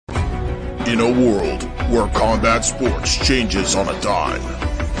In a world where combat sports changes on a dime,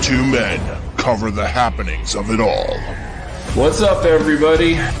 two men cover the happenings of it all. What's up,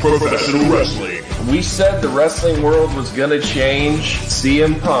 everybody? Professional wrestling. We said the wrestling world was going to change.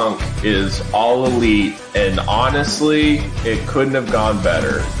 CM Punk is all elite, and honestly, it couldn't have gone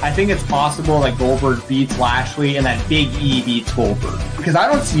better. I think it's possible that Goldberg beats Lashley and that Big E beats Goldberg, because I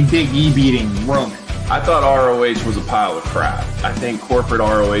don't see Big E beating Roman. I thought ROH was a pile of crap. I think corporate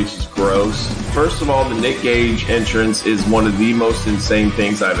ROH is gross. First of all, the Nick Gage entrance is one of the most insane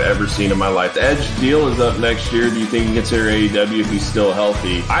things I've ever seen in my life. The Edge deal is up next year. Do you think he gets here AEW if he's still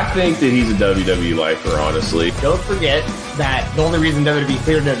healthy? I think that he's a WWE lifer, honestly. Don't forget that the only reason WWE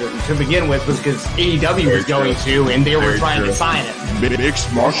cleared him to begin with was because AEW was going to, and they were trying to sign it.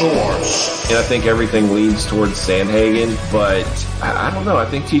 Mixed martial arts. And I think everything leans towards Sandhagen, but I don't know. I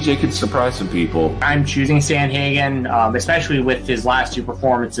think TJ could surprise some people. I'm choosing Sandhagen, especially with his last two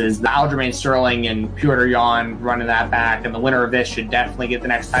performances. The Aljamain Sterling and Petr Yan running that back, and the winner of this should definitely get the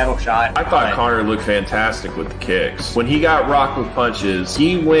next title shot. I thought Connor looked fantastic with the kicks. When he got rocked with punches,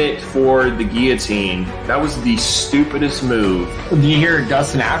 he went for the guillotine. That was the stupidest move. Did you hear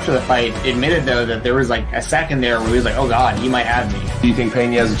Dustin after the fight admitted, though, that there was like a second there where he was like, oh God, he might have me. Do you think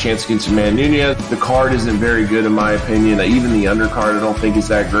Pena has a chance against Amanda Nunes? The card isn't very good in my opinion. Even the undercard I don't think is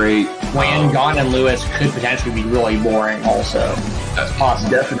that great. Wayne, Gaunt, and Lewis could potentially be really boring also. That's possible.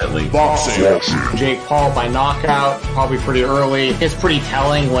 Definitely. Boxing. Jake Paul by knockout, probably pretty early. It's pretty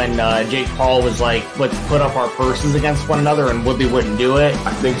telling when Jake Paul was like, let's put up our purses against one another, and Woodley wouldn't do it.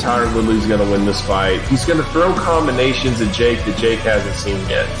 I think Tyron Woodley's going to win this fight. He's going to throw combinations at Jake that Jake hasn't seen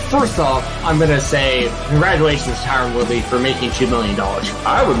yet. First off, I'm going to say congratulations to Tyron Woodley for making $2 million.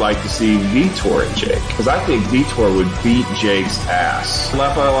 I would like to see Vitor and Jake, because I think Vitor would beat Jake's ass.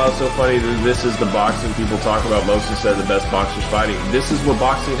 Laugh out loud, so funny that this is the boxing people talk about most instead of the best boxers fighting. This is what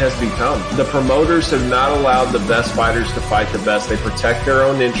boxing has become. The promoters have not allowed the best fighters to fight the best. They protect their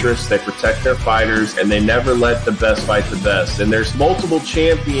own interests, they protect their fighters, and they never let the best fight the best. And there's multiple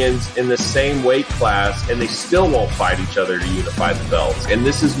champions in the same weight class, and they still won't fight each other to unify the belts. And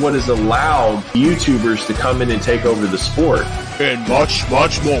this is what has allowed YouTubers to come in and take over the sport. And much,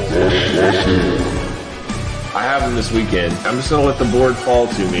 much more. I have them this weekend. I'm just going to let the board fall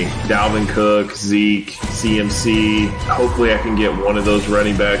to me. Dalvin Cook, Zeke, CMC. Hopefully I can get one of those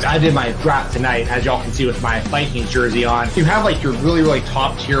running backs. I did my draft tonight, as y'all can see with my Vikings jersey on. You have like your really, really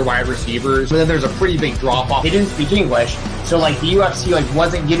top tier wide receivers, but then there's a pretty big drop off. They didn't speak English, so like the UFC like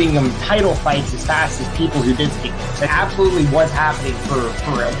wasn't giving them title fights as fast as people who did speak English. That absolutely was happening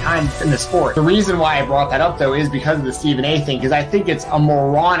for a time in the sport. The reason why I brought that up though is because of the Stephen A thing, because I think it's a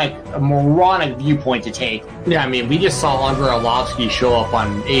moronic viewpoint to take. Yeah, I mean, we just saw Andrei Arlovsky show up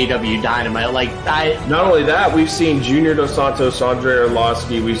on AEW Dynamite. Not only that, we've seen Junior Dos Santos, Andrei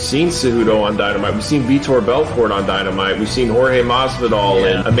Arlovsky, we've seen Cejudo on Dynamite, we've seen Vitor Belfort on Dynamite, we've seen Jorge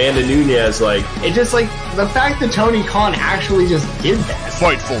Masvidal and Amanda Nunes. It's just like the fact that Tony Khan actually just did that.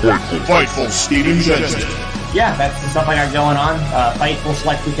 Fightful, Steven Jensen. Yeah, that's the stuff I got going on. Fightful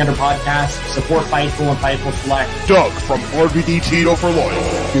Select Weekender podcast. Support Fightful and Fightful Select. Doug from RVD Tito for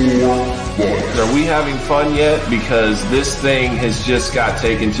life. Are we having fun yet? Because this thing has just got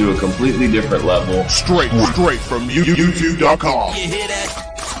taken to a completely different level. Straight from YouTube.com.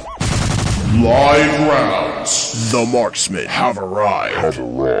 Live rounds. The marksmen have arrived.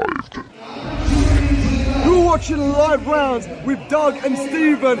 You're watching Live Rounds with Doug and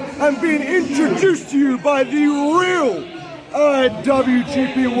Steven and being introduced to you by the real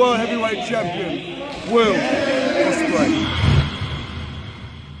IWGP World Heavyweight Champion, Will Ospreay.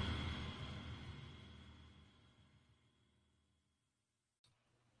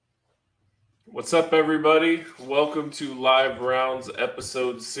 What's up, everybody? Welcome to Live Rounds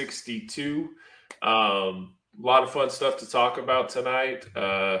episode 62. A lot of fun stuff to talk about tonight.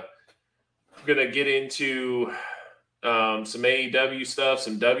 I'm going to get into some AEW stuff,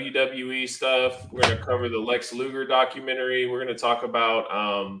 some WWE stuff. We're going to cover the Lex Luger documentary. We're going to talk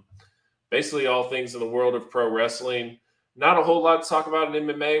about basically all things in the world of pro wrestling. Not a whole lot to talk about in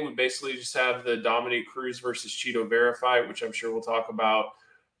MMA. We basically just have the Dominic Cruz versus Chito Vera fight, which I'm sure we'll talk about.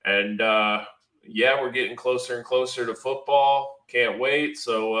 And, we're getting closer and closer to football. Can't wait.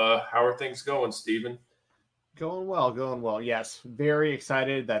 So how are things going, Steven? Going well. Yes, very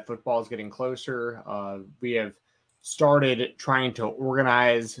excited that football is getting closer. We have started trying to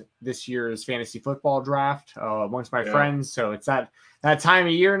organize this year's fantasy football draft amongst my friends. So it's that time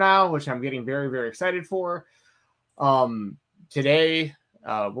of year now, which I'm getting very, very excited for. Today,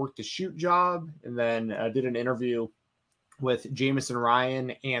 worked a shoot job and then did an interview with Jameson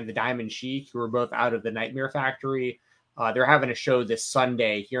Ryan and the Diamond Sheik, who were both out of the Nightmare Factory. They're having a show this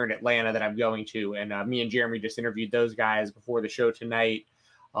Sunday here in Atlanta that I'm going to, and me and Jeremy just interviewed those guys before the show tonight.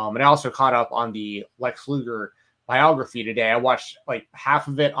 And I also caught up on the Lex Luger biography today. I watched like half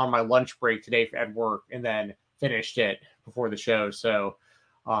of it on my lunch break today at work, and then finished it before the show. So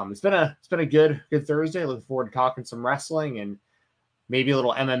it's been a good Thursday. Looking forward to talking some wrestling and maybe a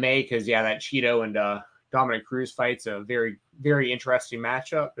little MMA because that Cheeto and Dominic Cruz fight's a very, very interesting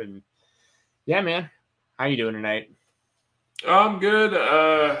matchup. And yeah, man, how you doing tonight? I'm good.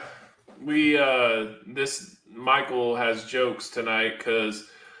 This Michael has jokes tonight because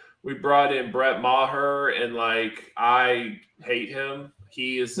we brought in Brett Maher, and like I hate him.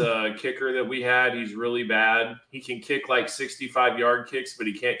 He is a kicker that we had. He's really bad. He can kick like 65-yard kicks, but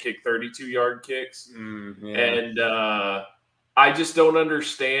he can't kick 32-yard kicks. And I just don't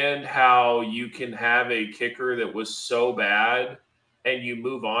understand how you can have a kicker that was so bad and you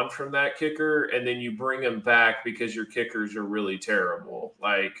move on from that kicker and then you bring him back because your kickers are really terrible.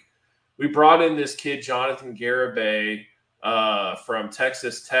 Like we brought in this kid, Jonathan Garibay, from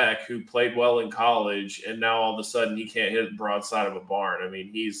Texas Tech, who played well in college, and now all of a sudden he can't hit the broadside of a barn. I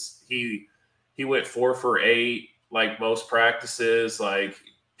mean, he went 4 for 8 like most practices, like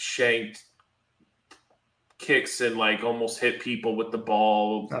shanked kicks and like almost hit people with the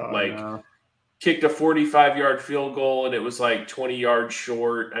ball, kicked a 45-yard field goal and it was like 20 yards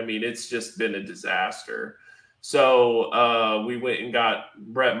short. I mean, it's just been a disaster. So we went and got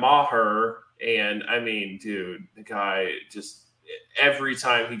Brett Maher, and I mean, dude, the guy just every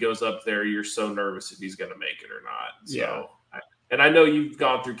time he goes up there, you're so nervous if he's going to make it or not. So, and I know you've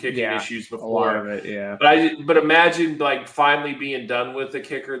gone through kicking issues before, a lot of it, But imagine like finally being done with a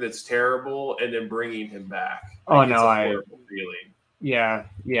kicker that's terrible and then bringing him back. Like, it's a horrible feeling. Yeah.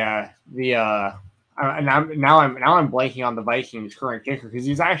 The I'm blanking on the Vikings' current kicker because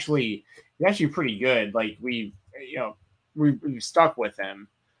he's actually pretty good. Like we've stuck with him.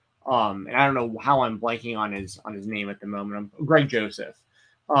 And I don't know how I'm blanking on his name at the moment. Greg Joseph.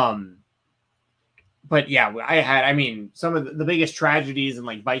 But yeah, some of the biggest tragedies in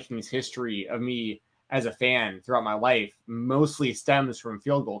like Vikings history of me as a fan throughout my life mostly stems from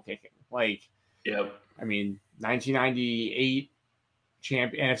field goal kicking. Like, I mean, 1998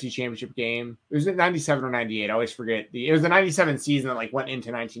 NFC Championship game. It was 97 or 98. I always forget. It was the 97 season that like went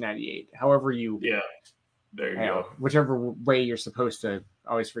into 1998. However there you go. Whichever way you're supposed to.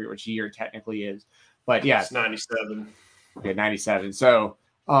 I always forget which year it technically is. But yeah. It's 97. Okay, 97. So,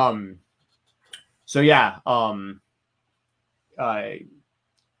 Gary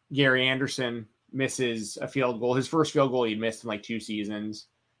Anderson misses a field goal. His first field goal he missed in like 2 seasons.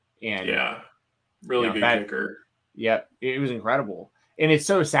 And really good kicker. Yep, it was incredible. And it's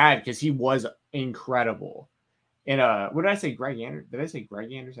so sad because he was incredible. And what did I say? Greg Anderson? Did I say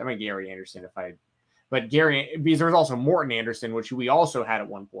Greg Anderson? I mean Gary Anderson but Gary, because there was also Morton Anderson, which we also had at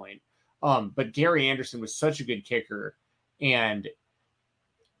one point. But Gary Anderson was such a good kicker, and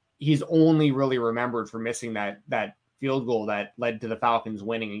he's only really remembered for missing that field goal that led to the Falcons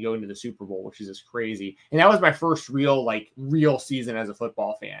winning and going to the Super Bowl, which is just crazy. And that was my first real season as a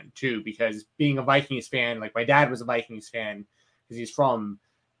football fan too, because being a Vikings fan, like my dad was a Vikings fan because he's from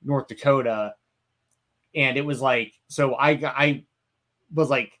North Dakota, and it was like, so I was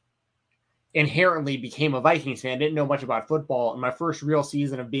like inherently became a Vikings fan, didn't know much about football. And my first real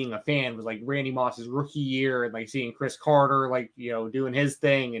season of being a fan was like Randy Moss's rookie year and like seeing Chris Carter, like, doing his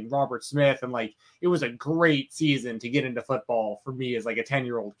thing, and Robert Smith. And like, it was a great season to get into football for me as like a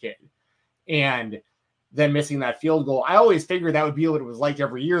 10-year-old kid. And then missing that field goal, I always figured that would be what it was like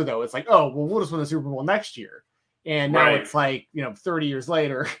every year though. It's like, oh, well, we'll just win the Super Bowl next year. And now it's like, 30 years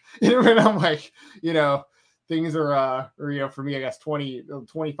later, and I'm like, things are, for me, I guess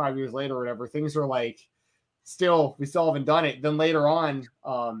 25 years later or whatever, things are like, we still haven't done it. Then later on,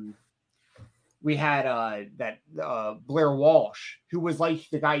 we had Blair Walsh, who was like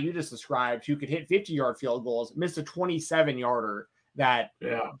the guy you just described, who could hit 50-yard field goals, missed a 27-yarder that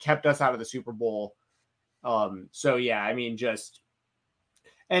kept us out of the Super Bowl.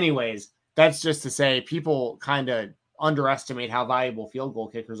 Anyways, that's just to say people kind of underestimate how valuable field goal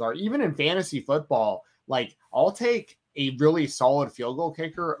kickers are. Even in fantasy football, like I'll take a really solid field goal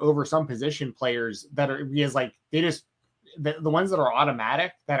kicker over some position players that are, because like the ones that are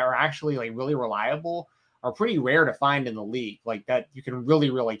automatic that are actually like really reliable are pretty rare to find in the league, like that you can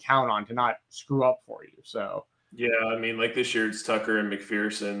really, really count on to not screw up for you. So yeah, I mean, like this year it's Tucker and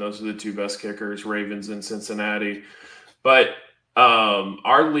McPherson. Those are the 2 best kickers, Ravens and Cincinnati. But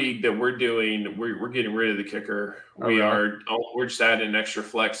our league that we're doing, we're getting rid of the kicker. We're just adding an extra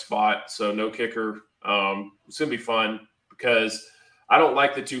flex spot, so no kicker. It's gonna be fun because I don't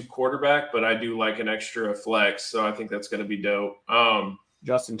like the 2 quarterback, but I do like an extra flex, so I think that's going to be dope.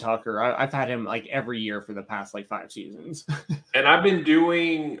 Justin Tucker, I've had him like every year for the past like 5 seasons. And I've been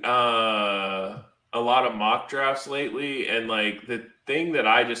doing a lot of mock drafts lately, and like the thing that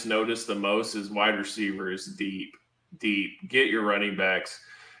I just noticed the most is wide receivers deep. Get your running backs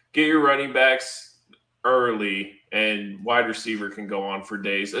early, and wide receiver can go on for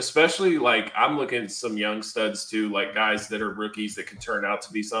days. Especially like I'm looking at some young studs too, like guys that are rookies that can turn out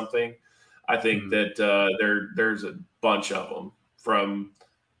to be something. I think that there's a bunch of them from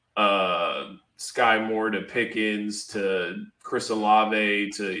Sky Moore to Pickens to Chris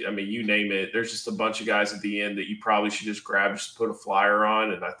Olave to, I mean, you name it. There's just a bunch of guys at the end that you probably should just grab, just put a flyer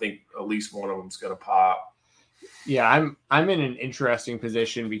on, and I think at least one of them's going to pop. Yeah, I'm in an interesting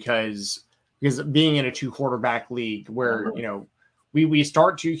position because being in a 2 quarterback league where, you know, we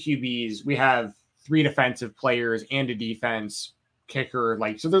start 2 QBs, we have 3 defensive players and a defense kicker,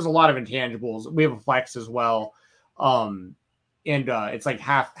 like, so there's a lot of intangibles. We have a flex as well. And it's like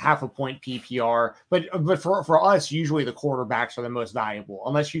half a point PPR, but for us, usually the quarterbacks are the most valuable,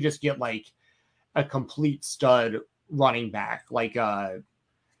 unless you just get like a complete stud running back, like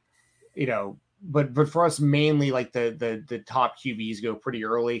you know. But for us, mainly like the top QBs go pretty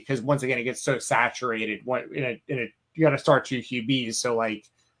early because once again it gets so saturated. You got to start 2 QBs, so like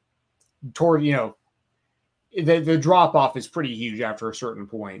toward, you know, the drop off is pretty huge after a certain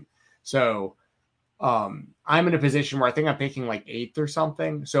point. So I'm in a position where I think I'm picking like 8th or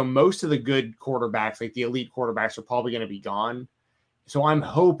something. So most of the good quarterbacks, like the elite quarterbacks, are probably going to be gone. So I'm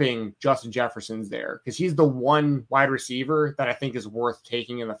hoping Justin Jefferson's there because he's the one wide receiver that I think is worth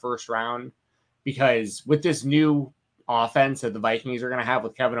taking in the first round. Because with this new offense that the Vikings are going to have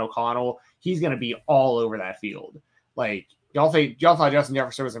with Kevin O'Connell, he's going to be all over that field. Like, y'all thought Justin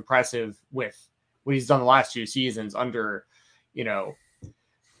Jefferson was impressive with what he's done the last 2 seasons under, you know,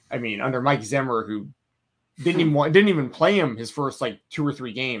 I mean, under Mike Zimmer, who didn't even play him his first like 2 or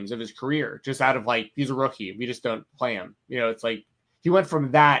 3 games of his career, just out of like, he's a rookie, we just don't play him. You know, it's like he went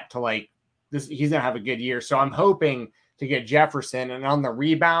from that to like this. He's going to have a good year. So I'm hoping to get Jefferson, and on the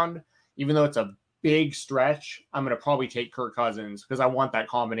rebound, even though it's a big stretch, I'm going to probably take Kirk Cousins because I want that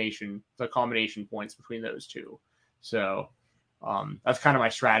combination points between those 2. So that's kind of my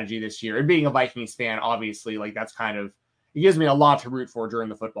strategy this year. And being a Vikings fan, obviously, like that's kind of, it gives me a lot to root for during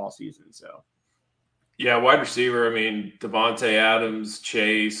the football season. So, yeah, wide receiver. I mean, Devontae Adams,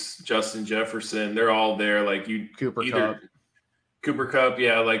 Chase, Justin Jefferson, they're all there. Like Cooper Kupp,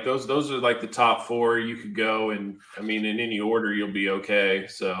 yeah, like those are like the top 4 you could go, and I mean, in any order you'll be okay.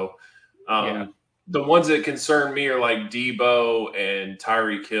 So the ones that concern me are like Debo and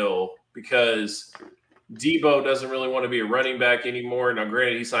Tyreek Hill, because Debo doesn't really want to be a running back anymore. Now,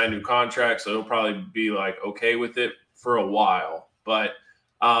 granted, he signed a new contract, so he'll probably be like okay with it for a while. But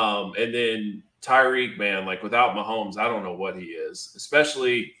and then Tyreek, man, like without Mahomes, I don't know what he is,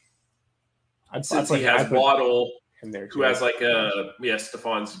 especially since he has Waddle, who has like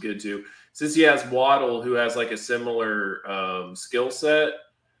Stefon's good too. Since he has Waddle, who has like a similar skill set,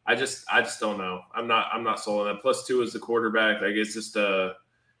 I just don't know. I'm not sold on that. Plus 2 is the quarterback. Like it's just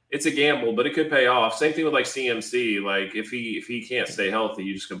it's a gamble, but it could pay off. Same thing with like CMC. Like if he can't stay healthy,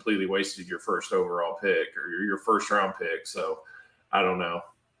 you just completely wasted your first overall pick or your first round pick. So I don't know.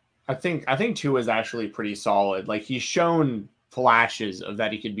 I think Tua is actually pretty solid. Like he's shown flashes of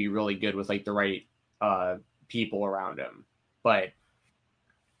that he could be really good with like the right people around him, but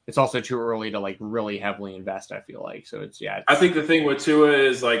it's also too early to like really heavily invest, I feel like. So I think the thing with Tua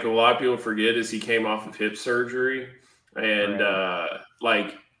is like a lot of people forget is he came off of hip surgery, and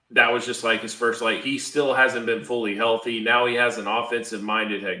like that was just like his first, like he still hasn't been fully healthy. Now he has an offensive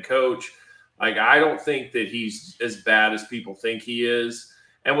minded head coach. Like I don't think that he's as bad as people think he is.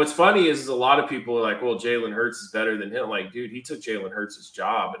 And what's funny is a lot of people are like, well, Jalen Hurts is better than him. Like, dude, he took Jalen Hurts'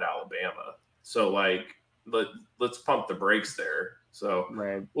 job at Alabama. So like let's pump the brakes there. So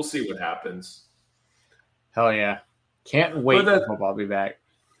We'll see what happens. Hell yeah. Can't wait for football to be back.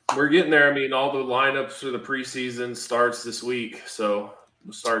 We're getting there. I mean, all the lineups for the preseason starts this week. So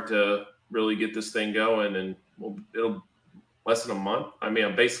we'll start to really get this thing going, and it'll less than a month. I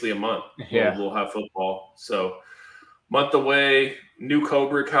mean, basically a month. Yeah. We'll have football. So month away. New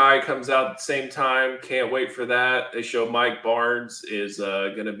Cobra Kai comes out at the same time. Can't wait for that. They show Mike Barnes is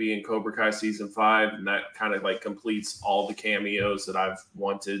going to be in Cobra Kai season 5, and that kind of like completes all the cameos that I've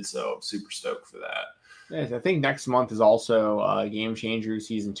wanted. So I'm super stoked for that. Yeah, I think next month is also Game Changer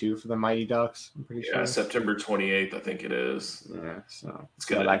season 2 for the Mighty Ducks. I'm pretty sure. Yeah, September 28th, I think it is. Yeah, so it's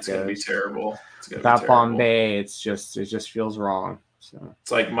gonna be terrible. Without Bombay, it just feels wrong. So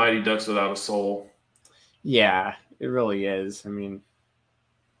it's like Mighty Ducks without a soul. Yeah, it really is. I mean,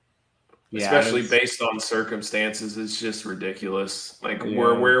 especially based on circumstances. It's just ridiculous. Like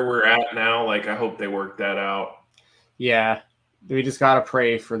where we're at now, like I hope they work that out. Yeah, we just gotta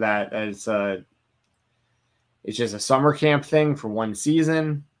pray for that. As it's just a summer camp thing for one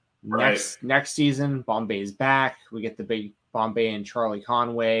season. Right. Next season, Bombay's back. We get the big Bombay and Charlie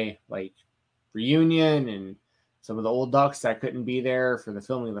Conway like reunion, and some of the old Ducks that couldn't be there for the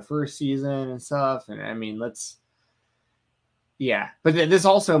filming of the first season and stuff. And I mean, but this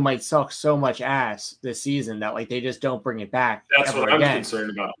also might suck so much ass this season that like they just don't bring it back. That's what I'm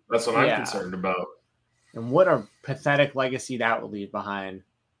concerned about. That's what I'm concerned about. And what a pathetic legacy that would leave behind.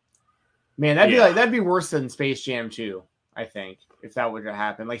 Man, that'd be worse than Space Jam 2, I think, if that were to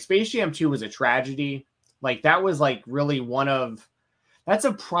happen. Like Space Jam 2 was a tragedy. Like that was like really that's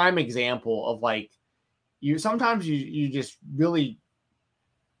a prime example of like sometimes you just really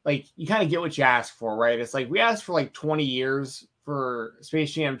like you kind of get what you ask for, right? It's like we asked for like 20 years for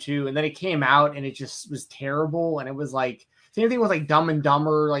Space Jam 2, and then it came out and it just was terrible. And it was like same thing with like Dumb and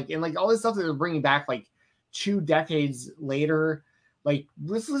Dumber, like and like all this stuff that they're bringing back like 2 decades later. Like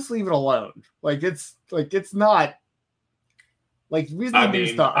let's leave it alone. Like it's not like we do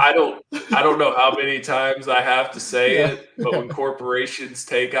stuff. I don't know how many times I have to say it, but when corporations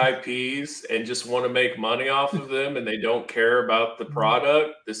take IPs and just want to make money off of them and they don't care about the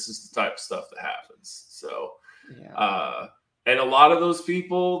product, this is the type of stuff that happens. So, and a lot of those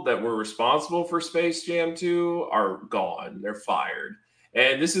people that were responsible for Space Jam 2 are gone. They're fired.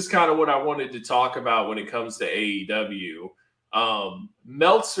 And this is kind of what I wanted to talk about when it comes to AEW.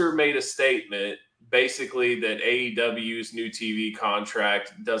 Meltzer made a statement basically that AEW's new TV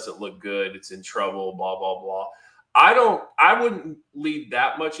contract doesn't look good. It's in trouble, blah, blah, blah. I wouldn't lead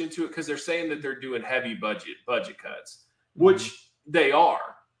that much into it because they're saying that they're doing heavy budget cuts, which they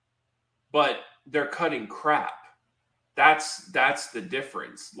are, but they're cutting crap. That's the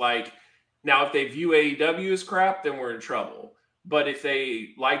difference. Like now, if they view AEW as crap, then we're in trouble. But if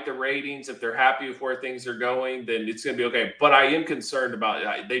they like the ratings, if they're happy with where things are going, then it's going to be okay. But I am concerned about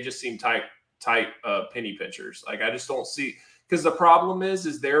it. They just seem tight penny pinchers. Like I just don't see, because the problem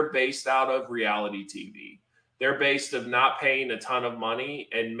is they're based out of reality TV. They're based of not paying a ton of money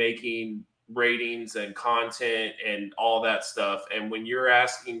and making ratings and content and all that stuff. And when you're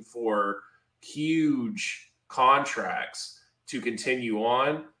asking for huge contracts to continue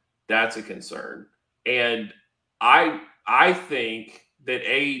on, that's a concern. And I think that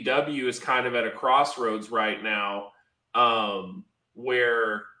AEW is kind of at a crossroads right now,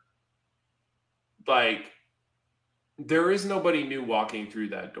 where like there is nobody new walking through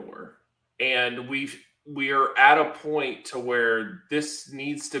that door, and we are at a point to where this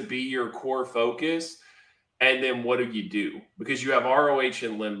needs to be your core focus. And then what do? Because you have ROH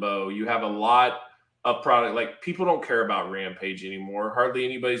in limbo, you have a lot of product. Like people don't care about Rampage anymore. Hardly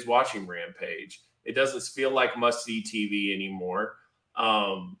anybody's watching Rampage. It doesn't feel like must-see TV anymore.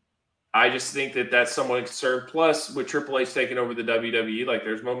 I just think that that's somewhat concerned. Plus, with Triple H taking over the WWE, like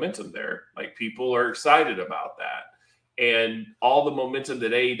there's momentum there. Like people are excited about that. And all the momentum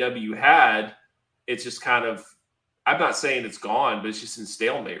that AEW had, it's just kind of, I'm not saying it's gone, but it's just in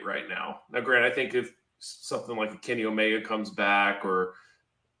stalemate right now. Now, granted, I think if something like a Kenny Omega comes back or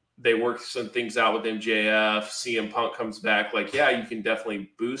they work some things out with MJF, CM Punk comes back, like, yeah, you can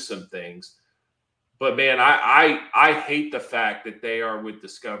definitely boost some things. But man, I hate the fact that they are with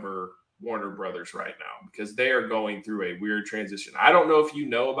Discover Warner Brothers right now because they are going through a weird transition. I don't know if you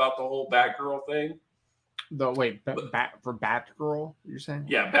know about the whole Batgirl thing. For Batgirl, you're saying?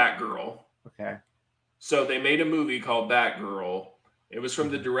 Yeah, Batgirl. Okay. So they made a movie called Batgirl. It was from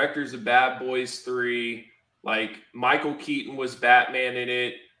the directors of Bad Boys 3. Like Michael Keaton was Batman in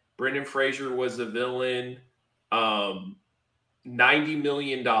it. Brendan Fraser was the villain. $90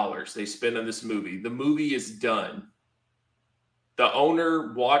 million they spent on this movie. The movie is done. The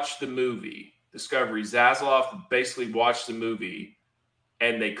owner watched the movie. Discovery, Zaslav basically watched the movie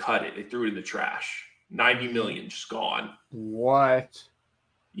and they cut it. They threw it in the trash. 90 million just gone. What?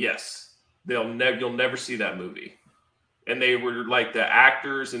 Yes. You'll never see that movie. And they were like, the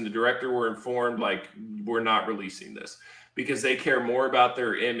actors and the director were informed, like, we're not releasing this because they care more about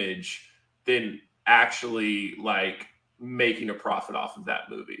their image than actually like making a profit off of that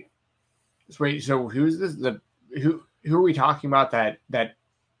movie. Wait, so who's this? Who are we talking about that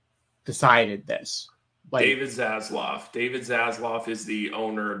decided this? Like David Zaslav. David Zaslav is the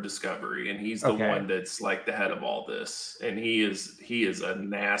owner of Discovery, and he's the one that's like the head of all this. And he is a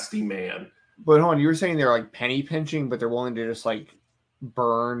nasty man. But hold on, you were saying they're like penny pinching, but they're willing to just like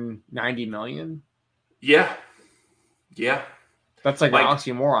burn 90 million? Yeah. Yeah. That's like an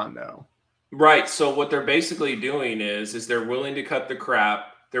oxymoron though. Right. So what they're basically doing is they're willing to cut the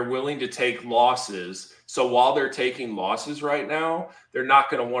crap they're willing to take losses. So while they're taking losses right now, they're not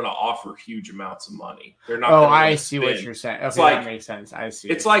going to want to offer huge amounts of money. They're not. Oh, I see what you're saying. Okay, it's like, that makes sense. I see.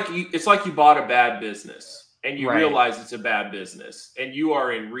 It's like you bought a bad business and you Right. realize it's a bad business and you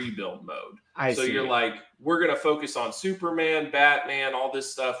are in rebuild mode. So you're like, we're going to focus on Superman, Batman, all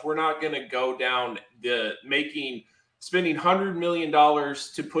this stuff. We're not going to go down spending $100 million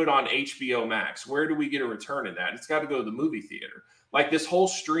to put on HBO Max. Where do we get a return in that? It's got to go to the movie theater. Like this whole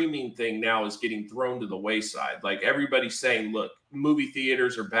streaming thing now is getting thrown to the wayside. Like everybody's saying, look, movie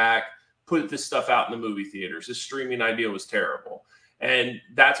theaters are back. Put this stuff out in the movie theaters. This streaming idea was terrible. And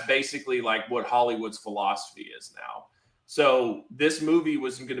that's basically like what Hollywood's philosophy is now. So this movie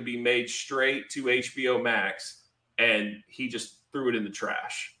was going to be made straight to HBO Max, and he just threw it in the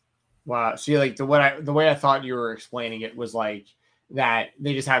trash. Wow. See, like the way I thought you were explaining it was like that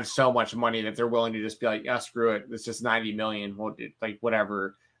they just have so much money that they're willing to just be like, yeah, screw it. It's just 90 million. Well, like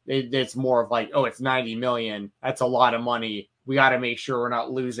whatever. It's more of like, oh, it's 90 million. That's a lot of money. We got to make sure we're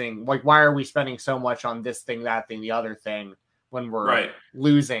not losing. Like, why are we spending so much on this thing, that thing, the other thing when we're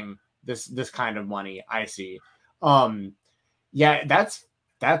losing this kind of money? I see. Yeah, that's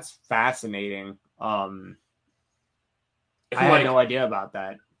fascinating. I had no idea about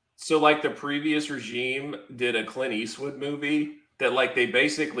that. So like the previous regime did a Clint Eastwood movie that like they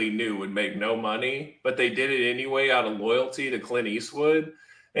basically knew would make no money, but they did it anyway out of loyalty to Clint Eastwood.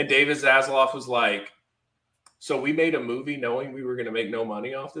 And David Zaslav was like, so we made a movie knowing we were going to make no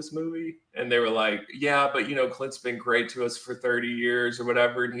money off this movie. And they were like, yeah, but Clint's been great to us for 30 years or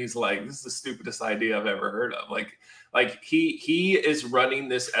whatever. And he's like, this is the stupidest idea I've ever heard of. Like he is running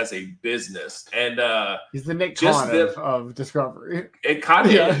this as a business. And he's the Nick Khan of Discovery. It kind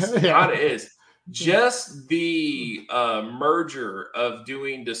of is. Kind of is. Just the merger of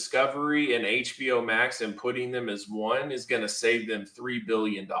doing Discovery and HBO Max and putting them as one is going to save them $3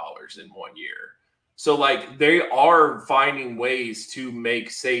 billion in 1 year. So like they are finding ways to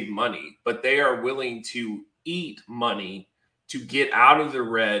save money, but they are willing to eat money to get out of the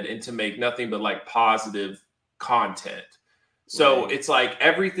red and to make nothing but like positive content. So It's like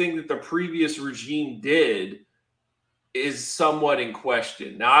everything that the previous regime did is somewhat in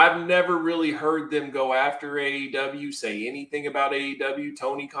question. Now, I've never really heard them go after AEW, say anything about AEW.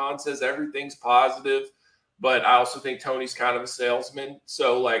 Tony Khan says everything's positive, but I also think Tony's kind of a salesman.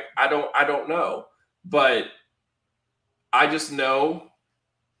 So like I don't know. But I just know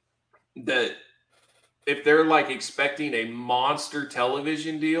that if they're like expecting a monster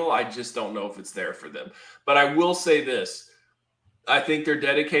television deal, I just don't know if it's there for them. But I will say this. I think they're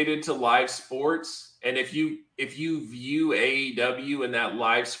dedicated to live sports. And if you view AEW in that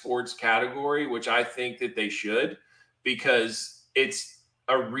live sports category, which I think that they should, because it's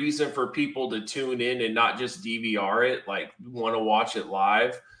a reason for people to tune in and not just DVR it, like want to watch it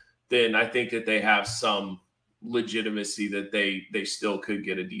live, then I think that they have some legitimacy that they still could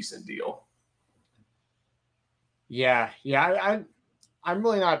get a decent deal. Yeah. I'm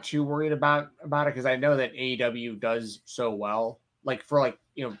really not too worried about it because I know that AEW does so well. Like for like,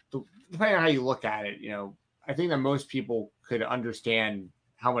 depending on how you look at it, I think that most people could understand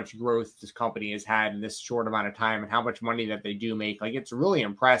how much growth this company has had in this short amount of time and how much money that they do make. Like it's really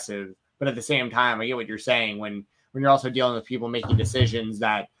impressive. But at the same time, I get what you're saying when you're also dealing with people making decisions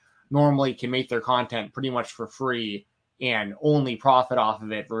that normally can make their content pretty much for free and only profit off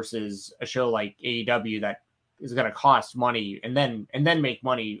of it versus a show like AEW that is going to cost money and then make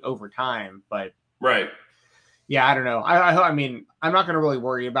money over time. But yeah, I don't know. I mean, I'm not going to really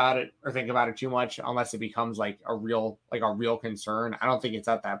worry about it or think about it too much unless it becomes like a real concern. I don't think it's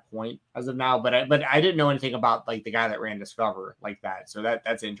at that point as of now, but I didn't know anything about like the guy that ran Discover like that. So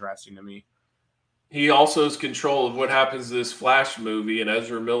that's interesting to me. He also has control of what happens to this Flash movie, and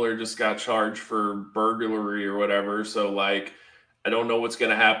Ezra Miller just got charged for burglary or whatever. So, like, I don't know what's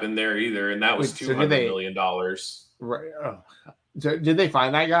going to happen there either. And that was $200 million. Right. Oh. So did they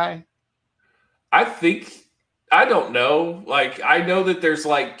find that guy? I don't know. Like, I know that there's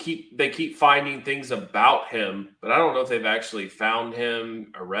like they keep finding things about him, but I don't know if they've actually found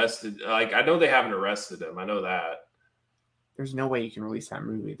him, arrested. Like, I know they haven't arrested him. I know that. There's no way you can release that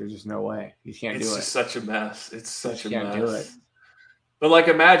movie. There's just no way. You can't do it. It's just such a mess. It's such a mess. Can't do it. But like,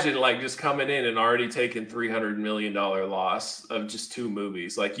 imagine like just coming in and already taking $300 million loss of just 2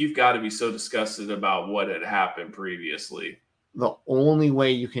 movies. Like, you've got to be so disgusted about what had happened previously. The only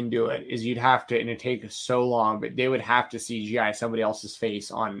way you can do it is you'd have to, and it takes so long, but they would have to CGI somebody else's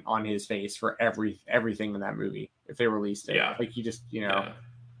face on his face for everything in that movie if they released it. Yeah. Like you just, Yeah.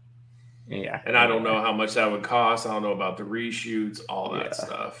 And I don't know how much that would cost. I don't know about the reshoots, all that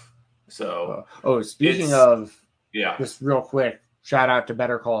stuff. So, speaking of, yeah, just real quick, shout out to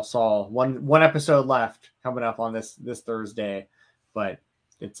Better Call Saul. One episode left coming up on this Thursday, but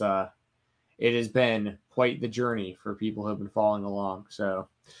it has been quite the journey for people who have been following along. So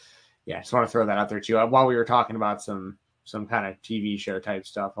yeah, just want to throw that out there too. While we were talking about some kind of TV show type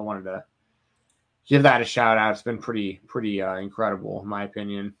stuff, I wanted to give that a shout out. It's been pretty incredible in my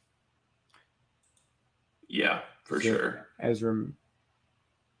opinion. Yeah, for sure. Ezra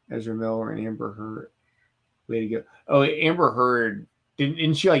Miller and Amber Heard. Way to go. Oh, Amber Heard.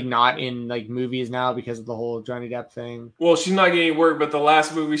 Didn't she like not in like movies now because of the whole Johnny Depp thing? Well, she's not getting work, but the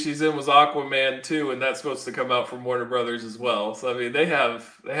last movie she's in was Aquaman 2, and that's supposed to come out from Warner Brothers as well. So I mean, they have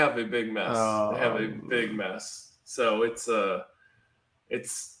a big mess. They have a big mess. So it's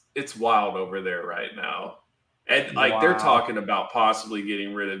wild over there right now. And like they're talking about possibly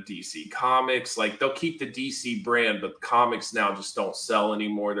getting rid of DC Comics. Like they'll keep the DC brand, but comics now just don't sell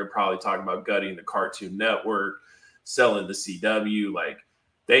anymore. They're probably talking about gutting the Cartoon Network, selling the CW. Like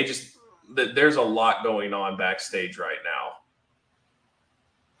there's a lot going on backstage right now.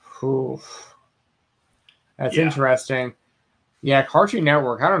 Oof. That's interesting. Yeah, Cartoon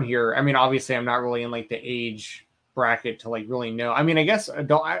Network. I don't hear. I mean, obviously, I'm not really in like the age bracket to like really know. I mean, I guess I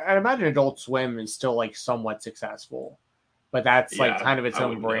imagine Adult Swim is still like somewhat successful, but that's like kind of its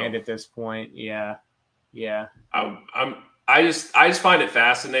own brand at this point. Yeah. I just find it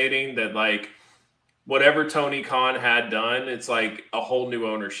fascinating that like whatever Tony Khan had done, it's like a whole new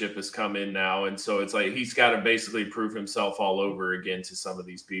ownership has come in now, and so it's like he's got to basically prove himself all over again to some of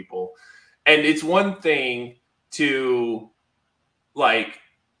these people. And it's one thing to like,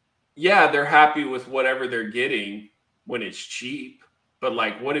 yeah, they're happy with whatever they're getting when it's cheap. But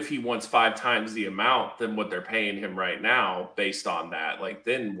like, what if he wants 5 times the amount than what they're paying him right now based on that? Like,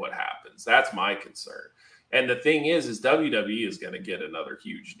 then what happens? That's my concern. And the thing is WWE is going to get another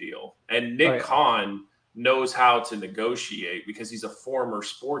huge deal. And Nick Khan knows how to negotiate because he's a former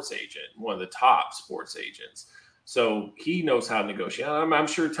sports agent, one of the top sports agents. So he knows how to negotiate. I'm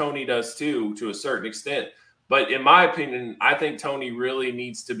sure Tony does too, to a certain extent. But in my opinion, I think Tony really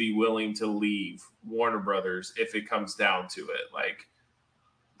needs to be willing to leave Warner Brothers if it comes down to it. Like,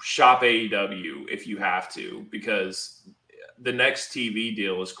 shop AEW if you have to, because the next TV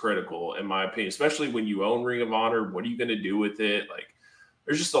deal is critical, in my opinion, especially when you own Ring of Honor. What are you going to do with it? Like,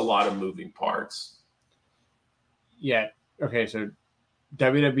 there's just a lot of moving parts. Yeah. Okay. So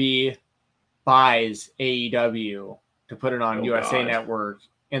WWE buys AEW to put it on USA Network,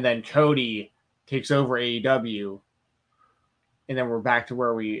 and then Cody takes over AEW, and then we're back to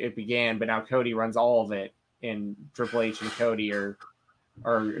where it began. But now Cody runs all of it, and Triple H and Cody are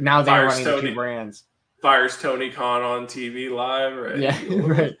now they're running the 2 brands. Fires Tony Khan on TV live, right? Yeah,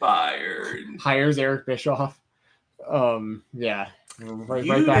 right. Fired. Hires Eric Bischoff. Yeah.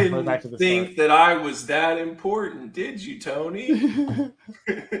 Right back to the think start. that I was that important, did you, Tony?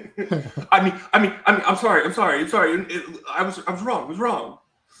 I'm sorry. I was wrong. I was wrong.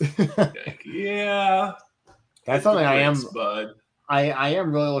 Yeah. That's something I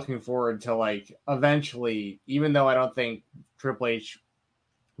am really looking forward to, like, eventually, even though I don't think Triple H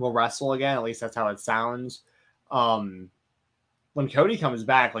will wrestle again, at least that's how it sounds. When Cody comes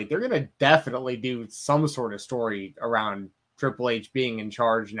back, like, they're gonna definitely do some sort of story around Triple H being in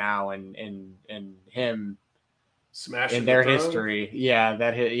charge now and him smashing in their history.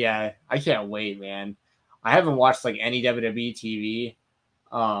 Yeah, I can't wait, man. I haven't watched like any WWE TV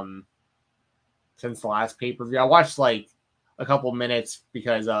since the last pay-per-view. I watched like a couple minutes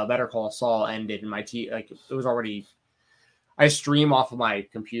because Better Call Saul ended, and my like it was already. I stream off of my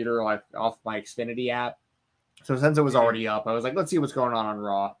computer, like off my Xfinity app. So since it was already up, I was like, let's see what's going on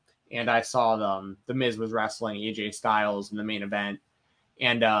Raw. And I saw the Miz was wrestling AJ Styles in the main event.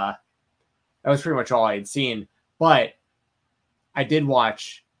 And that was pretty much all I had seen. But I did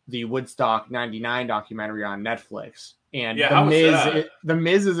watch the Woodstock 99 documentary on Netflix. And the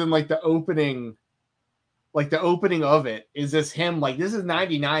Miz is in like the opening of it is this him, like, this is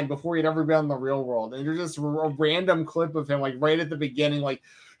 99 before he'd ever been in the real world. And there's just a random clip of him, like, right at the beginning, like,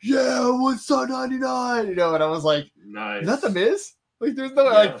 yeah, Woodstock 99, you know, and I was like, nice. Is that the Miz? Like, there's no,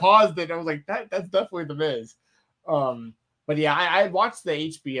 like, paused it. I was like, that's definitely the Miz. But yeah, I watched the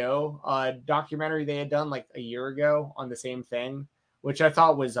HBO documentary they had done like a year ago on the same thing, which I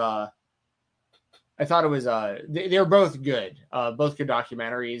thought was, they were both good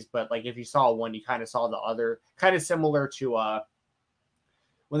documentaries, but like if you saw one, you kind of saw the other, kind of similar to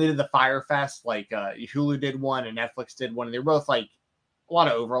when they did the Fyre Fest, like Hulu did one and Netflix did one. They're both like a lot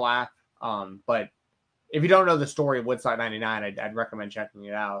of overlap. But if you don't know the story of Woodstock 99, I'd recommend checking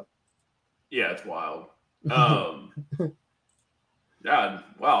it out. Yeah, it's wild. Yeah,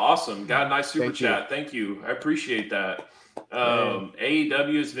 wow, awesome. Got a nice super Thank you. chat. Thank you. I appreciate that.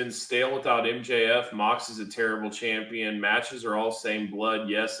 AEW has been stale without MJF. Mox is a terrible champion. Matches are all same blood,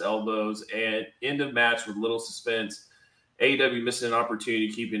 yes, elbows, and end of match with little suspense. AEW missing an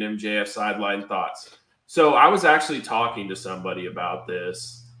opportunity keeping MJF sideline. Thoughts. So I was actually talking to somebody about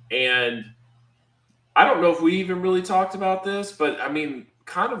this, and I don't know if we even really talked about this, but I mean,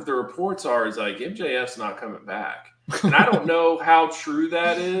 kind of the reports are is like MJF's not coming back. And I don't know how true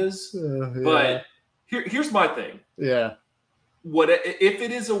that is, but here's my thing. Yeah. What if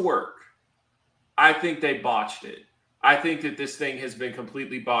it is a work? I think they botched it. I think that this thing has been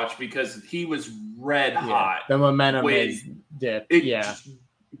completely botched because he was red hot. The momentum is dipped.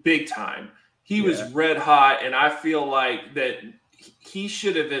 Big time. He was red hot, and I feel like that he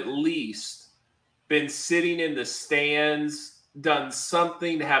should have at least been sitting in the stands, done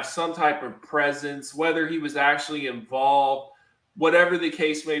something to have some type of presence, whether he was actually involved, whatever the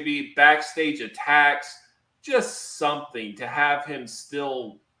case may be, backstage attacks, just something to have him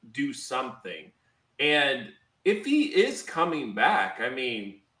still do something. And if he is coming back, I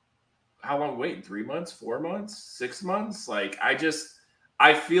mean, how long waiting? 3 months, 4 months, 6 months? Like,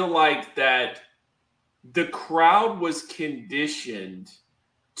 I feel like that the crowd was conditioned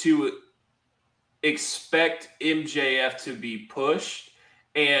to expect MJF to be pushed,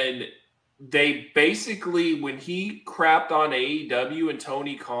 and they basically, when he crapped on AEW and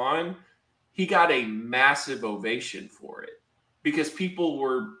Tony Khan, he got a massive ovation for it because people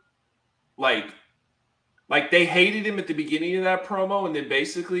were like they hated him at the beginning of that promo, and then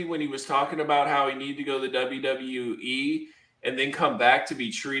basically when he was talking about how he needed to go to the WWE and then come back to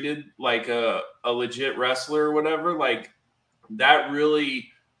be treated like a legit wrestler or whatever, like that really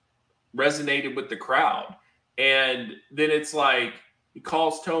resonated with the crowd. And then it's like he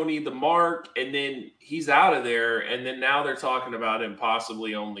calls Tony the Mark, and then he's out of there. And then now they're talking about him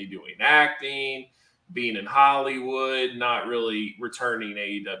possibly only doing acting, being in Hollywood, not really returning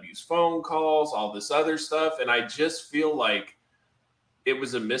AEW's phone calls, all this other stuff. And I just feel like it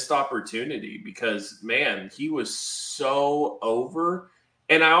was a missed opportunity because, man, he was so over.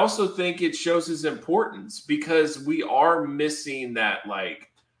 And I also think it shows his importance because we are missing that,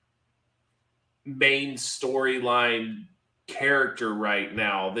 like, main storyline character right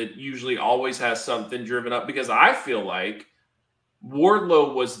now that usually always has something driven up, because I feel like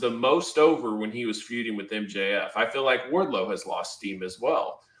Wardlow was the most over when he was feuding with MJF. I feel like Wardlow has lost steam as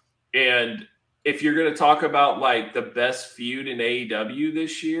well. And if you're going to talk about like the best feud in AEW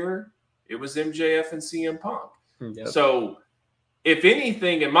this year, it was MJF and CM Punk. Yep. So if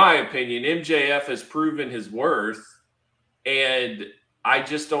anything, in my opinion, MJF has proven his worth, and I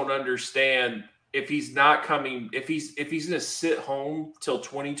just don't understand if he's not coming, if he's going to sit home till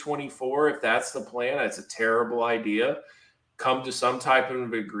 2024, if that's the plan, that's a terrible idea. Come to some type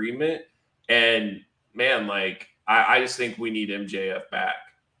of agreement. And man, like, I just think we need MJF back.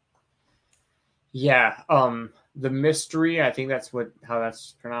 Yeah. The Mystery, I think that's how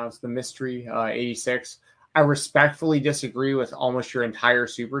that's pronounced. The Mystery 86. I respectfully disagree with almost your entire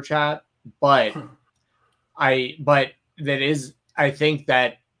super chat, but I think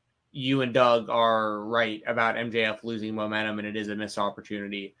that you and Doug are right about MJF losing momentum, and it is a missed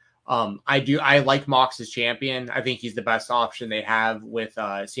opportunity. I like Mox as champion. I think he's the best option they have with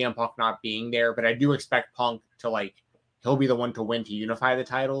CM Punk not being there, but I do expect Punk to he'll be the one to win to unify the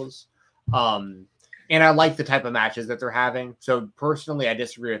titles. And I like the type of matches that they're having. So personally, I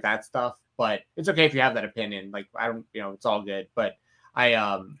disagree with that stuff, but it's okay if you have that opinion. Like, I don't, it's all good. But when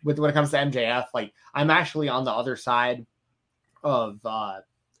it comes to MJF, like, I'm actually on the other side of,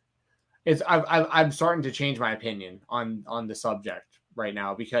 I'm starting to change my opinion on the subject right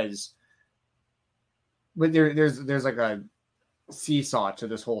now, because there's like a seesaw to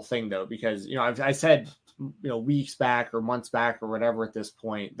this whole thing, though, because I said weeks back or months back or whatever at this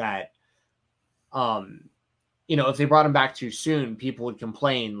point that if they brought him back too soon, people would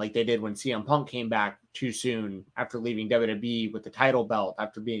complain like they did when CM Punk came back too soon after leaving WWE with the title belt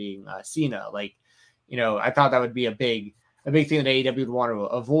after beating Cena. I thought that would be a big thing that AEW would want to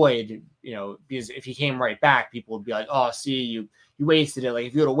avoid, because if he came right back, people would be like, oh, see, you wasted it. Like,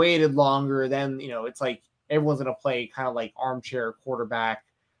 if you would have waited longer, then, it's like everyone's going to play kind of like armchair quarterback,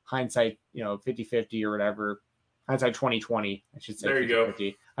 hindsight, 50-50 or whatever. Hindsight 2020, I should say. There you go.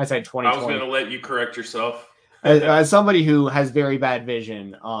 Hindsight 2020. I was going to let you correct yourself. As somebody who has very bad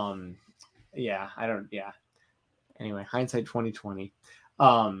vision, Anyway, hindsight 2020.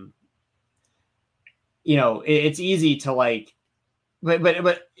 It's easy to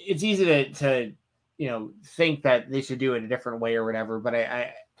but it's easy to think that they should do it a different way or whatever. But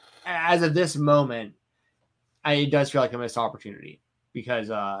I as of this moment, it does feel like a missed opportunity. because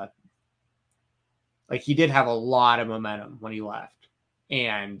like he did have a lot of momentum when he left,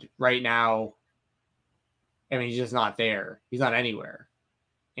 and right now, I mean, he's just not there. He's not anywhere,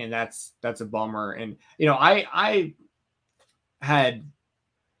 and that's a bummer. And I had.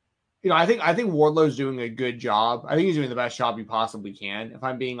 I think Wardlow's doing a good job. I think he's doing the best job he possibly can, if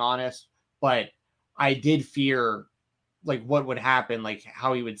I'm being honest. But I did fear, like, what would happen, like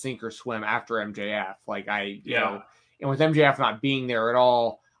how he would sink or swim after MJF. Like you know, and with MJF not being there at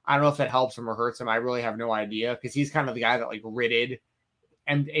all, I don't know if that helps him or hurts him. I really have no idea, because he's kind of the guy that like ridded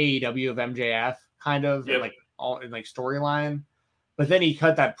AEW of MJF, kind of, and like all in like storyline. But then he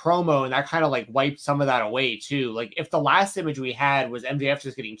cut that promo, and that kind of like wiped some of that away too. Like if the last image we had was MJF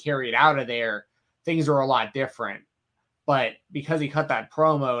just getting carried out of there, things are a lot different. But because he cut that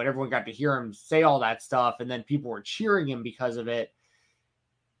promo and everyone got to hear him say all that stuff, and then people were cheering him because of it.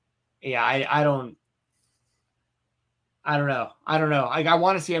 Yeah, I don't know. Like, I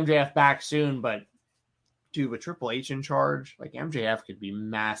want to see MJF back soon, but dude, with Triple H in charge, like MJF could be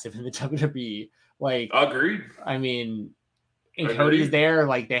massive in the WWE. Like, agreed. I mean, and Cody's there,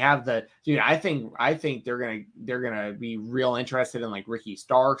 like they have the dude. I think they're gonna be real interested in like Ricky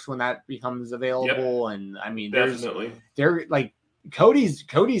Starks when that becomes available. Yep. And I mean, they're like Cody's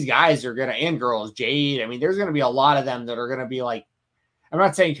guys are gonna, and girls, Jade. I mean, there's gonna be a lot of them that are gonna be like. I'm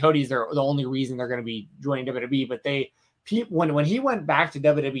not saying Cody's the only reason they're gonna be joining WWE, but when he went back to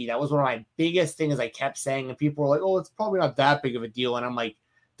WWE, that was one of my biggest things I kept saying, and people were like, "Oh, it's probably not that big of a deal." And I'm like,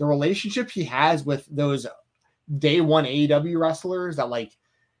 the relationship he has with those day one AEW wrestlers that like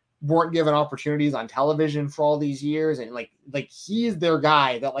weren't given opportunities on television for all these years, and like he's their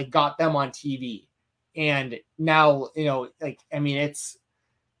guy that like got them on TV. And now, like, I mean,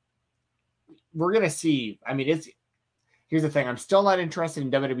 we're gonna see. I mean, here's the thing. I'm still not interested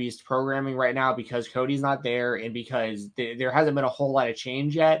in WWE's programming right now because Cody's not there, and because there hasn't been a whole lot of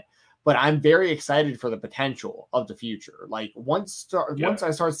change yet. But I'm very excited for the potential of the future. Like once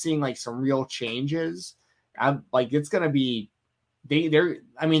I start seeing like some real changes, I'm like, it's going to be, they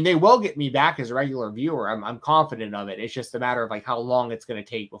will get me back as a regular viewer. I'm confident of it. It's just a matter of like how long it's going to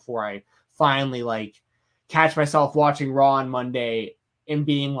take before I finally like catch myself watching Raw on Monday and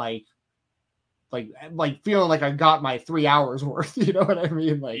being like feeling like I got my 3 hours worth. You know what I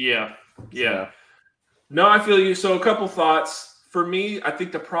mean? Like, yeah. No, I feel you. So a couple thoughts. For me, I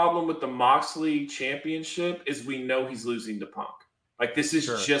think the problem with the Moxley championship is we know he's losing to Punk. Like, this is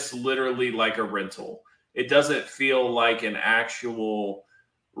just literally like a rental. It doesn't feel like an actual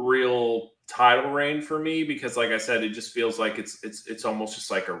real title reign for me because, like I said, it just feels like it's almost just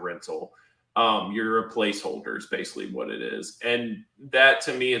like a rental. You're a placeholder is basically what it is. And that,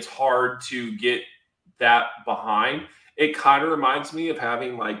 to me, it's hard to get that behind. It kind of reminds me of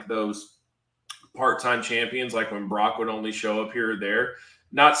having like those part-time champions, like when Brock would only show up here or there.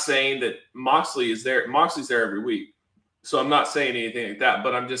 Not saying that Moxley is there. Moxley's there every week. So I'm not saying anything like that,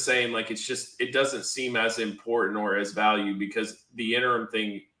 but I'm just saying like it doesn't seem as important or as valued because the interim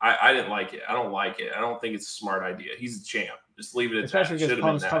thing, I didn't like it. I don't like it. I don't think it's a smart idea. He's a champ. Just leave it at especially that. Especially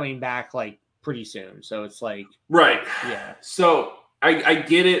because Punk's coming back like pretty soon. So it's like right. Yeah. So I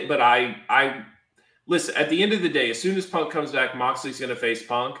get it, but I listen, at the end of the day, as soon as Punk comes back, Moxley's going to face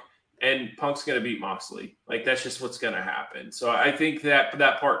Punk. And Punk's going to beat Moxley. Like, that's just what's going to happen. So I think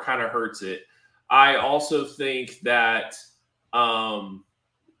that part kind of hurts it. I also think that I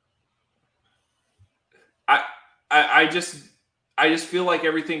just feel like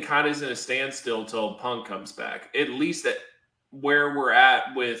everything kind of is in a standstill till Punk comes back. At least at where we're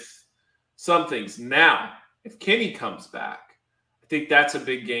at with some things. Now, if Kenny comes back, I think that's a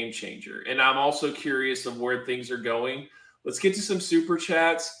big game changer. And I'm also curious of where things are going. Let's get to some super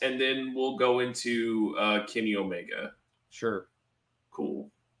chats, and then we'll go into Kenny Omega. Sure.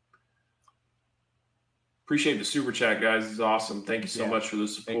 Cool. Appreciate the super chat, guys. It's awesome. Thank you so much for the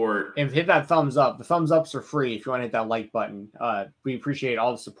support. And hit that thumbs up. The thumbs ups are free if you want to hit that like button. We appreciate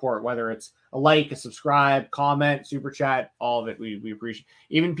all the support, whether it's a like, a subscribe, comment, super chat, all of it. We appreciate.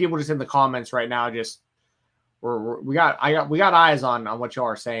 Even people just in the comments right now. Just we got eyes on what y'all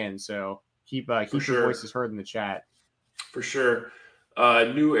are saying. So keep your voices heard in the chat. For sure.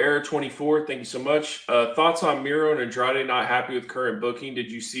 New Era 24, thank you so much. Thoughts on Miro and Andrade not happy with current booking?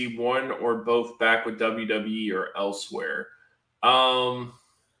 Did you see one or both back with WWE or elsewhere? I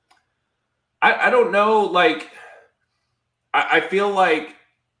don't know. Like, I feel like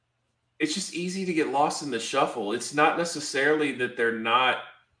it's just easy to get lost in the shuffle. It's not necessarily that they're not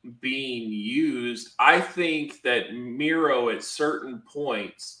being used. I think that Miro at certain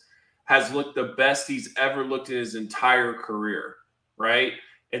points has looked the best he's ever looked in his entire career, right?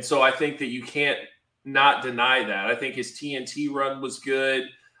 And so I think that you can't not deny that. I think his TNT run was good.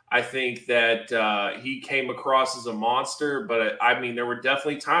 I think that he came across as a monster, but I mean, there were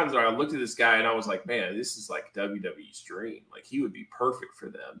definitely times where I looked at this guy and I was like, man, this is like WWE's dream. Like, he would be perfect for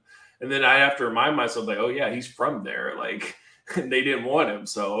them. And then I have to remind myself, like, oh yeah, he's from there. Like, they didn't want him,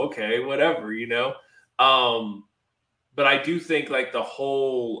 so okay, whatever, you know. But I do think like the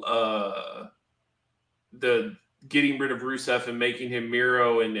whole the getting rid of Rusev and making him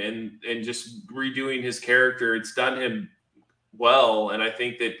Miro and just redoing his character, it's done him well. And I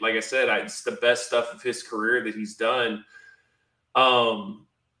think that, like I said, it's the best stuff of his career that he's done.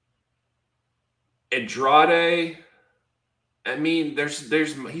 Andrade, I mean, there's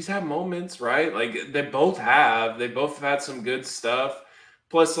he's had moments, right? Like they both have had some good stuff.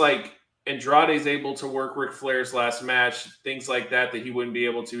 Plus, like Andrade's able to work Ric Flair's last match, things like that he wouldn't be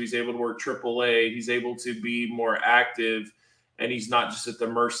able to. He's able to work AAA. He's able to be more active, and he's not just at the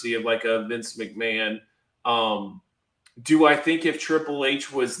mercy of like a Vince McMahon. Do I think if Triple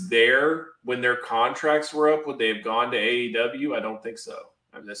H was there when their contracts were up, would they have gone to AEW? I don't think so.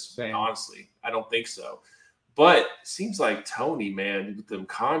 Honestly, I don't think so. But it seems like Tony, man, with them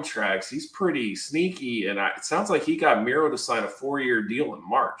contracts, he's pretty sneaky. And it sounds like he got Miro to sign a 4-year deal in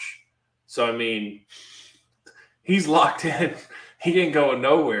March. So, I mean, he's locked in. He ain't going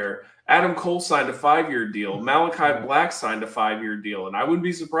nowhere. Adam Cole signed a 5-year deal. Malachi Black signed a 5-year deal. And I wouldn't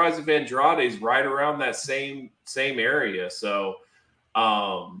be surprised if Andrade's right around that same area. So,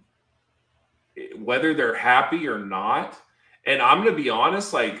 whether they're happy or not, and I'm going to be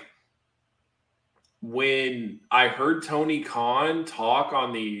honest, like, when I heard Tony Khan talk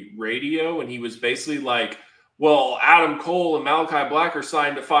on the radio and he was basically like, well, Adam Cole and Malachi Black are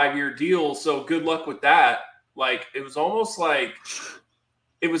signed a 5-year deal, so good luck with that. Like, it was almost like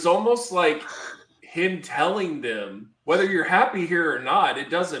him telling them, whether you're happy here or not, it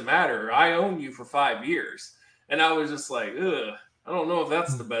doesn't matter. I own you for 5 years. And I was just like, ugh, I don't know if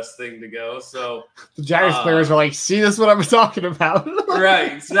that's the best thing to go. So the Giants players are like, see, this is what I'm talking about.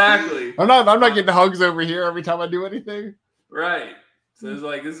 Right, exactly. I'm not getting hugs over here every time I do anything. Right. So it's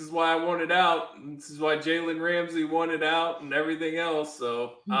like, this is why I wanted out. And this is why Jalen Ramsey wanted out and everything else.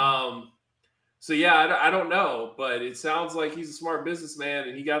 So, yeah, I don't know, but it sounds like he's a smart businessman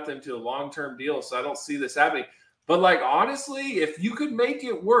and he got them to a long-term deal. So I don't see this happening. But like, honestly, if you could make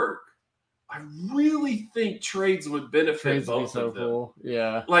it work, I really think trades would benefit both of them. Cool.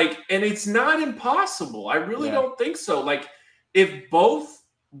 Yeah. Like, and it's not impossible. I really don't think so. Like, if both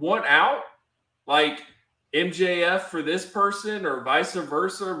want out, like MJF for this person or vice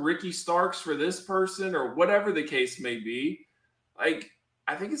versa, Ricky Starks for this person or whatever the case may be, like,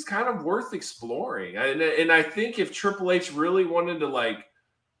 I think it's kind of worth exploring. And I think if Triple H really wanted to like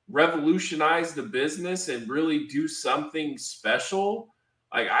revolutionize the business and really do something special,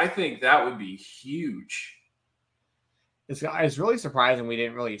 like, I think that would be huge. It's really surprising we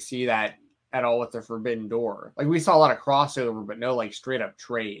didn't really see that at all with the Forbidden Door. Like, we saw a lot of crossover, but no like straight up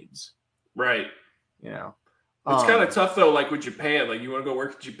trades. Right. You know, it's kind of tough though. Like with Japan, like you want to go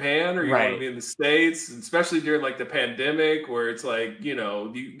work in Japan or you want to be in the States, especially during like the pandemic, where it's like, you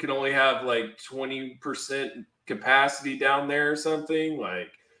know, you can only have like 20% capacity down there or something.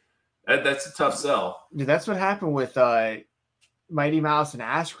 Like that's a tough sell. Dude, that's what happened with Mighty Mouse and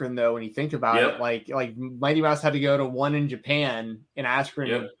Askren, though. When you think about it, like Mighty Mouse had to go to one in Japan, and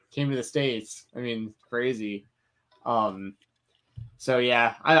Askren came to the States. I mean, crazy. So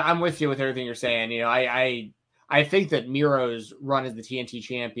yeah, I'm with you with everything you're saying. You know, I think that Miro's run as the TNT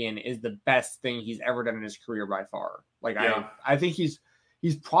champion is the best thing he's ever done in his career by far. Like, I think he's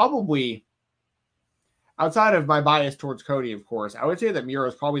probably, outside of my bias towards Cody, of course, I would say that Miro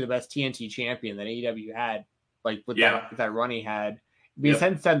is probably the best TNT champion that AEW had. Like with that run he had. Because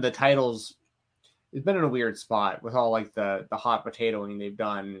since then the titles, it's been in a weird spot with all like the hot potatoing they've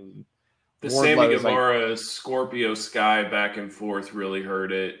done. And the Sammy Guevara Scorpio Sky back and forth really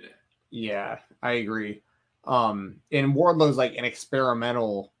hurt it. Yeah, I agree. And Wardlow's like an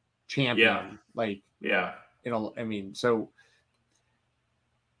experimental champion. Yeah. Like, yeah. You know, I mean,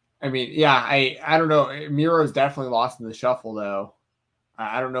 I don't know. Miro's definitely lost in the shuffle though.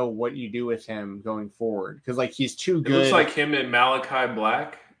 I don't know what you do with him going forward because, like, he's too good. It looks like him and Malachi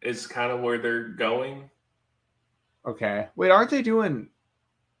Black is kind of where they're going. Okay. Wait, aren't they doing?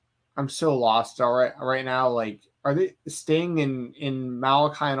 I'm so lost. Right now, like, are they Sting in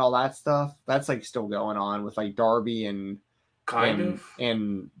Malachi and all that stuff? That's like still going on with like Darby and Brody.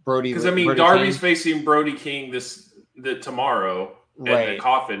 Because I mean, Darby's facing Brody King tomorrow in the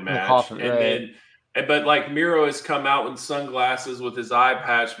coffin match, But like Miro has come out in sunglasses with his eye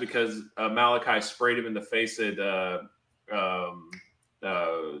patch because Malachi sprayed him in the face at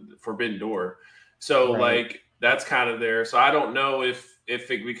Forbidden Door. So Right. like that's kind of there. So I don't know if it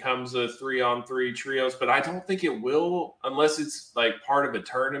becomes a 3-on-3 trios, but I don't think it will unless it's like part of a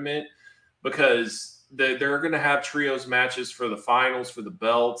tournament, because they're going to have trios matches for the finals, for the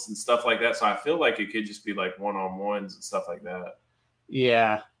belts and stuff like that. So I feel like it could just be like one-on-ones and stuff like that.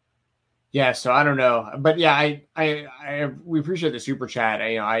 Yeah. Yeah. So I don't know, but yeah, we appreciate the super chat.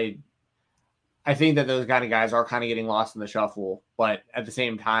 I think that those kind of guys are kind of getting lost in the shuffle, but at the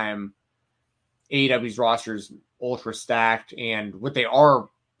same time, AEW's roster is ultra stacked, and what they are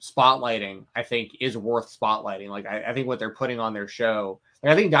spotlighting, I think, is worth spotlighting. Like I think what they're putting on their show,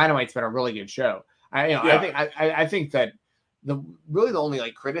 like I think Dynamite's been a really good show. I think that the only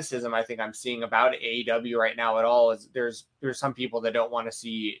like criticism I think I'm seeing about AEW right now at all is there's some people that don't want to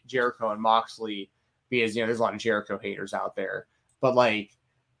see Jericho and Moxley, because there's a lot of Jericho haters out there, but like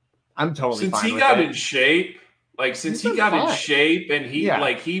I'm totally since fine he with got it. in shape. Like since he got in shape and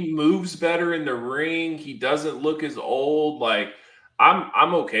he moves better in the ring, he doesn't look as old. Like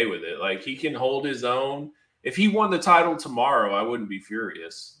I'm okay with it. Like he can hold his own. If he won the title tomorrow, I wouldn't be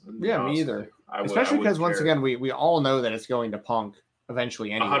furious. Yeah, me either. Especially because once again, we all know that it's going to Punk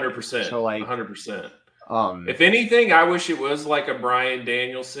eventually anyway. 100%. So like 100%. If anything, I wish it was like a Bryan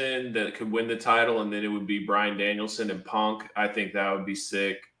Danielson that could win the title, and then it would be Bryan Danielson and Punk. I think that would be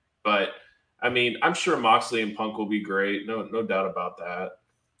sick. But I mean, I'm sure Moxley and Punk will be great. No doubt about that.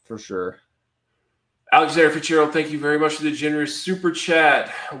 For sure. Alexander Fitzgerald, thank you very much for the generous super chat.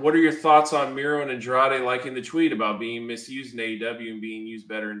 What are your thoughts on Miro and Andrade liking the tweet about being misused in AEW and being used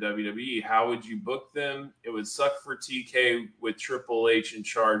better in WWE? How would you book them? It would suck for TK with Triple H in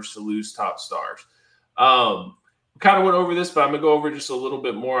charge to lose top stars. Kind of went over this, but I'm going to go over just a little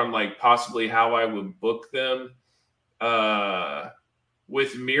bit more on like possibly how I would book them.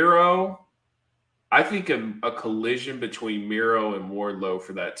 With Miro, I think a collision between Miro and Wardlow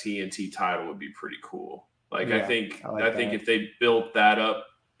for that TNT title would be pretty cool. Like, yeah, I think if they built that up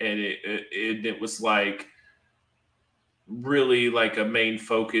and it was like really like a main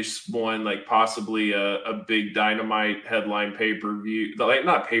focus one, like possibly a big Dynamite headline pay-per-view, like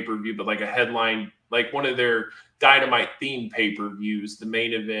not pay-per-view, but like a headline, like one of their Dynamite themed pay-per-views, the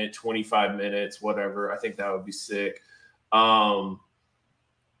main event, 25 minutes, whatever. I think that would be sick.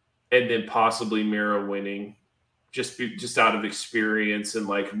 And then possibly Miro winning just out of experience, and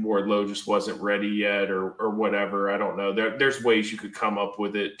like Wardlow just wasn't ready yet or whatever. I don't know. There's ways you could come up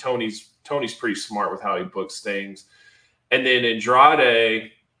with it. Tony's pretty smart with how he books things. And then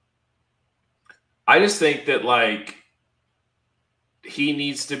Andrade, I just think that like he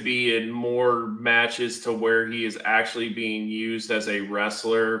needs to be in more matches to where he is actually being used as a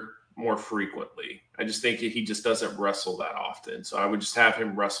wrestler more frequently. I just think he just doesn't wrestle that often. So I would just have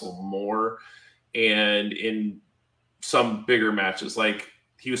him wrestle more, and in some bigger matches, like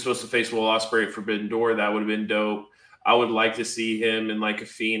he was supposed to face Will Ospreay at Forbidden Door. That would have been dope. I would like to see him in like a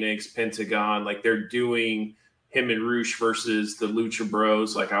Phoenix, Pentagon, like they're doing him and Rush versus the Lucha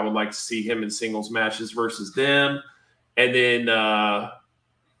Bros. Like I would like to see him in singles matches versus them. And then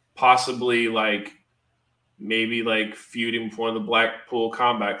possibly like maybe like feuding with one of the Blackpool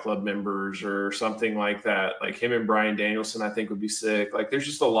Combat Club members or something like that. Like him and Bryan Danielson, I think would be sick. Like there's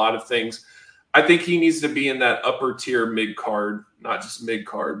just a lot of things. I think he needs to be in that upper tier mid card, not just mid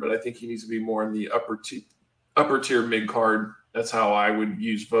card, but I think he needs to be more in the upper tier mid card. That's how I would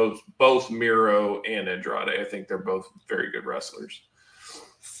use both Miro and Andrade. I think they're both very good wrestlers.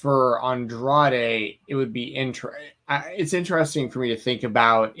 For Andrade, it would be it's interesting for me to think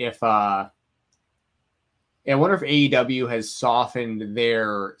about if I wonder if AEW has softened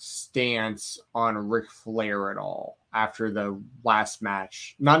their stance on Ric Flair at all after the last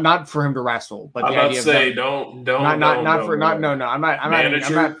match. Not for him to wrestle, but the idea of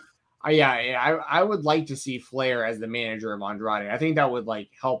I would like to see Flair as the manager of Andrade. I think that would like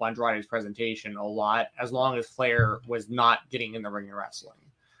help Andrade's presentation a lot, as long as Flair was not getting in the ring and wrestling.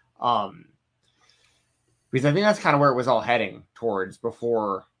 Because I think that's kind of where it was all heading towards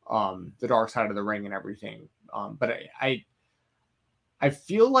before the dark side of the ring and everything. But I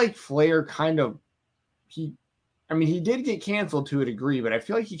feel like Flair he did get canceled to a degree, but I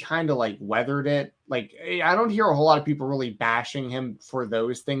feel like he kind of like weathered it. Like I don't hear a whole lot of people really bashing him for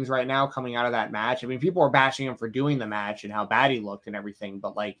those things right now coming out of that match. I mean, people are bashing him for doing the match and how bad he looked and everything,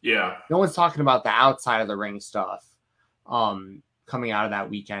 but like, yeah, no one's talking about the outside of the ring stuff coming out of that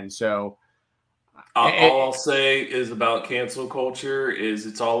weekend. So all I'll say is about cancel culture is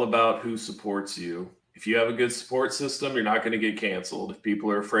it's all about who supports you. If you have a good support system, you're not going to get canceled. If people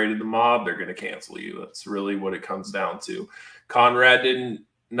are afraid of the mob, they're going to cancel you. That's really what it comes down to. Conrad didn't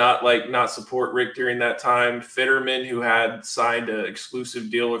not support Rick during that time. Fitterman, who had signed an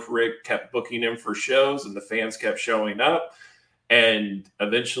exclusive deal with Rick, kept booking him for shows, and the fans kept showing up. And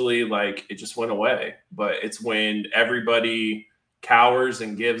eventually, like, it just went away. But it's when everybody cowers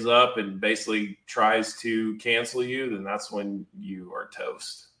and gives up and basically tries to cancel you, then that's when you are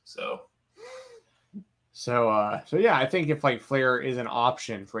toast. So yeah, I think if like Flair is an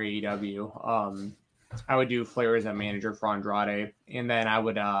option for AEW, I would do Flair as a manager for Andrade, and then I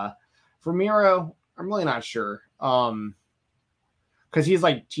would for Miro, I'm really not sure, because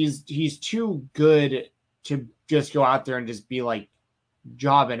he's too good to just go out there and just be like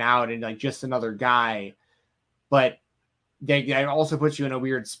jobbing out and like just another guy, but that also puts you in a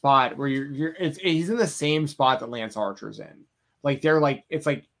weird spot where he's in the same spot that Lance Archer's in. Like they're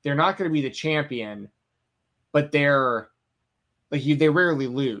not going to be the champion, but they're like they rarely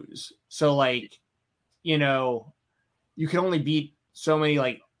lose. So like, you know, you can only beat so many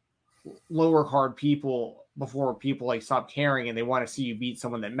like lower card people before people like stop caring and they want to see you beat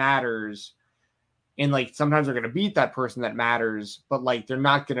someone that matters. And like sometimes they're going to beat that person that matters, but like they're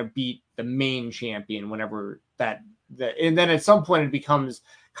not going to beat the main champion whenever that. And then at some point it becomes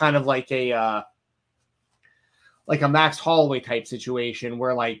kind of like a Max Holloway type situation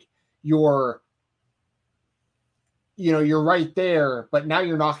where like you're right there, but now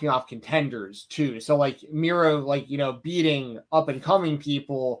you're knocking off contenders too. So like Miro, like, you know, beating up and coming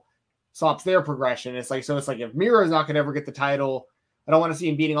people stops their progression. It's like if Miro's not going to ever get the title, I don't want to see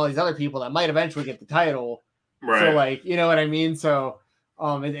him beating all these other people that might eventually get the title. Right. So like, you know what I mean? So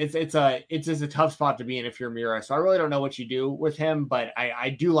it's just a tough spot to be in if you're Miro. So I really don't know what you do with him, but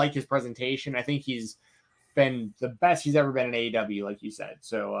I do like his presentation. I think he's been the best he's ever been in AEW, like you said.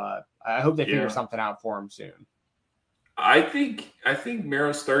 So I hope they figure something out for him soon. I think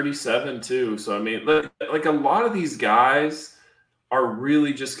Miro's 37 too. So I mean, like a lot of these guys are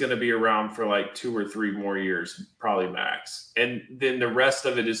really just going to be around for like 2 or 3 more years, probably max. And then the rest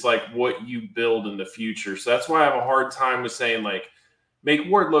of it is like what you build in the future. So that's why I have a hard time with saying like, make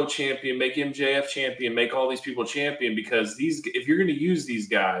Wardlow champion, make MJF champion, make all these people champion, because if you're going to use these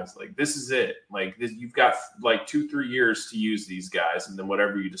guys, like this is it. Like you've got like 2-3 years to use these guys, and then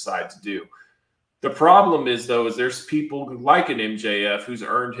whatever you decide to do. The problem is there's people who like an MJF who's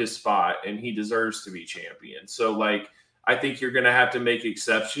earned his spot and he deserves to be champion. So like I think you're going to have to make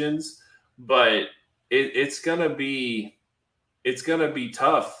exceptions, but it's going to be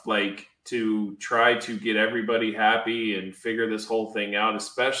tough. Like, to try to get everybody happy and figure this whole thing out,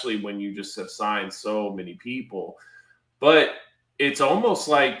 especially when you just have signed so many people. But it's almost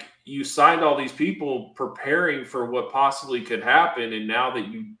like you signed all these people preparing for what possibly could happen. And now that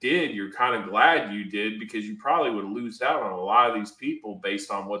you did, you're kind of glad you did, because you probably would lose out on a lot of these people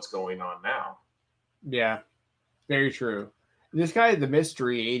based on what's going on now. Yeah, very true. This guy, the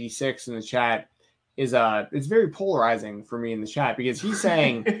Mystery 86 in the chat, it's very polarizing for me in the chat, because he's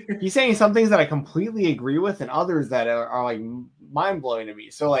saying some things that I completely agree with and others that are like mind blowing to me.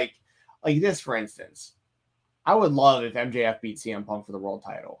 So like this, for instance, I would love if MJF beat CM Punk for the world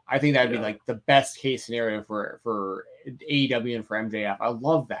title. I think that'd be like the best case scenario for AEW and for MJF. I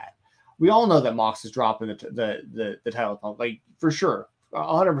love that. We all know that Mox is dropping the title Punk, like for sure.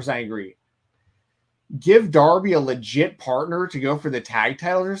 100% agree. Give Darby a legit partner to go for the tag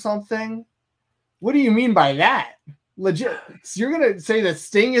titles or something. What do you mean by that? Legit? So you're gonna say that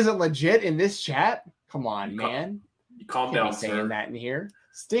Sting isn't legit in this chat? Come on, man. You calm down, saying sir. That in here.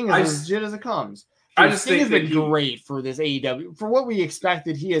 Sting is as legit as it comes. Sting has been great for this AEW. For what we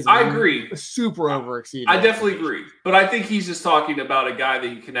expected, he is. I agree. Super overexceeded. I definitely agree, but I think he's just talking about a guy that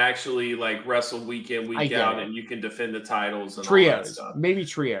you can actually like wrestle week in, week out, and you can defend the titles and trios, all that stuff. Maybe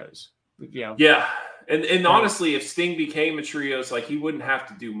trios. Yeah. Yeah. And honestly, if Sting became a trios, like he wouldn't have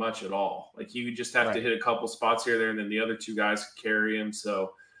to do much at all. Like he would just have to hit a couple spots here, there, and then the other 2 guys could carry him.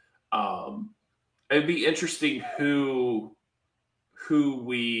 So it'd be interesting who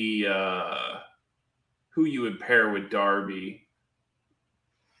you would pair with Darby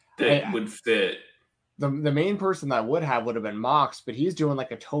that would fit. The main person that would have been Mox, but he's doing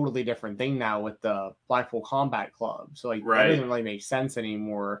like a totally different thing now with the Blackpool Combat Club. So like that doesn't really make sense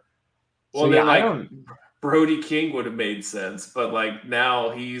anymore. Well, so, then Brody King would have made sense, but like now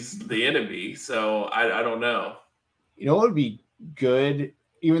he's the enemy. So I don't know. You know what would be good,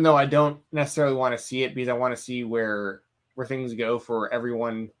 even though I don't necessarily want to see it, because I want to see where things go for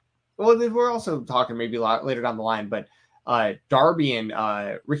everyone. Well, we're also talking maybe a lot later down the line, but Darby and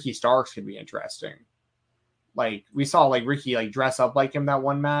Ricky Starks could be interesting. Like we saw like Ricky like dress up like him that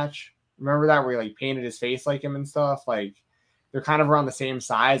one match. Remember that, where he like painted his face like him and stuff? Like they're kind of around the same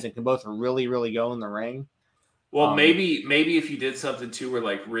size and can both really, really go in the ring. Well, maybe if you did something too where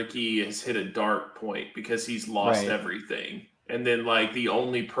like Ricky has hit a dark point because he's lost everything. And then like the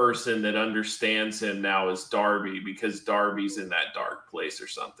only person that understands him now is Darby because Darby's in that dark place or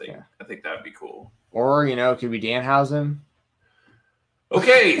something. Yeah. I think that'd be cool. Or, it could be Danhausen.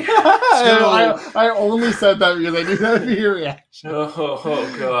 Okay. So I only said that because I knew that would be your reaction.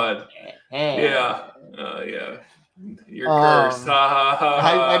 Oh God. Yeah. Yeah. You're cursed.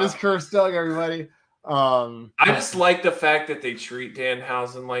 I just cursed Doug, everybody. I just like the fact that they treat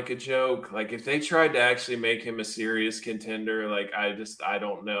Danhausen like a joke. Like if they tried to actually make him a serious contender, like I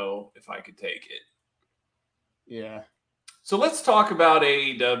don't know if I could take it. Yeah. So let's talk about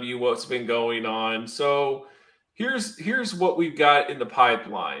AEW, what's been going on. So here's what we've got in the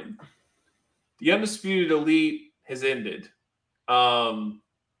pipeline. The Undisputed Elite has ended. Saw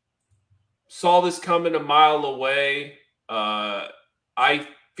this coming a mile away. I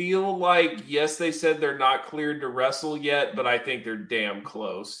feel like, yes, they said they're not cleared to wrestle yet, but I think they're damn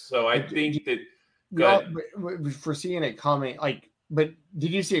close. So I think that for seeing it coming, but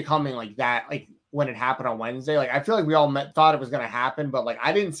did you see it coming like that, like when it happened on Wednesday? Like I feel like we all thought it was going to happen, but like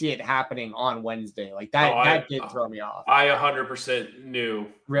I didn't see it happening on Wednesday. Like that did throw me off. I 100% knew.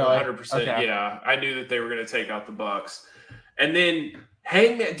 Really? 100%. Okay. Yeah, I knew that they were going to take out the Bucks, and then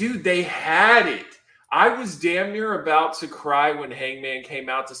Hangman, dude, they had it. I was damn near about to cry when Hangman came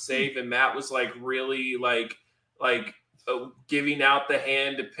out to save, and Matt was like really like giving out the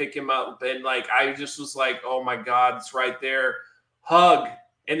hand to pick him up, and like I just was like, oh my God, it's right there, hug,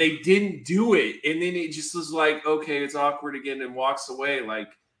 and they didn't do it, and then it just was like, okay, it's awkward again, and walks away. Like,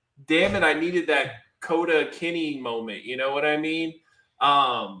 damn it, I needed that Coda Kenny moment, you know what I mean?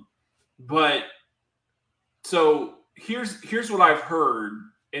 But so here's what I've heard,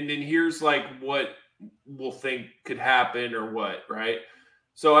 and then here's like what we'll think could happen or what, right?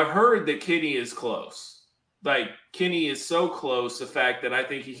 So I've heard that Kenny is close. Like Kenny is so close, the fact that I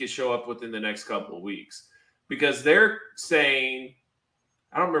think he could show up within the next couple of weeks, because they're saying,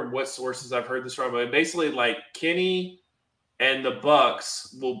 I don't remember what sources I've heard this from, but basically like Kenny and the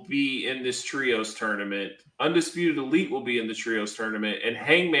Bucks will be in this trios tournament. Undisputed Elite will be in the trios tournament, and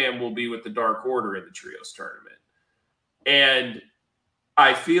Hangman will be with the Dark Order in the trios tournament. And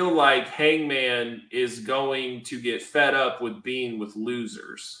I feel like Hangman is going to get fed up with being with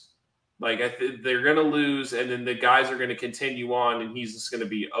losers. Like they're going to lose, and then the guys are going to continue on, and he's just going to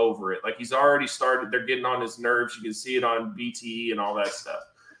be over it. Like he's already started. They're getting on his nerves. You can see it on BTE and all that stuff.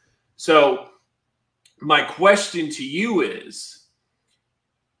 So my question to you is,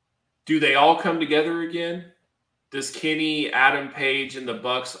 do they all come together again? Does Kenny, Adam Page, and the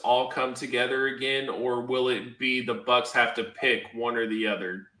Bucks all come together again, or will it be the Bucks have to pick one or the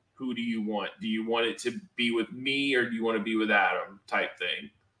other? Who do you want? Do you want it to be with me, or do you want to be with Adam type thing?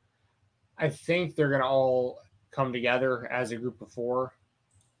 I think they're going to all come together as a group of four.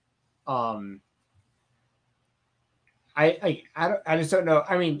 I just don't know.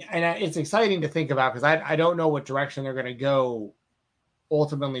 I mean, and it's exciting to think about because I don't know what direction they're going to go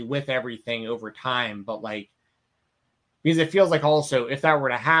ultimately with everything over time, but like, because it feels like also if that were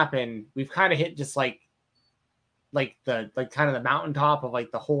to happen, we've kind of hit just like the kind of the mountaintop of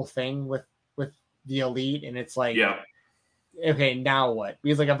like the whole thing with the Elite, and it's like, yeah, okay, now what?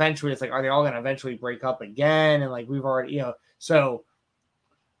 Because like eventually it's like, are they all going to eventually break up again? And like we've already, so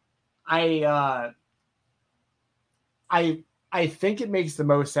I think it makes the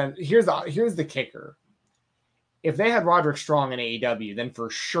most sense. Here's the kicker. If they had Roderick Strong in AEW, then for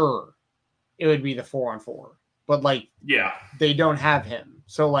sure it would be the 4-on-4. But like, yeah, they don't have him.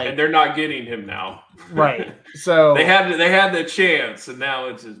 So like, and they're not getting him now. Right. So they had the chance, and now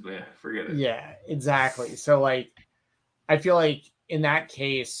it's just, man, forget it. Yeah, exactly. So like, I feel like in that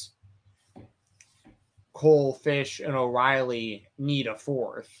case, Cole, Fish, and O'Reilly need a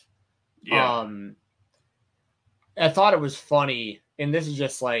fourth. Yeah. I thought it was funny, and this is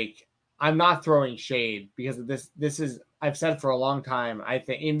just like, I'm not throwing shade because of this is, I've said for a long time, I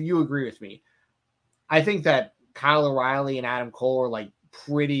think, and you agree with me, I think that Kyle O'Reilly and Adam Cole are like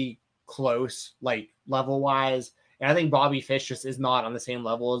pretty close, like level wise. And I think Bobby Fish just is not on the same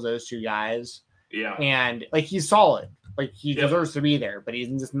level as those two guys. Yeah. And like, he's solid. Like he deserves to be there, but he's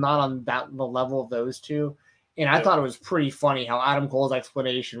just not on the level of those two. And I thought it was pretty funny how Adam Cole's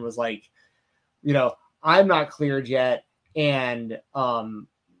explanation was like, I'm not cleared yet. And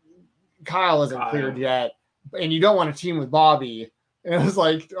Kyle isn't cleared yet. And you don't want to team with Bobby. And it was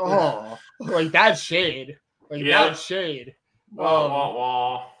like, oh, like that's shade. Like that's shade.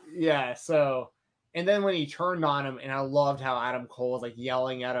 Yeah. So, and then when he turned on him, and I loved how Adam Cole was like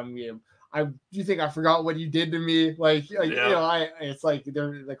yelling at him, you think I forgot what you did to me? Like Yeah. you know, it's like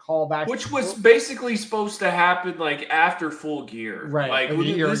they're the callback, which was basically supposed to happen like after Full Gear, right? Like a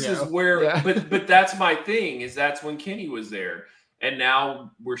year this ago. is where, Yeah. but that's my thing is that's when Kenny was there, and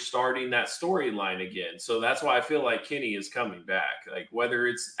now we're starting that storyline again. So that's why I feel like Kenny is coming back. Like whether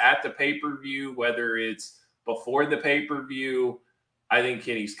it's at the pay-per-view, whether it's before the pay-per-view, I think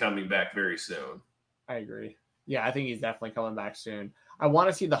Kenny's coming back very soon. I agree. Yeah, I think he's definitely coming back soon. I want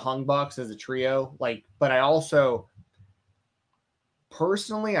to see the Hung Bucks as a trio, like, but I also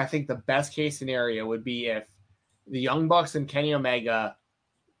personally, I think the best case scenario would be if the Young Bucks and Kenny Omega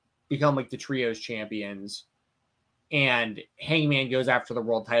become like the trios champions, and Hangman goes after the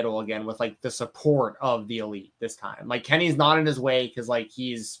world title again with like the support of the Elite this time. Like Kenny's not in his way because like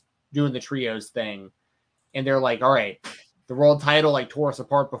he's doing the trios thing, and they're like, all right, the world title like tore us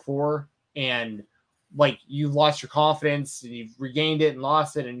apart before, and like you've lost your confidence and you've regained it and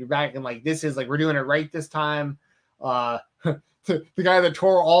lost it, and you're back and like this is like we're doing it right this time. The guy that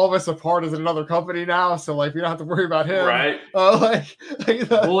tore all of us apart is in another company now, so like we don't have to worry about him. Right? Like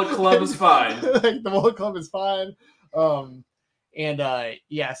the Bullet Club is fine. Like the Bullet Club is fine.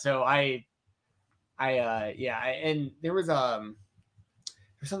 Yeah, so and there was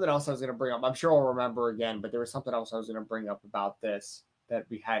there's something else I was going to bring up. I'm sure I'll remember again, but there was something else I was going to bring up about this that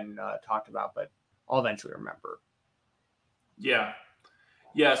we hadn't talked about, but I'll eventually remember. Yeah.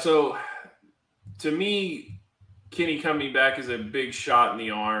 So to me, Kenny coming back is a big shot in the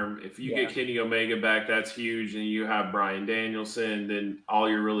arm. If you get Kenny Omega back, that's huge. And you have Bryan Danielson, then all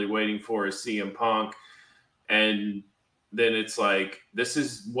you're really waiting for is CM Punk. And then it's like, this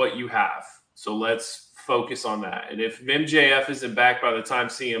is what you have. So let's focus on that. And if MJF isn't back by the time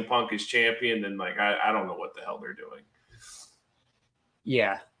CM Punk is champion, then like I don't know what the hell they're doing.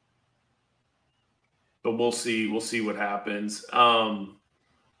 Yeah. But we'll see. We'll see what happens.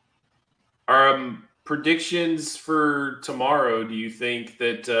 Predictions for tomorrow. Do you think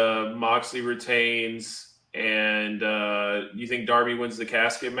that Moxley retains, and you think Darby wins the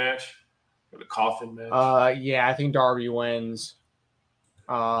casket match or the coffin match? Yeah, I think Darby wins.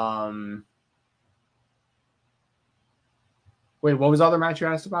 Wait, what was the other match you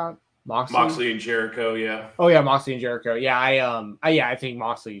asked about? Moxley and Jericho, yeah. Oh yeah, Moxley and Jericho. Yeah, I think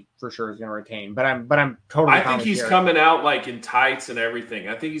Moxley for sure is going to retain. But I'm totally. I think he's Jericho. Coming out like in tights and everything.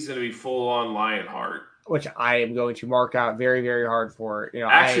 I think he's going to be full on Lionheart, which I am going to mark out very, very hard for. You know,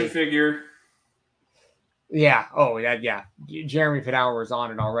 action figure. Yeah. Oh, yeah. Jeremy Finauer is on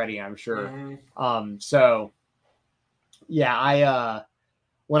it already, I'm sure. Mm-hmm. So yeah,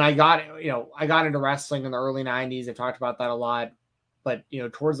 when I got into wrestling in the early 90s, I've talked about that a lot. But, you know,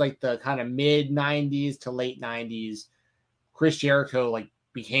 towards like the kind of mid 90s to late 90s, Chris Jericho like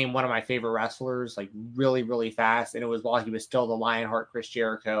became one of my favorite wrestlers, like really, really fast. And it was while he was still the Lionheart Chris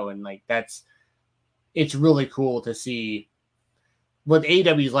Jericho. And like, it's really cool to see what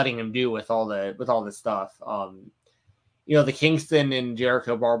AEW is letting him do with all this stuff. You know, the Kingston and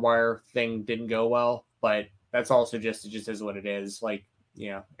Jericho barbed wire thing didn't go well, but that's also it just is what it is. Like,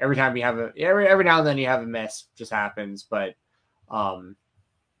 you know, every time you have every now and then you have a miss, just happens. But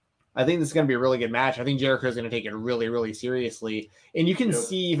I think this is going to be a really good match. I think Jericho is going to take it really, really seriously. And you can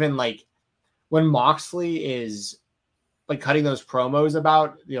see even like when Moxley is like cutting those promos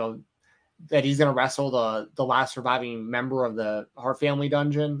about, you know, that he's going to wrestle the last surviving member of the Hart family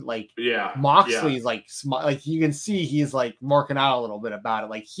dungeon. Like, Moxley's like you can see he's like marking out a little bit about it.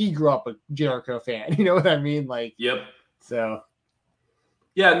 Like he grew up a Jericho fan. You know what I mean? Like, yep. So.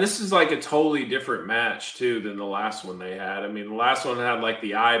 Yeah, and this is like a totally different match, too, than the last one they had. I mean, the last one had like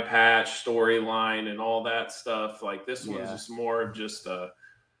the eye patch storyline and all that stuff. Like this one's just more of just a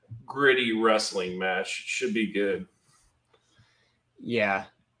gritty wrestling match. It should be good. Yeah.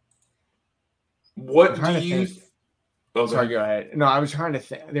 What do you... Oh, sorry, go ahead. No, I was trying to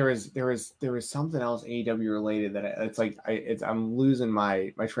think. There was something else AEW related that I'm losing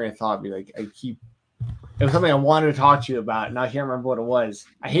my train of thought. It was something I wanted to talk to you about, and I can't remember what it was.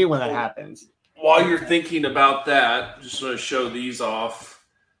 I hate when that happens. While you're thinking about that, just want to show these off.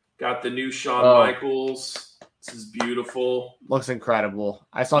 Got the new Shawn Michaels. This is beautiful. Looks incredible.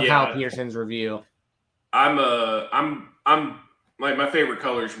 I saw Kyle Peterson's review. I'm like my favorite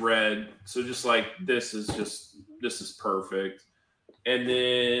color is red, so just like this is perfect. And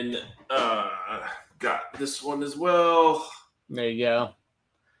then got this one as well. There you go.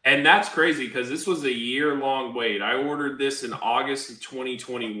 And that's crazy because this was a year-long wait. I ordered this in August of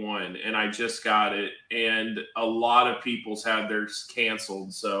 2021, and I just got it. And a lot of people's had theirs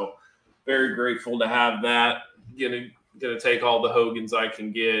canceled, so very grateful to have that. Gonna take all the Hogans I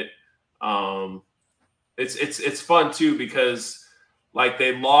can get. It's fun too because Like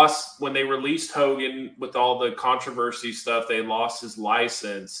they lost when they released Hogan with all the controversy stuff, they lost his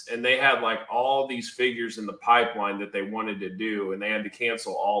license and they had like all these figures in the pipeline that they wanted to do and they had to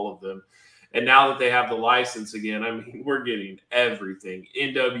cancel all of them. And now that they have the license again, I mean, we're getting everything.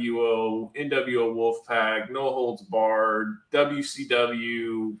 NWO Wolfpack, No Holds Barred,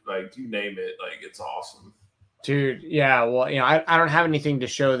 WCW, like you name it. Like it's awesome. Dude, yeah, well, I don't have anything to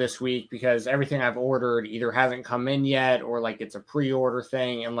show this week because everything I've ordered either hasn't come in yet or like it's a pre-order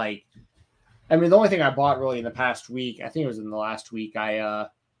thing. And like, I mean, the only thing I bought really in the past week, I think it was in the last week, I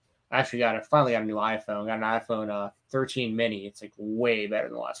actually finally got a new iPhone. Got an iPhone 13 mini. It's like way better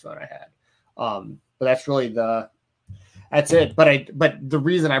than the last phone I had. But that's really that's it. But the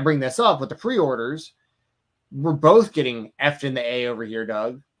reason I bring this up with the pre-orders, we're both getting F'd in the A over here,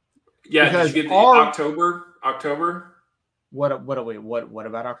 Doug. Yeah, because did you get October? What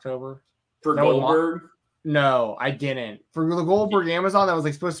about October? For Goldberg? No, I didn't. For the Goldberg Amazon, that was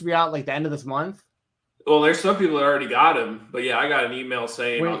like supposed to be out like the end of this month. Well, there's some people that already got him, but yeah, I got an email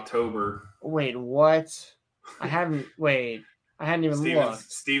saying October. Wait, what? I hadn't even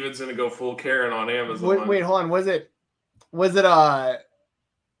looked. Steven's gonna go full Karen on Amazon. Wait, hold on. Was it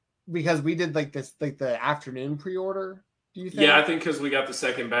because we did like this, like the afternoon pre-order? Do you think? Yeah, I think because we got the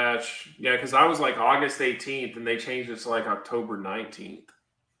second batch. Yeah, because I was like August 18th and they changed it to like October 19th.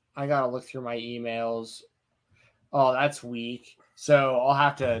 I gotta look through my emails. Oh, that's weak. So I'll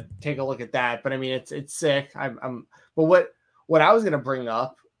have to take a look at that. But I mean, it's sick. But what I was gonna bring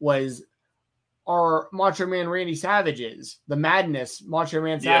up was our Macho Man Randy Savages, the Madness Macho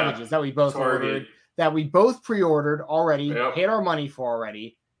Man Savages that we both ordered, that we both pre-ordered already, paid our money for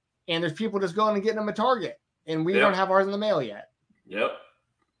already, and there's people just going and getting them at Target. And we don't have ours in the mail yet. Yep.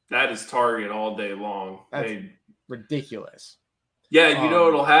 That is Target all day long. That's ridiculous. Yeah, you know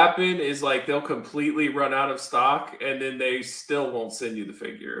what'll happen is like they'll completely run out of stock and then they still won't send you the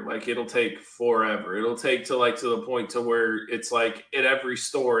figure. Like it'll take forever. It'll take to the point to where it's like at every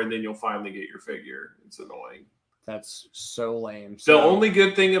store and then you'll finally get your figure. It's annoying. That's so lame. The only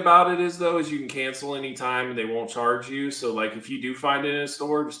good thing about it is you can cancel anytime and they won't charge you. So like if you do find it in a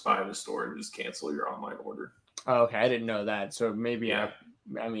store, just buy it in a store and just cancel your online order. Oh, okay. I didn't know that. So maybe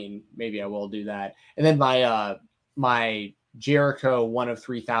maybe I will do that. And then my Jericho 1 of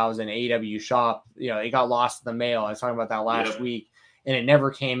 3,000 AW shop, it got lost in the mail. I was talking about that last week and it never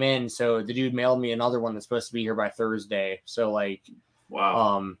came in. So the dude mailed me another one that's supposed to be here by Thursday. So like,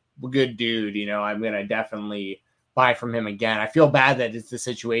 wow. Good dude, I'm going to definitely buy from him again. I feel bad that it's the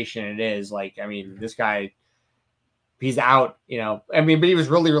situation it is. Like, I mean, this guy, he's out, but he was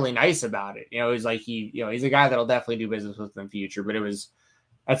really, really nice about it. He's like, he's a guy that'll definitely do business with in the future, but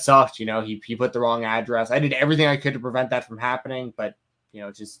that sucked. He put the wrong address. I did everything I could to prevent that from happening, but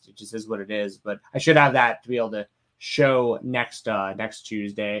it just is what it is. But I should have that to be able to show next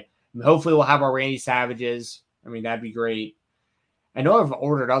Tuesday. And hopefully we'll have our Randy Savages. I mean, that'd be great. I know I've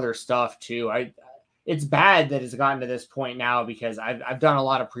ordered other stuff too. It's bad that it's gotten to this point now because I've done a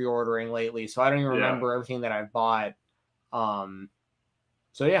lot of pre-ordering lately, so I don't even remember everything that I've bought.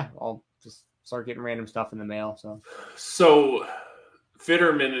 So yeah, I'll just start getting random stuff in the mail. So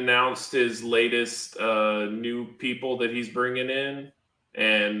Fitterman announced his latest new people that he's bringing in,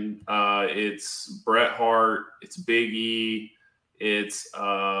 and it's Bret Hart, it's Big E, it's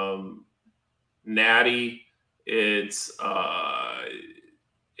Natty, it's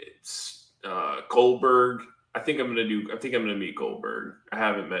Goldberg. I think I'm gonna meet Goldberg. I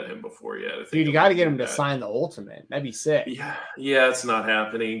haven't met him before yet. Dude, you got to get him to sign the Ultimate. That'd be sick. Yeah, it's not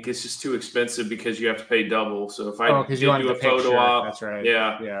happening. It's just too expensive because you have to pay double. So if I do a photo op, that's right.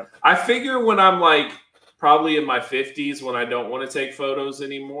 Yeah. I figure when I'm like probably in my 50s, when I don't want to take photos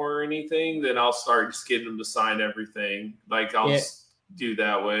anymore or anything, then I'll start just getting him to sign everything. Like I'll just do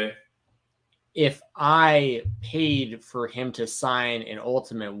that way. If I paid for him to sign an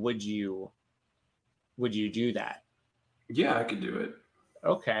Ultimate, would you do that? Yeah, I could do it.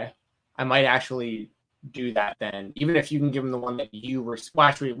 Okay. I might actually do that then. Even if you can give him the one that you were... Well,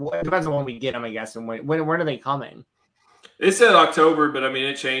 actually, it depends on when we get them, I guess. And when are they coming? It said October, but I mean,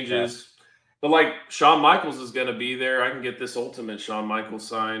 it changes. Yeah. But like Shawn Michaels is going to be there. I can get this Ultimate Shawn Michaels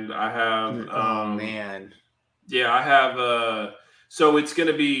signed. I have... oh, man. Yeah, I have... So it's going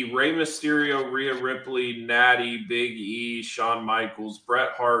to be Rey Mysterio, Rhea Ripley, Natty, Big E, Shawn Michaels, Bret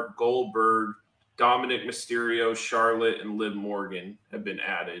Hart, Goldberg, Dominic Mysterio, Charlotte, and Liv Morgan have been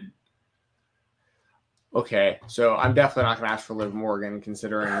added. Okay, so I'm definitely not going to ask for Liv Morgan,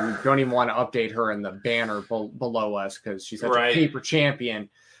 considering we don't even want to update her in the banner below us because she's such a paper champion.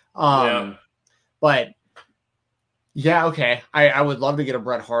 But yeah, okay, I would love to get a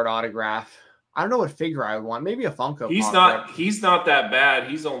Bret Hart autograph. I don't know what figure I want. Maybe a Funko He's Pop. not. He's not that bad.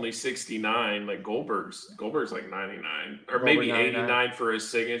 He's only 69. Like Goldberg's like 99 or Goldberg maybe 99. 89 for his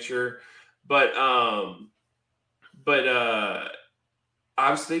signature. But I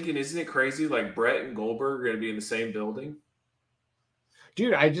was thinking, isn't it crazy? Like Brett and Goldberg are going to be in the same building.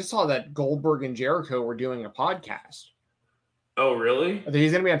 Dude, I just saw that Goldberg and Jericho were doing a podcast. Oh, really?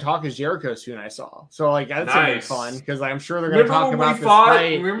 He's going to be on Talk is Jericho soon, I saw. So, like, that's going to be fun because I'm sure they're going to Remember talk when about we this fought?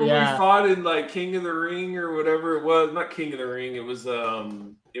 fight. Remember Yeah. we fought in like King of the Ring or whatever it was? Not King of the Ring. It was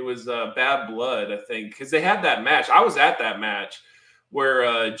Bad Blood, I think, because they had that match. I was at that match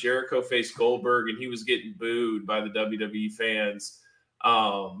where Jericho faced Goldberg and he was getting booed by the WWE fans.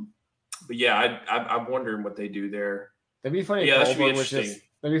 But yeah, I'm wondering what they do there. That'd be funny. Yeah, if that should be Goldberg was interesting.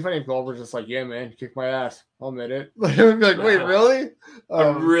 that'd be funny if Goldberg's just like, yeah, man, kick my ass. I'll admit it. Like, I'd be like, wait, really? I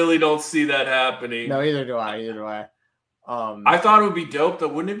really don't see that happening. No, either do I. I thought it would be dope, though.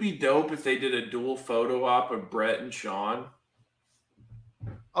 Wouldn't it be dope if they did a dual photo op of Brett and Sean?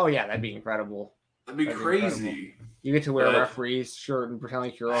 Oh, yeah, that'd be incredible. That'd be crazy. Incredible. You get to wear a referee's shirt and pretend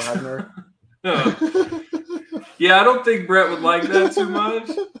like you're Earl Hebner. Yeah, I don't think Brett would like that too much.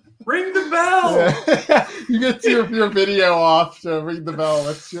 Ring the bell. Yeah. You get your video off to ring the bell.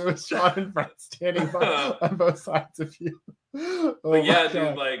 Let's show Sean and Brett standing on both sides of you. But yeah,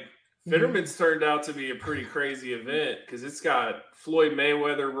 dude, like Fitterman's turned out to be a pretty crazy event because it's got Floyd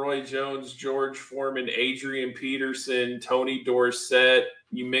Mayweather, Roy Jones, George Foreman, Adrian Peterson, Tony Dorsett.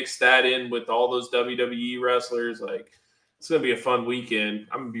 You mix that in with all those WWE wrestlers, like it's gonna be a fun weekend.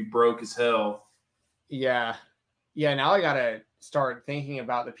 I'm gonna be broke as hell. Yeah. Now I gotta start thinking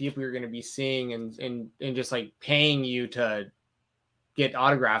about the people you're going to be seeing and just like paying you to get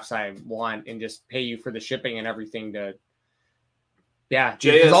autographs I want and just pay you for the shipping and everything to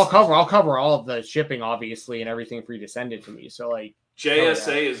I'll cover all of the shipping obviously and everything for you to send it to me. So like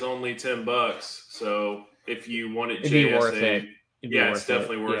JSA is only $10. So if you wanted it'd JSA, be worth it. It's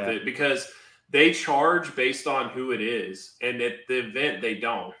definitely worth it because they charge based on who it is. And at the event they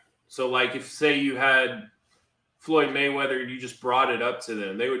don't. So like if say you had Floyd Mayweather, you just brought it up to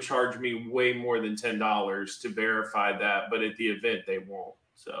them, they would charge me way more than $10 to verify that, but at the event they won't.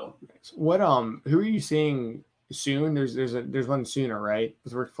 So what who are you seeing soon? There's one sooner, right?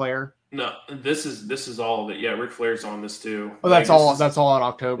 With Ric Flair? No, this is all of it. Yeah, Ric Flair's on this too. Oh, that's all in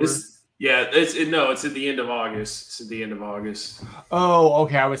October. It's at the end of August. It's at the end of August. Oh,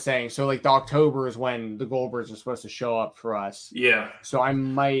 okay. I was saying so. Like the October is when the Goldbergs are supposed to show up for us. Yeah. So I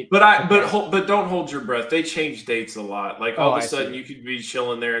might. But don't hold your breath. They change dates a lot. Like all of a sudden you could be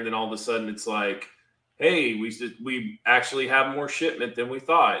chilling there, and then all of a sudden it's like, hey, we actually have more shipment than we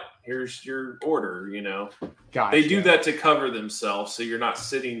thought. Here's your order. You know. Gotcha. They do that to cover themselves, so you're not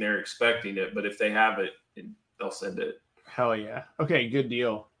sitting there expecting it. But if they have it, they'll send it. Hell yeah. Okay, good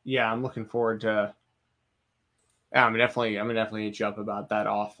deal. Yeah, I'm looking forward to. I'm definitely hit you up about that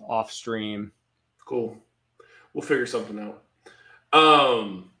off stream. Cool. We'll figure something out.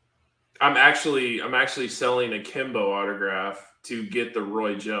 I'm actually selling a Kimbo autograph to get the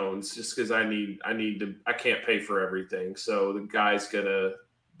Roy Jones just because I can't pay for everything. So the guy's gonna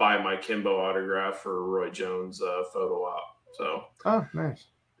buy my Kimbo autograph for a Roy Jones photo op. So nice.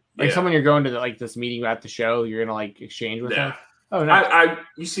 Like someone you're going to this meeting at the show, you're gonna like exchange with them. Oh, nice.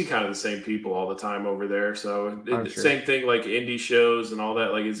 You see kind of the same people all the time over there. So same thing like indie shows and all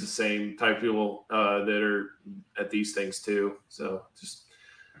that. Like it's the same type of people that are at these things too. So just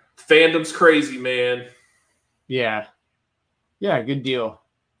fandom's crazy, man. Yeah. Yeah. Good deal.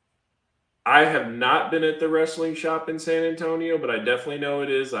 I have not been at the wrestling shop in San Antonio, but I definitely know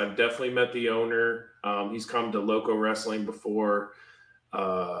it is. I've definitely met the owner. He's come to Loco Wrestling before.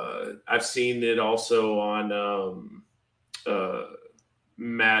 I've seen it also on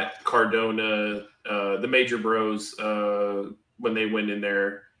Matt Cardona, the Major Bros, when they went in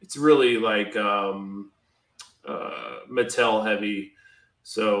there. It's really like Mattel heavy.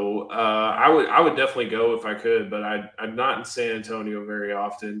 So I would definitely go if I could, but I'm not in San Antonio very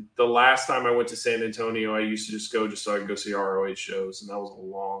often. The last time I went to San Antonio, I used to just go so I could go see ROH shows, and that was a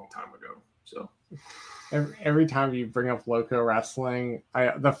long time ago. So every time you bring up Loco Wrestling,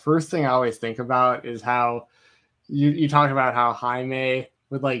 the first thing I always think about is how you talk about how Jaime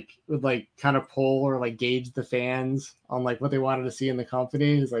would kind of pull or like gauge the fans on like what they wanted to see in the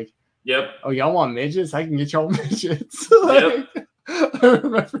company. He's like, yep. Oh, y'all want midgets? I can get y'all midgets. Yep. I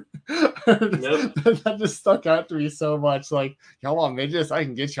remember that just stuck out to me so much. Like, y'all want midgets? I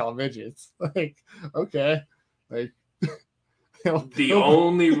can get y'all midgets. Like, okay. Like, the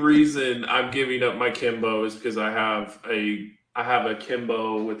only reason I'm giving up my Kimbo is because I have a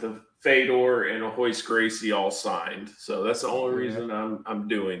Kimbo with a Fedor and a Hoist Gracie all signed. So that's the only reason I'm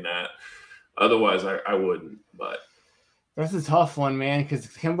doing that. Otherwise, I wouldn't. But that's a tough one, man, because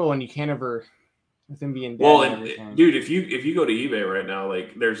Kimbo and you can't ever with him being dead. Well, and and everything. dude, if you go to eBay right now,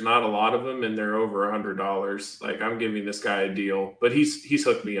 like there's not a lot of them, and they're over $100. Like I'm giving this guy a deal, but he's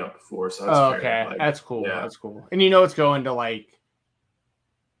hooked me up before, so that's fair. Okay, Like, that's cool. yeah. That's cool. And you know it's going to like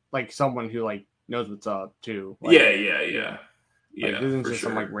someone who like knows what's up too. Like, yeah. Like this isn't for just sure.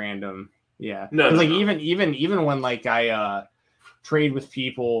 some like random. Yeah. No, like no. even when like I trade with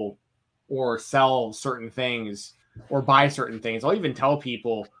people or sell certain things or buy certain things, I'll even tell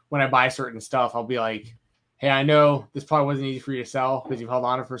people when I buy certain stuff, I'll be like, hey, I know this probably wasn't easy for you to sell because you've held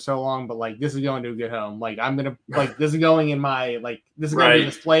on to it for so long, but like this is going to a good home. Like I'm gonna like this is going in my like this is gonna be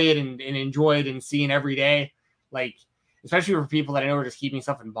displayed and enjoyed and seen every day. Like especially for people that I know are just keeping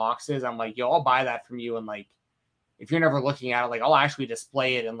stuff in boxes. I'm like, yo, I'll buy that from you, and like if you're never looking at it, like I'll actually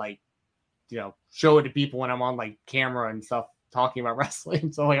display it and like show it to people when I'm on like camera and stuff talking about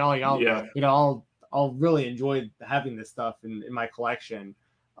wrestling. So like I'll really enjoy having this stuff in my collection.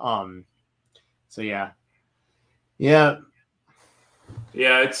 So yeah.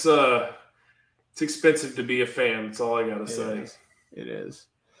 It's expensive to be a fan. That's all I gotta say. It is.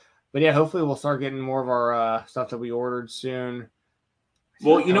 But yeah, hopefully we'll start getting more of our stuff that we ordered soon.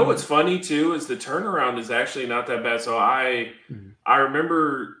 Well, you know what's funny too is the turnaround is actually not that bad. So I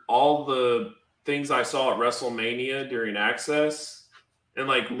remember all the things I saw at WrestleMania during Access, and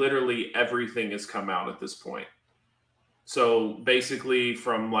like literally everything has come out at this point. So basically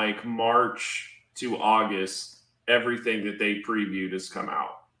from like March to August, everything that they previewed has come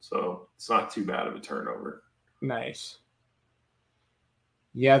out. So it's not too bad of a turnover. Nice.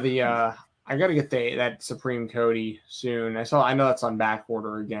 Yeah, I gotta get that Supreme Cody soon. I know that's on back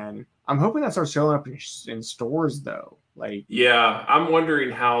order again. I'm hoping that starts showing up in stores though. Like, yeah, I'm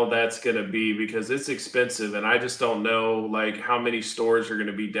wondering how that's gonna be because it's expensive, and I just don't know like how many stores are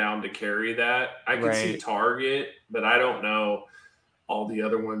gonna be down to carry that. I can see Target, but I don't know all the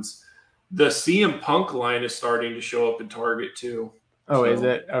other ones. The CM Punk line is starting to show up in Target too. Oh, is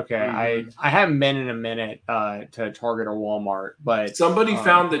it? Okay. I haven't been in a minute to Target or Walmart, but somebody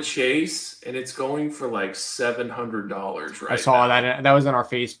found the Chase and it's going for like $700 right I saw now. that was in our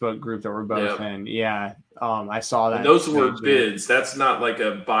Facebook group that we're both in. Yeah. I saw that. And those were bids. That's not like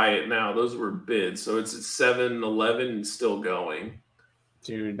a buy it now. Those were bids. So it's at $711 and still going.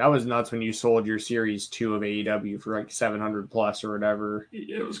 Dude, that was nuts when you sold your Series 2 of AEW for like 700 plus or whatever.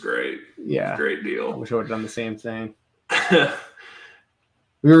 It was great. Yeah. It was a great deal. I wish I would have done the same thing.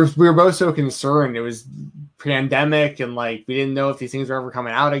 We were both so concerned. It was pandemic and like we didn't know if these things were ever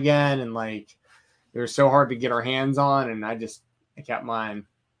coming out again, and like they were so hard to get our hands on, and I kept mine.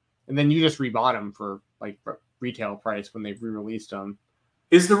 And then you just rebought them for like retail price when they re-released them.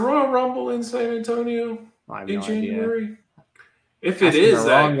 Is the Royal Rumble in San Antonio in January? Idea. If it is,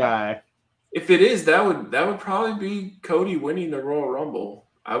 wrong guy. If it is, that would probably be Cody winning the Royal Rumble.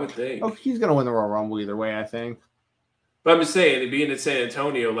 I would think. Oh, he's gonna win the Royal Rumble either way, I think. But I'm just saying, it being in San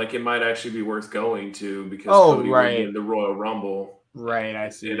Antonio, like it might actually be worth going to because Cody would win the Royal Rumble. Right, I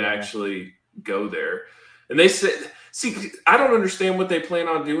see. And actually go there. And they said, see, I don't understand what they plan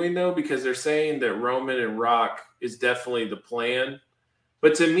on doing though, because they're saying that Roman and Rock is definitely the plan.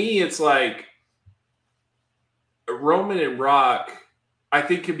 But to me, it's like Roman and Rock, I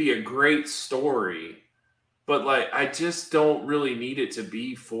think could be a great story. But like, I just don't really need it to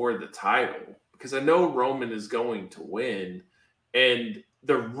be for the title. Because I know Roman is going to win. And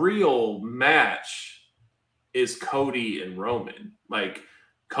the real match is Cody and Roman. Like,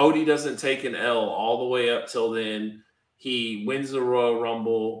 Cody doesn't take an L all the way up till then. He wins the Royal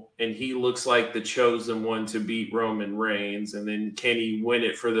Rumble, and he looks like the chosen one to beat Roman Reigns. And then can he win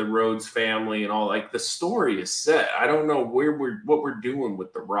it for the Rhodes family and all? Like, the story is set. I don't know what we're doing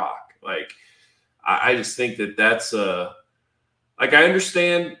with The Rock. Like, I just think that's like, I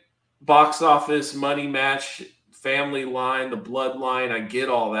understand box office, money match, family line, the bloodline. I get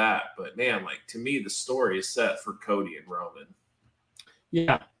all that. But, man, like, to me, the story is set for Cody and Roman.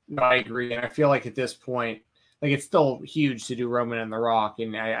 Yeah, no, I agree. And I feel like at this point, like it's still huge to do Roman and The Rock.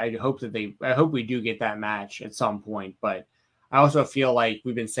 And I hope we do get that match at some point. But I also feel like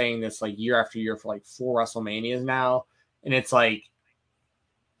we've been saying this like year after year for like 4 WrestleManias now. And it's like,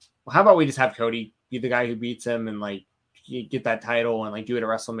 well, how about we just have Cody be the guy who beats him and like get that title and like do it at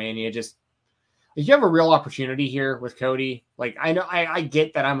WrestleMania? Just if you have a real opportunity here with Cody, like I know I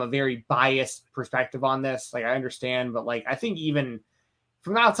get that I'm a very biased perspective on this. Like I understand, but like I think even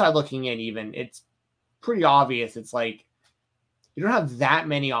from the outside looking in, even it's pretty obvious. It's like you don't have that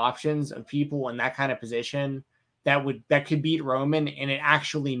many options of people in that kind of position that could beat Roman, and it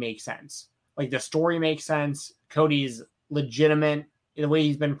actually makes sense. Like the story makes sense. Cody's legitimate the way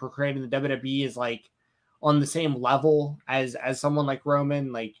he's been portrayed in the WWE is like on the same level as someone like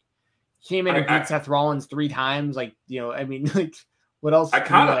Roman. Like came in and beat Seth Rollins 3 times. Like, I mean, like what else? I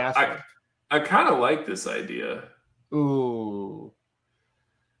kind of like this idea. Ooh.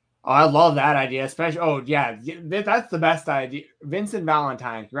 Oh, I love that idea, especially. Oh, yeah, that's the best idea. Vincent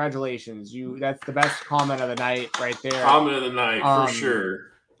Valentine, congratulations! That's the best comment of the night, right there. Comment of the night for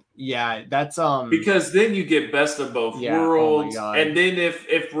sure. Yeah, that's because then you get best of both worlds, oh and then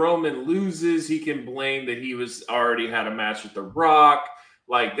if Roman loses, he can blame that he was already had a match with The Rock.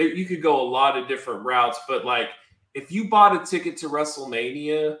 Like you could go a lot of different routes, but like if you bought a ticket to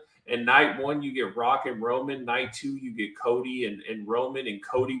WrestleMania. And night 1, you get Rock and Roman. Night 2, you get Cody and Roman, and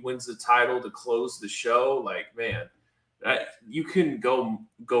Cody wins the title to close the show. Like, man, you couldn't go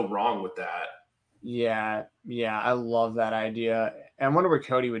wrong with that. Yeah, I love that idea. I wonder what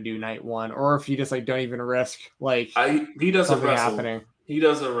Cody would do night 1, or if he just like don't even risk like he doesn't wrestle. Happening. He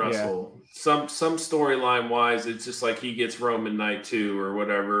doesn't wrestle. Yeah. Some storyline wise, it's just like he gets Roman night 2 or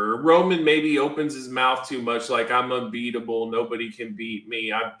whatever. Roman maybe opens his mouth too much, like I'm unbeatable. Nobody can beat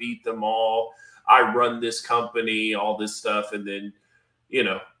me. I beat them all. I run this company, all this stuff. And then,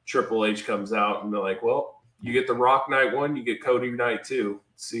 Triple H comes out and they're like, well, you get The Rock night 1, you get Cody night 2.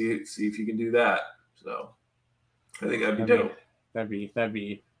 See if you can do that. So I think that'd be dope. That'd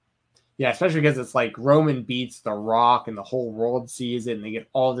be. Yeah, especially because it's like Roman beats The Rock and the whole world sees it and they get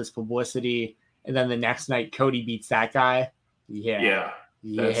all this publicity. And then the next night, Cody beats that guy. Yeah.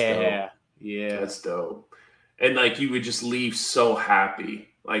 That's dope. And like you would just leave so happy.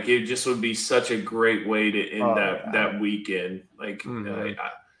 Like it just would be such a great way to end that weekend. Like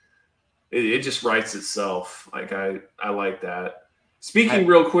it just writes itself. Like I like that. Speaking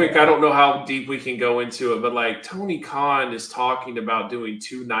real quick, I don't know how deep we can go into it, but like Tony Khan is talking about doing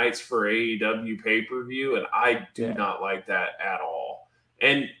 2 nights for AEW pay-per-view, and I do not like that at all.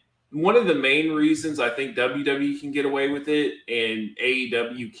 And one of the main reasons I think WWE can get away with it and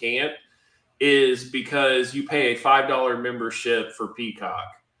AEW can't is because you pay a $5 membership for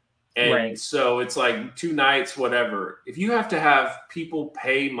Peacock. And so it's like 2 nights, whatever. If you have to have people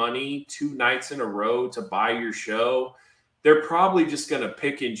pay money 2 nights in a row to buy your show, they're probably just going to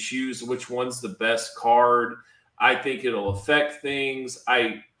pick and choose which one's the best card. I think it'll affect things.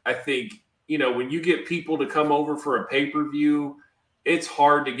 I think, when you get people to come over for a pay-per-view, it's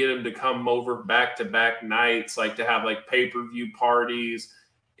hard to get them to come over back-to-back nights, like to have like pay-per-view parties.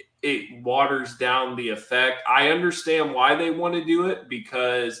 It waters down the effect. I understand why they want to do it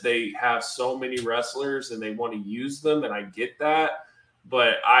because they have so many wrestlers and they want to use them, and I get that.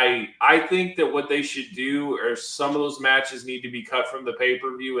 But I think that what they should do are some of those matches need to be cut from the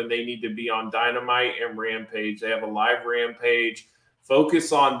pay-per-view and they need to be on Dynamite and Rampage. They have a live Rampage.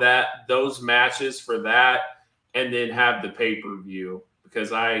 Focus on those matches for that, and then have the pay-per-view.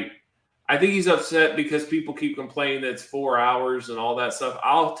 Because I think he's upset because people keep complaining that it's 4 hours and all that stuff.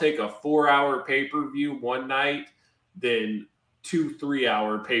 I'll take a 4-hour pay-per-view one night than 2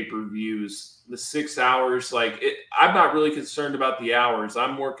 3-hour pay-per-views. The 6 hours, I'm not really concerned about the hours.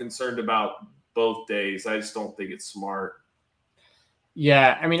 I'm more concerned about both days. I just don't think it's smart.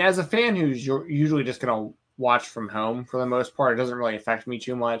 Yeah, I mean, as a fan who's usually just going to watch from home for the most part, it doesn't really affect me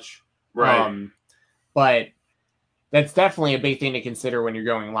too much. Right. But that's definitely a big thing to consider when you're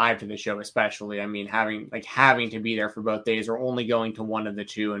going live to the show, especially. I mean, having to be there for both days or only going to one of the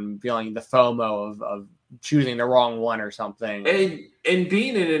two and feeling the FOMO of choosing the wrong one or something. And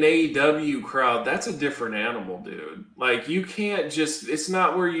being in an AEW crowd, that's a different animal, dude. Like, you can't it's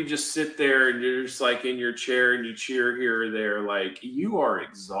not where you just sit there and you're just like in your chair and you cheer here or there. Like, you are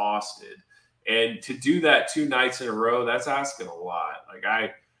exhausted. And to do that 2 nights in a row, that's asking a lot. Like,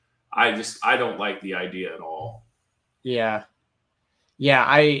 I don't like the idea at all. Yeah.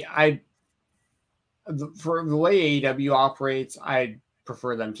 I for the way AEW operates, I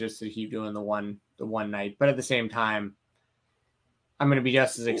prefer them just to keep doing the one night. But at the same time, I'm going to be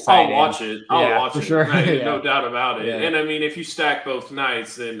just as excited. I'll watch it. I'll watch it. Sure. Right. No doubt about it. Yeah. And I mean, if you stack both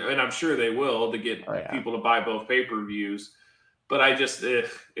nights, and I'm sure they will to get people to buy both pay-per-views. But I just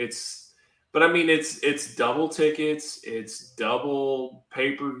But I mean, it's double tickets, it's double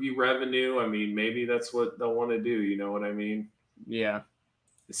pay-per-view revenue. I mean, maybe that's what they'll want to do. You know what I mean? Yeah.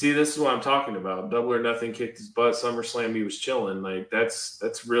 See, this is what I'm talking about. Double or Nothing kicked his butt. SummerSlam, he was chilling. Like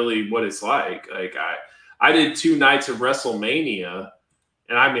that's really what it's like. Like I did 2 nights of WrestleMania,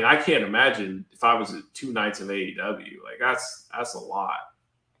 and I mean, I can't imagine if I was at 2 nights of AEW. Like that's a lot.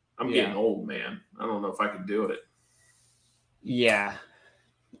 I'm getting old, man. I don't know if I could do it. Yeah.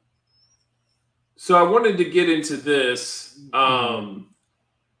 So I wanted to get into this.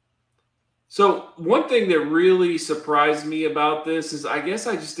 So one thing that really surprised me about this is I guess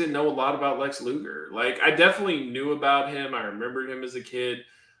I just didn't know a lot about Lex Luger. Like I definitely knew about him. I remembered him as a kid.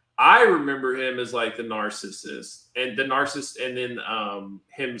 I remember him as like the narcissist and then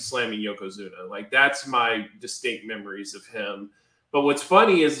him slamming Yokozuna. Like that's my distinct memories of him. But what's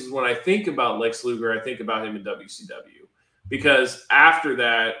funny is when I think about Lex Luger, I think about him in WCW. Because after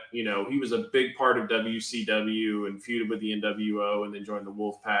that, he was a big part of WCW and feuded with the NWO and then joined the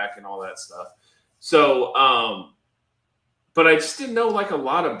Wolfpack and all that stuff. So, but I just didn't know like a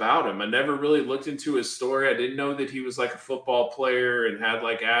lot about him. I never really looked into his story. I didn't know that he was like a football player and had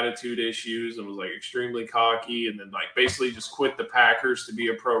like attitude issues and was like extremely cocky and then like basically just quit the Packers to be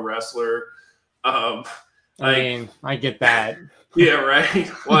a pro wrestler. I mean, I get that. Yeah, right.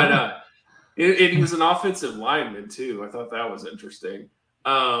 Why not? And he was an offensive lineman too. I thought that was interesting.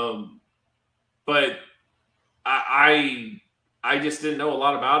 But I just didn't know a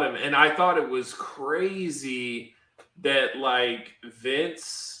lot about him, and I thought it was crazy that like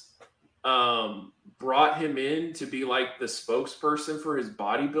Vince brought him in to be like the spokesperson for his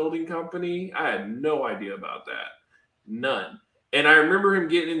bodybuilding company. I had no idea about that. None. And I remember him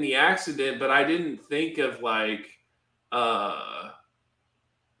getting in the accident, but I didn't think of like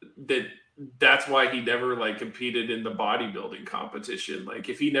that's why he never like competed in the bodybuilding competition. Like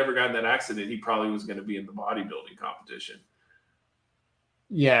if he never got in that accident, he probably was going to be in the bodybuilding competition.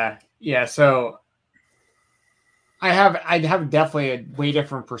 Yeah. So I have definitely a way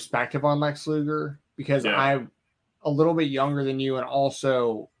different perspective on Lex Luger because I'm a little bit younger than you and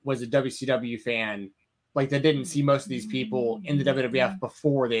also was a WCW fan. Like that didn't see most of these people in the WWF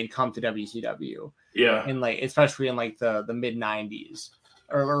before they'd come to WCW. Yeah. And like, especially in like the mid 90s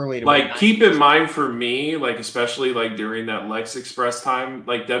or early to like mid-90s. Keep in mind for me, like, especially like during that Lex Express time,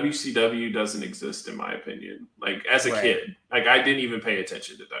 like WCW doesn't exist in my opinion. Like as a kid, like I didn't even pay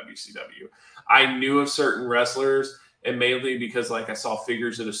attention to WCW. I knew of certain wrestlers and mainly because like I saw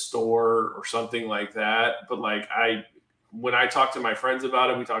figures at a store or something like that. But like when I talked to my friends about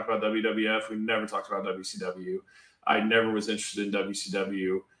it, we talked about WWF. We never talked about WCW. I never was interested in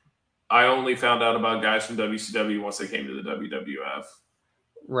WCW. I only found out about guys from WCW once they came to the WWF.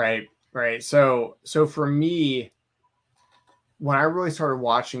 Right. So for me, when I really started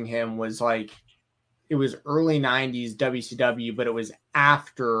watching him was like, it was early 90s WCW, but it was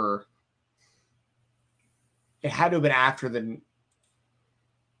after, it had to have been after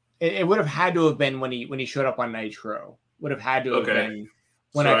it would have had to have been when he showed up on Nitro. Would have had to have been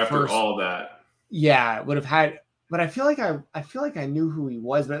when so after all that. Yeah, would have had, but I feel like I knew who he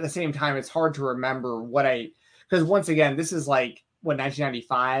was, but at the same time, it's hard to remember because once again, this is like,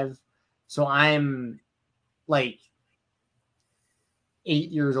 1995. So I'm like 8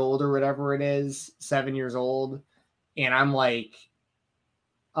 years old or whatever it is, 7 years old. And I'm like,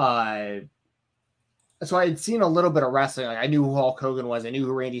 so I had seen a little bit of wrestling. Like I knew who Hulk Hogan was. I knew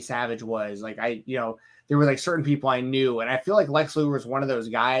who Randy Savage was. Like there were like certain people I knew. And I feel like Lex Luger was one of those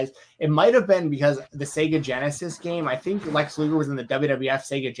guys. It might've been because the Sega Genesis game, I think Lex Luger was in the WWF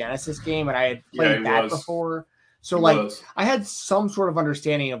Sega Genesis game and I had played that before. So I had some sort of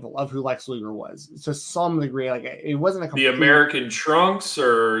understanding of who Lex Luger was to some degree. Like it wasn't a complete... The American Trunks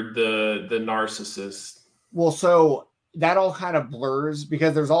or the narcissist. Well, so that all kind of blurs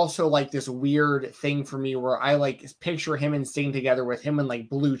because there's also like this weird thing for me where I like picture him and Sting together with him in like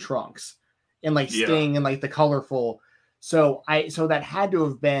blue trunks and like Sting and like the colorful. So that had to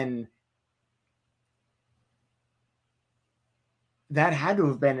have been. That had to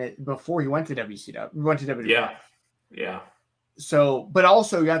have been it before he went to WCW. Went to WWF. Yeah. So, but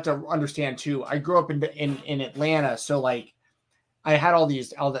also you have to understand too, I grew up in Atlanta. So like I had all the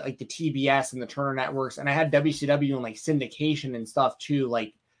like the TBS and the Turner networks and I had WCW and like syndication and stuff too.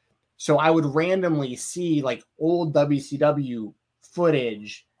 Like, so I would randomly see like old WCW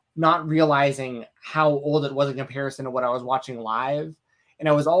footage, not realizing how old it was in comparison to what I was watching live. And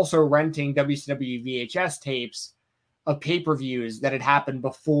I was also renting WCW VHS tapes of pay-per-views that had happened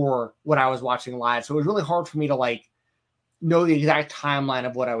before what I was watching live. So it was really hard for me to like know the exact timeline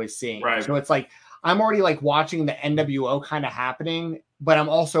of what I was seeing. Right. So it's like, I'm already like watching the NWO kind of happening, but I'm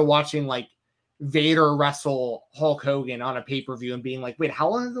also watching like Vader wrestle Hulk Hogan on a pay-per-view and being like, wait, how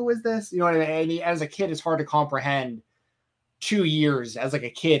long ago was this? You know what I mean? And as a kid, it's hard to comprehend 2 years as like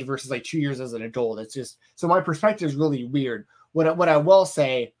a kid versus like 2 years as an adult. It's just, so my perspective is really weird. What I will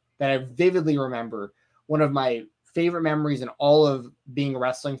say that I vividly remember, one of my favorite memories in all of being a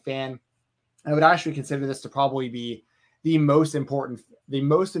wrestling fan, I would actually consider this to probably be the most important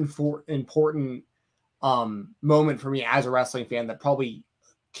moment for me as a wrestling fan that probably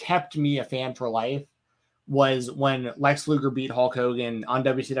kept me a fan for life was when Lex Luger beat Hulk Hogan on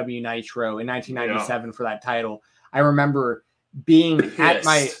WCW Nitro in 1997 for that title. I remember being at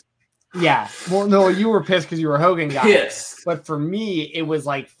my well, no, you were pissed because you were a Hogan guy. Pissed. But for me, it was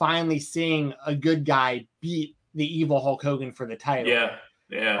like finally seeing a good guy beat the evil Hulk Hogan for the title. Yeah.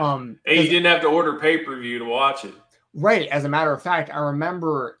 And you didn't have to order pay-per-view to watch it. Right. As a matter of fact, I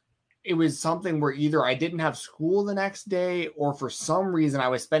remember it was something where either I didn't have school the next day, or for some reason I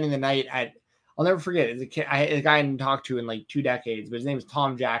was spending the night at, I'll never forget, as a kid, a guy I hadn't talked to in like 2 decades, but his name is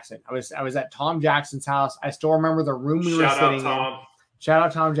Tom Jackson. I was at Tom Jackson's house. I still remember the room we were sitting in. Shout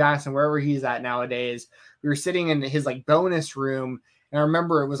out Tom Jackson, wherever he's at nowadays. We were sitting in his like bonus room, and I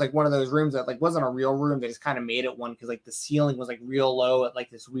remember it was like one of those rooms that like wasn't a real room. They just kind of made it one because like the ceiling was like real low at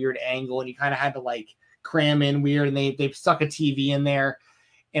like this weird angle, and you kind of had to like cram in weird, and they stuck a TV in there.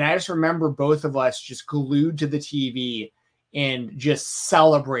 And I just remember both of us just glued to the TV and just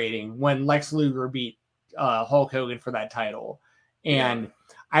celebrating when Lex Luger beat Hulk Hogan for that title. And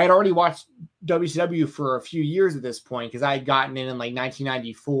I had already watched WCW for a few years at this point because I had gotten in like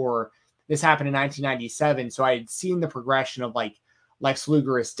 1994. This happened in 1997. So I had seen the progression of like Lex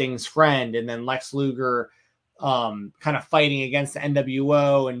Luger as Sting's friend, and then Lex Luger kind of fighting against the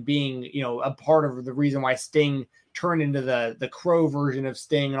NWO and being, you know, a part of the reason why Sting turned into the Crow version of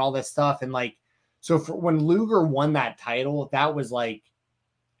Sting and all this stuff. And like, so when Luger won that title, that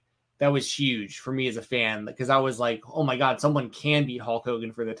was huge for me as a fan, because I was like, oh my God, someone can beat Hulk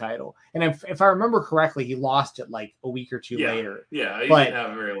Hogan for the title. And if I remember correctly, he lost it like a week or two later. Yeah, he didn't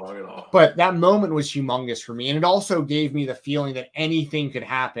have very long at all. But that moment was humongous for me. And it also gave me the feeling that anything could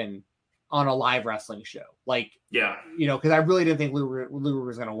happen on a live wrestling show. Like, you know, because I really didn't think Luger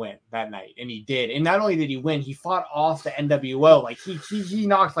was going to win that night. And he did. And not only did he win, he fought off the NWO. Like he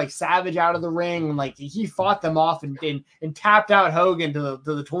knocked like Savage out of the ring. And like he fought them off and tapped out Hogan to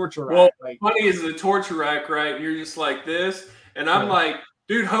the torture rack. Well, like, funny is the torture rack, right? You're just like this. And I'm like,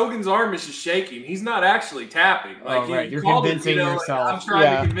 dude, Hogan's arm is just shaking. He's not actually tapping. Like, you're convincing yourself. Like, I'm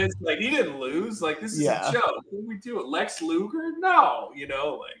trying to convince, like, he didn't lose. Like, this is a joke. What we do it? Lex Luger? No, you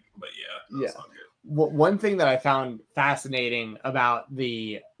know, like, but that's all good. One thing that I found fascinating about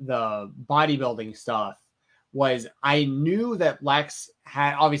the bodybuilding stuff was I knew that Lex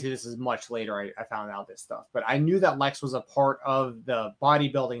had, obviously this is much later I found out this stuff, but I knew that Lex was a part of the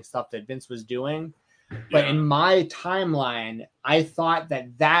bodybuilding stuff that Vince was doing. But in my timeline, I thought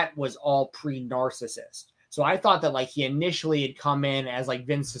that was all pre-Narcissist. So I thought that like he initially had come in as like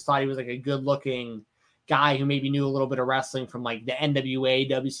Vince just thought he was like a good looking guy who maybe knew a little bit of wrestling from like the NWA,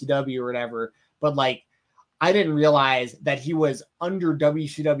 WCW or whatever. But like, I didn't realize that he was under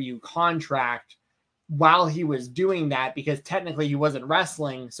WCW contract while he was doing that, because technically he wasn't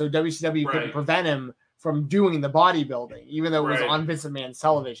wrestling. So WCW couldn't prevent him from doing the bodybuilding, even though it was on Vince McMahon's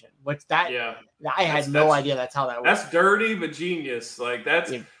television, which I had no idea that's how that works. That's dirty, but genius. Like that's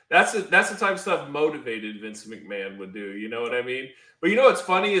the type of stuff motivated Vince McMahon would do. You know what I mean? But you know what's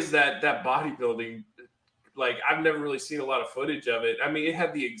funny is that bodybuilding, like I've never really seen a lot of footage of it. I mean, it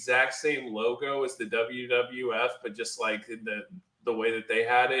had the exact same logo as the WWF, but just like in the way that they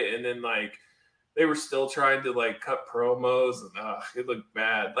had it, and then like they were still trying to like cut promos, and it looked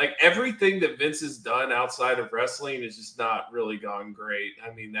bad. Like everything that Vince has done outside of wrestling is just not really gone great.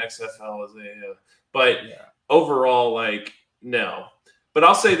 I mean, XFL is but overall, like no. But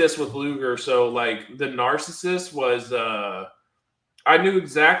I'll say this with Luger. So like the Narcissist was, I knew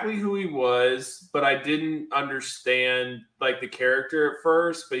exactly who he was, but I didn't understand like the character at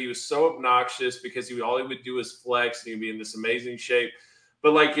first. But he was so obnoxious because all he would do is flex, and he'd be in this amazing shape.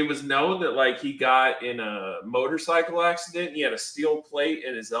 But like it was known that like he got in a motorcycle accident. He had a steel plate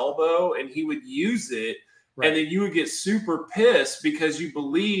in his elbow, and he would use it. And then you would get super pissed because you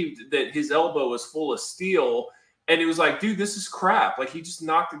believed that his elbow was full of steel. And it was like, dude, this is crap. Like he just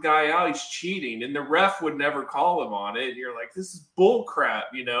knocked the guy out. He's cheating. And the ref would never call him on it. And you're like, this is bull crap,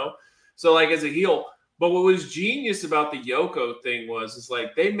 you know? So like as a heel. But what was genius about the Yoko thing is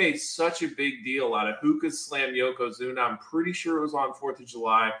like they made such a big deal out of who could slam Yokozuna. I'm pretty sure it was on 4th of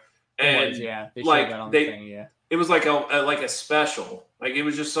July. And they like that on the thing, it was like a special. Like it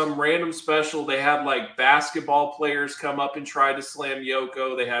was just some random special. They had like basketball players come up and try to slam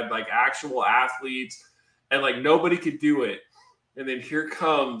Yoko. They had like actual athletes, and like nobody could do it. And then here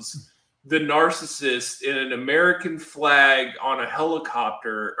comes the Narcissist in an American flag on a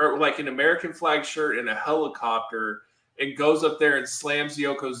helicopter, or like an American flag shirt and a helicopter, and goes up there and slams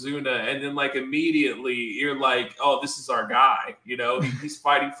Yokozuna. And then like immediately you're like, oh, this is our guy. You know, he's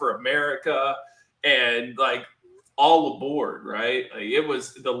fighting for America, and like all aboard, right? Like it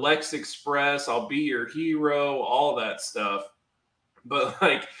was the Lex Express, I'll be your hero, all that stuff. But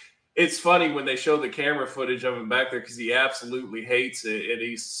like it's funny when they show the camera footage of him back there because he absolutely hates it, and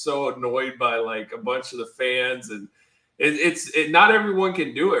he's so annoyed by like a bunch of the fans, and not everyone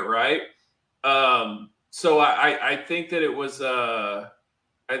can do it, right? So I think that it was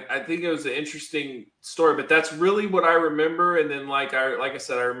I think it was an interesting story, but that's really what I remember. And then like I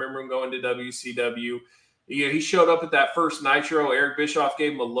said, I remember him going to WCW. Yeah, he showed up at that first Nitro. Eric Bischoff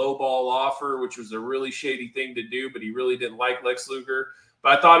gave him a low ball offer, which was a really shady thing to do, but he really didn't like Lex Luger.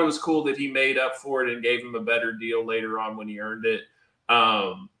 But I thought it was cool that he made up for it and gave him a better deal later on when he earned it.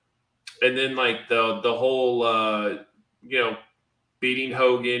 And then like the whole beating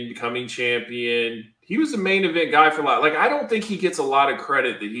Hogan, becoming champion. He was a main event guy for a lot. Like, I don't think he gets a lot of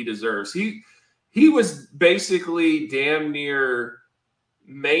credit that he deserves. He was basically damn near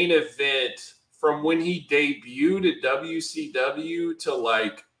main event from when he debuted at WCW to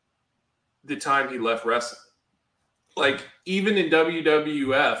like the time he left wrestling. Like, even in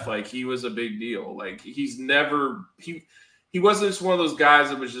WWF, like, he was a big deal. Like, he wasn't just one of those guys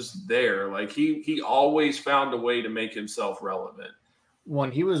that was just there. Like, he always found a way to make himself relevant.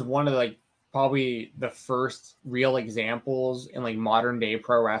 He was one of like probably the first real examples in like modern day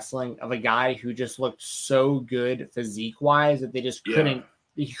pro wrestling of a guy who just looked so good physique wise that they just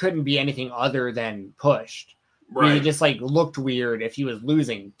he couldn't be anything other than pushed. Right. I mean, he just like looked weird if he was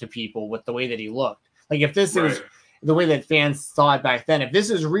losing to people with the way that he looked. Like, if this is the way that fans saw it back then, if this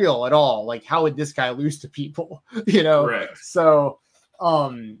is real at all, like, how would this guy lose to people? Correct. So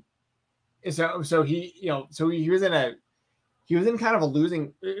so he was in kind of a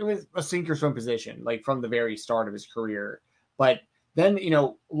losing, it was a sink or swim position, like from the very start of his career. But then,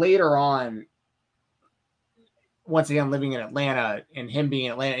 later on, once again, living in Atlanta and him being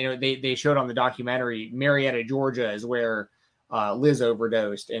in Atlanta, they showed on the documentary, Marietta, Georgia is where Liz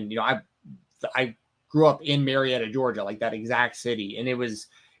overdosed. And, I grew up in Marietta, Georgia, like that exact city. And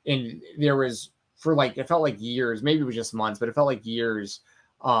there was for like, it felt like years, maybe it was just months, but it felt like years.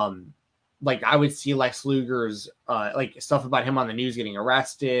 Like, I would see Lex Luger's like stuff about him on the news getting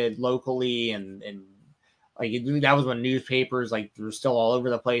arrested locally, and like that was when newspapers like were still all over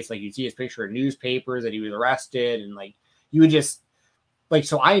the place. Like, you'd see his picture in newspapers that he was arrested, and like you would just like,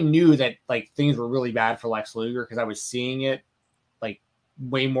 so I knew that like things were really bad for Lex Luger because I was seeing it like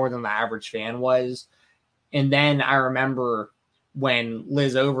way more than the average fan was. And then I remember when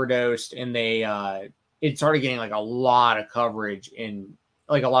Liz overdosed and it started getting like a lot of coverage in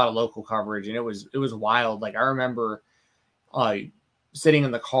like a lot of local coverage, and it was wild. Like, I remember sitting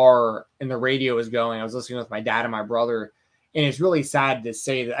in the car and the radio was going. I was listening with my dad and my brother, and it's really sad to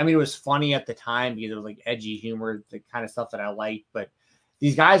say that. I mean, it was funny at the time because it was like edgy humor, the kind of stuff that I liked. But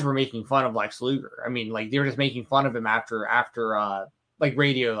these guys were making fun of Lex Luger. I mean, like, they were just making fun of him after like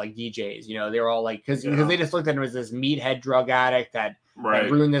radio, like DJs. They were all like, because they just looked at him as this meathead drug addict that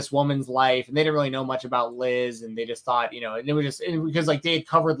ruined this woman's life, and they didn't really know much about Liz, and they just thought, and it was just because like they had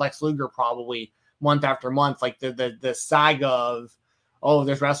covered Lex Luger probably month after month, like the saga of, oh,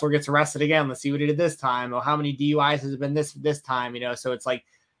 this wrestler gets arrested again, let's see what he did this time, or how many DUIs has it been this time, so it's like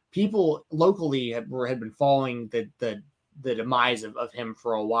people locally had been following the demise of him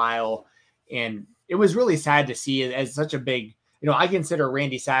for a while, and it was really sad to see it as such a big, I consider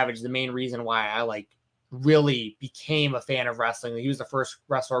Randy Savage the main reason why I like really became a fan of wrestling. He was the first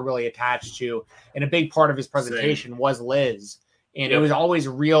wrestler really attached to, and a big part of his presentation was Liz. And it was always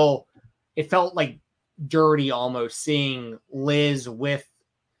real. It felt like dirty almost seeing Liz with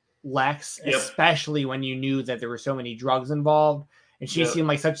Lex, especially when you knew that there were so many drugs involved. And she seemed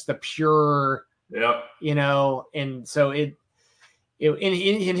like such the pure, and so in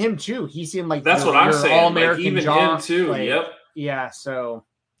him too, he seemed like that's what I'm saying. All-American, like, even him too. Yeah. So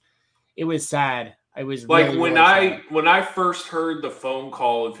it was sad. I was like, really, when really when I first heard the phone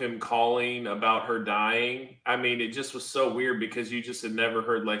call of him calling about her dying, I mean, it just was so weird because you just had never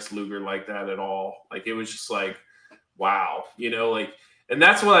heard Lex Luger like that at all. Like, it was just like, wow, like, and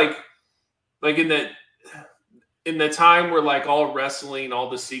that's like in the time where like all wrestling, all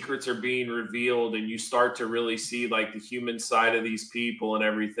the secrets are being revealed, and you start to really see like the human side of these people and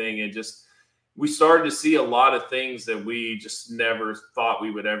everything, and just, we started to see a lot of things that we just never thought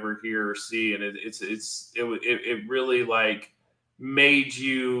we would ever hear or see. And it really like made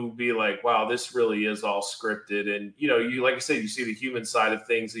you be like, wow, this really is all scripted. And, you, like I said, you see the human side of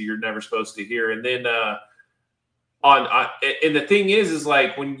things that you're never supposed to hear. And then, and the thing is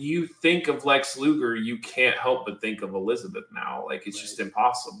like, when you think of Lex Luger, you can't help but think of Elizabeth now. Like, it's just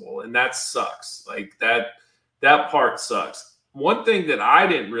impossible. And that sucks. Like, that part sucks. One thing that I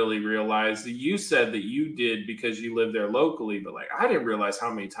didn't really realize, that you said that you did because you live there locally, but like, I didn't realize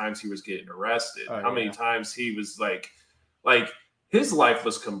how many times he was getting arrested, how many times he was like his life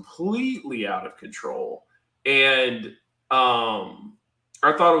was completely out of control. And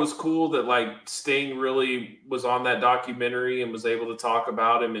I thought it was cool that like Sting really was on that documentary and was able to talk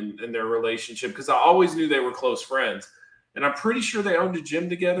about him and their relationship, because I always knew they were close friends. And I'm pretty sure they owned a gym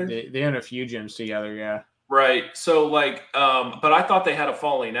together. They own a few gyms together, yeah. Right. So like, but I thought they had a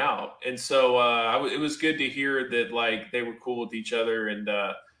falling out. And so it was good to hear that like they were cool with each other. And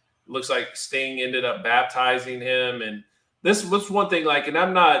looks like Sting ended up baptizing him. And this was one thing, like, and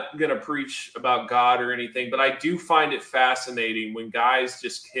I'm not going to preach about God or anything, but I do find it fascinating when guys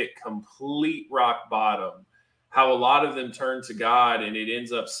just hit complete rock bottom, how a lot of them turn to God and it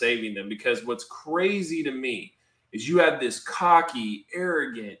ends up saving them. Because what's crazy to me is you had this cocky,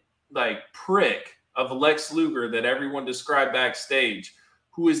 arrogant, like prick of Lex Luger that everyone described backstage,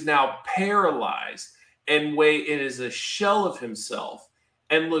 who is now paralyzed and is a shell of himself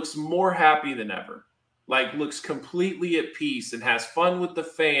and looks more happy than ever. Like looks completely at peace and has fun with the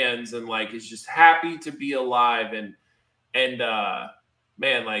fans and like is just happy to be alive. And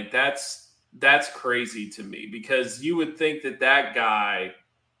man, like that's crazy to me, because you would think that guy,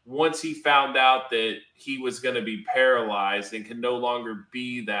 once he found out that he was going to be paralyzed and can no longer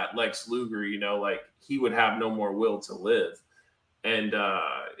be that Lex Luger, you know, like he would have no more will to live. And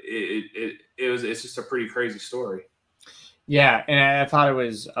it's just a pretty crazy story. Yeah. And I thought it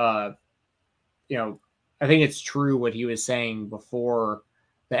was, you know, I think it's true what he was saying before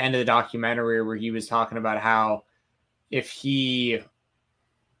the end of the documentary, where he was talking about how if he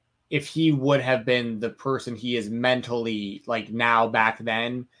would have been the person he is mentally like now back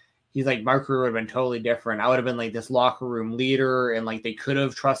then, he's like, my career would have been totally different. I would have been like this locker room leader, and like they could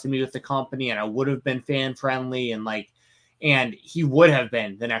have trusted me with the company, and I would have been fan friendly, and like, and he would have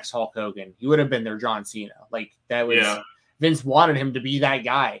been the next Hulk Hogan. He would have been their John Cena. Like that was Vince wanted him to be that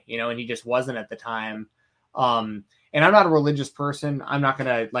guy, you know, and he just wasn't at the time. And I'm not a religious person. I'm not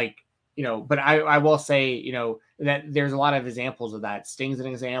gonna like, you know, but I will say, you know, that there's a lot of examples of that. Sting's an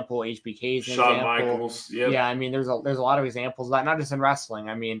example, HBK's an Shawn example. Michaels, yep. Yeah, I mean, there's a lot of examples of that, not just in wrestling.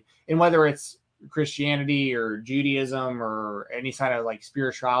 I mean, and whether it's Christianity or Judaism or any kind of like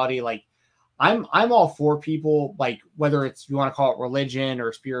spirituality, like I'm all for people, like whether it's, you want to call it religion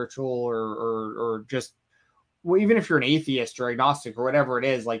or spiritual or just, well, even if you're an atheist or agnostic or whatever it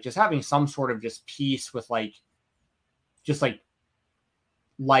is, like just having some sort of just peace with like, just like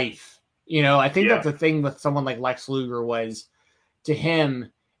life. You know, I think that's the thing with someone like Lex Luger was, to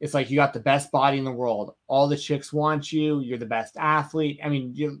him, it's like you got the best body in the world. All the chicks want you. You're the best athlete. I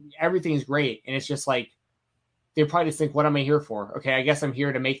mean, everything's great. And it's just like, they probably just think, what am I here for? Okay, I guess I'm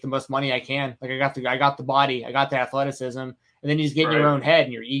here to make the most money I can. Like I got the body, I got the athleticism. And then you just get in your own head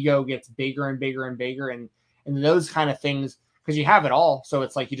and your ego gets bigger and bigger and bigger. And those kind of things, because you have it all. So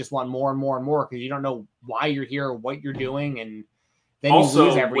it's like you just want more and more and more, because you don't know why you're here or what you're doing. And then also, you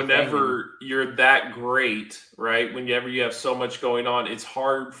lose everything. Whenever you're that great, right? Whenever you have so much going on, it's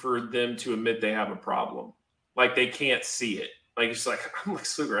hard for them to admit they have a problem. Like they can't see it. Like it's like, I'm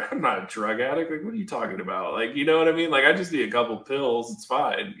Lex Luger, I'm not a drug addict. Like, what are you talking about? Like, you know what I mean? Like, I just need a couple pills. It's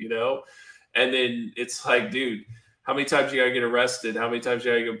fine, you know? And then it's like, dude, how many times you gotta get arrested? How many times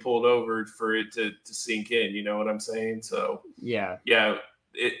you gotta get pulled over for it to sink in? You know what I'm saying? So yeah.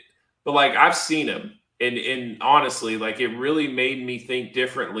 But like I've seen him, and honestly, like it really made me think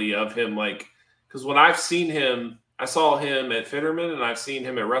differently of him. Like, because when I've seen him, I saw him at Fitterman and I've seen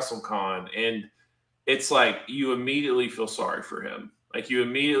him at WrestleCon, and it's like you immediately feel sorry for him. Like you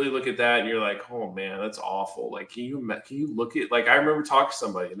immediately look at that and you're like, oh man, that's awful. Like, can you look at, like, I remember talking to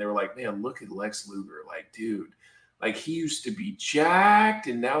somebody and they were like, man, look at Lex Luger. Like, dude, like he used to be jacked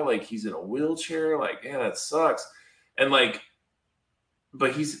and now like he's in a wheelchair. Like, man, that sucks. And like,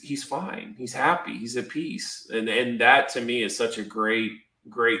 but he's fine. He's happy. He's at peace. And that to me is such a great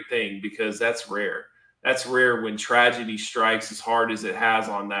thing, because that's rare. That's rare when tragedy strikes as hard as it has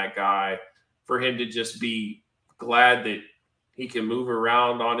on that guy, for him to just be glad that he can move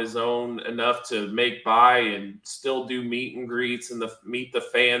around on his own enough to make by and still do meet and greets and meet the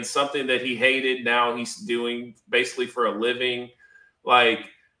fans, something that he hated. Now he's doing basically for a living. Like,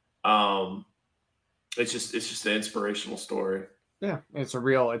 it's just an inspirational story. Yeah. It's a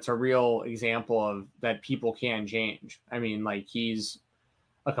real example of that people can change. I mean, like he's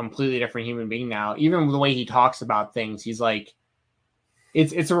a completely different human being now. Even the way he talks about things, he's like,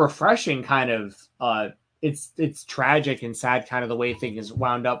 it's a refreshing kind of, it's tragic and sad kind of the way things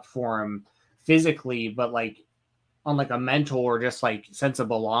wound up for him physically, but like on like a mental or just like sense of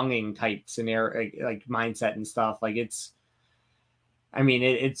belonging type scenario, like mindset and stuff. Like it's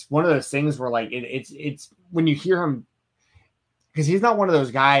one of those things where like it's when you hear him, because he's not one of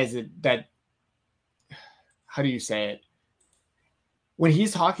those guys that how do you say it? when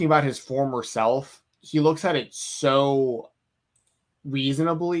he's talking about his former self, he looks at it so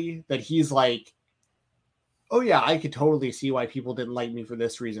reasonably that he's like, oh yeah, I could totally see why people didn't like me for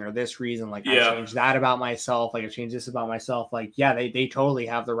this reason or this reason. Like I changed that about myself. Like I changed this about myself. Like, yeah, they totally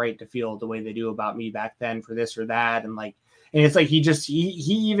have the right to feel the way they do about me back then for this or that. And like, and it's like, he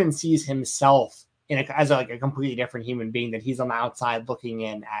even sees himself as a completely different human being that he's on the outside looking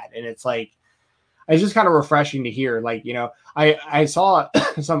in at. And it's like, it's just kind of refreshing to hear. Like, you know, I saw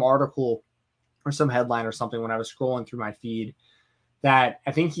some article or some headline or something when I was scrolling through my feed that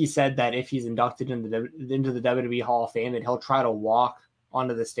I think he said that if he's inducted into the WWE Hall of Fame, that he'll try to walk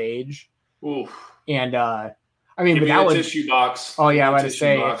onto the stage. Oof. And I mean, give but me that a would tissue box. Oh yeah, I was to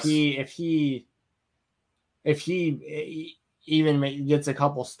say if he even gets a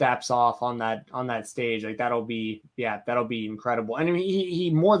couple steps off on that stage, like that'll be incredible. And I mean, he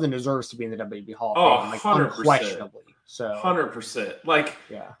more than deserves to be in the WWE Hall of Fame, like 100%. unquestionably. So 100%. Like,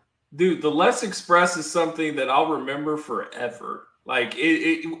 yeah, dude, the Let's Express is something that I'll remember forever. Like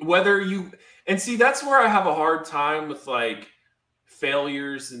whether you, and see, that's where I have a hard time with like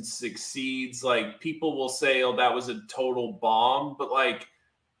failures and succeeds. Like people will say, oh, that was a total bomb. But like,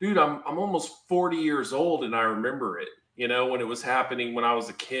 dude, I'm almost 40 years old and I remember it, you know, when it was happening when I was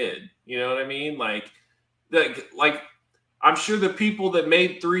a kid. You know what I mean? Like I'm sure the people that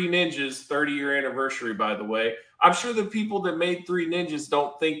made Three Ninjas, 30-year anniversary, by the way, I'm sure the people that made Three Ninjas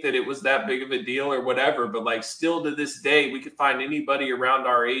don't think that it was that big of a deal or whatever, but like still to this day, we could find anybody around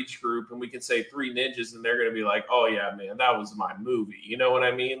our age group and we can say Three Ninjas and they're going to be like, oh yeah, man, that was my movie. You know what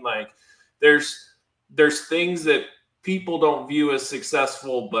I mean? Like there's things that people don't view as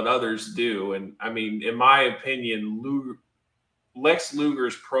successful, but others do. And I mean, in my opinion, Lex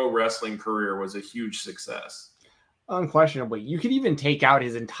Luger's pro wrestling career was a huge success. Unquestionably. You could even take out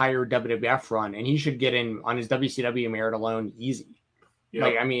his entire WWF run and he should get in on his WCW merit alone easy. Yep.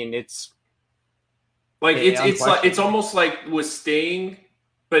 Like, I mean, it's like it's almost like with Sting,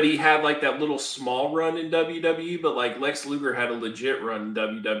 but he had like that little small run in WWE, but like Lex Luger had a legit run in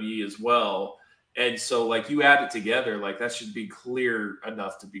WWE as well. And so like you add it together, like that should be clear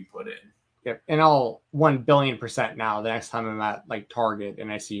enough to be put in. Yep. And I'll 1,000,000,000% now the next time I'm at like Target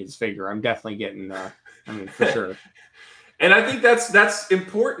and I see his figure, I'm definitely getting for sure. And I think that's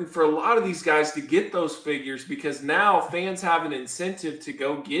important for a lot of these guys to get those figures because now fans have an incentive to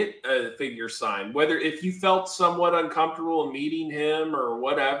go get a figure signed. Whether if you felt somewhat uncomfortable meeting him or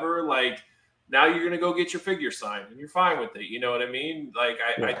whatever, like now you're going to go get your figure signed and you're fine with it. You know what I mean? Like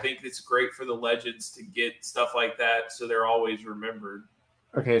I think it's great for the legends to get stuff like that so they're always remembered.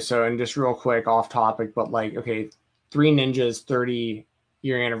 Okay, so and just real quick off topic, but like, okay, Three Ninjas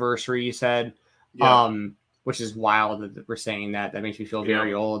 30-year anniversary, you said. Yeah. Which is wild that we're saying that. That makes me feel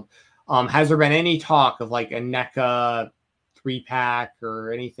very old. Has there been any talk of like a NECA 3-pack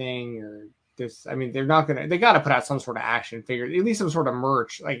or anything or this? I mean, they got to put out some sort of action figure, at least some sort of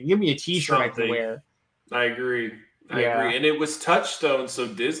merch. Like give me a t-shirt I can wear. I agree. I agree. And it was Touchstone, so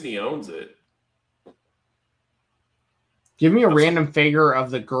Disney owns it. Give me a random figure of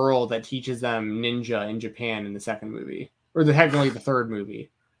the girl that teaches them ninja in Japan in the second movie. Or technically the third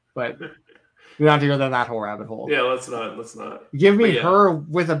movie. But we don't have to go down that whole rabbit hole. Yeah, let's not. Give me her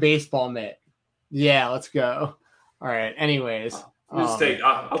with a baseball mitt. Yeah, let's go. All right. Anyways, I'll take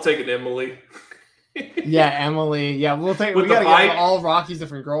it, Emily. Yeah, Emily. Yeah, we gotta get all of Rocky's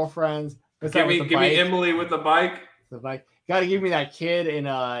different girlfriends. Give me Emily with the bike. The bike. Gotta give me that kid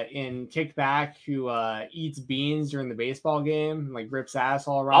in Kicked Back who eats beans during the baseball game and like rips ass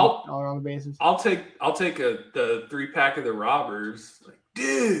all around the bases. I'll take the 3-pack of the Robbers. Like,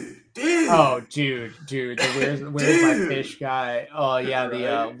 dude. Oh, dude. Where's my fish guy? Oh yeah,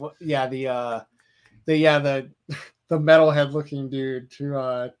 right. the metalhead looking dude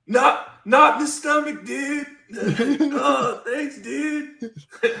to not the stomach, dude. Oh, thanks, dude.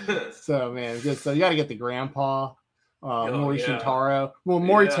 So man, good. So you got to get the grandpa, Mori Shintaro. Well,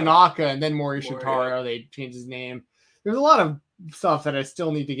 Mori Tanaka and then Mori Shintaro. They changed his name. There's a lot of stuff that I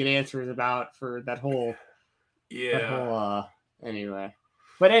still need to get answers about for that whole. Anyway.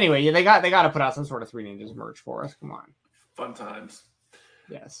 But anyway, they got to put out some sort of Three Ninjas merch for us. Come on. Fun times.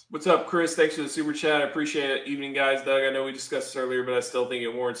 Yes. What's up, Chris? Thanks for the super chat. I appreciate it. Evening, guys. Doug, I know we discussed this earlier, but I still think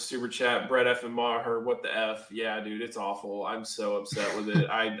it warrants super chat. Brett F. and Maher, what the F? Yeah, dude, it's awful. I'm so upset with it.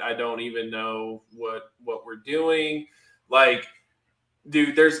 I don't even know what we're doing. Like,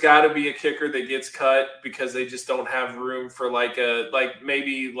 dude, there's got to be a kicker that gets cut because they just don't have room for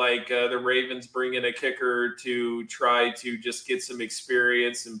maybe the Ravens bring in a kicker to try to just get some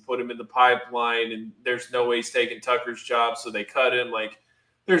experience and put him in the pipeline, and there's no way he's taking Tucker's job, so they cut him. Like,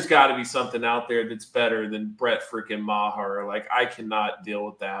 there's got to be something out there that's better than Brett freaking Maher. Like, I cannot deal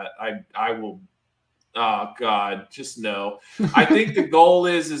with that. I will. Oh God, just no. I think the goal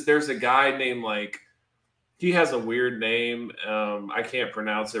is there's a guy named he has a weird name. I can't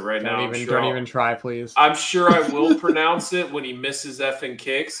pronounce it right now. Don't even try, please. I'm sure I will pronounce it when he misses effing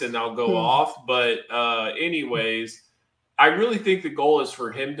kicks and I'll go off. But anyways, I really think the goal is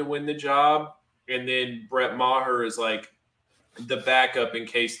for him to win the job. And then Brett Maher is like the backup in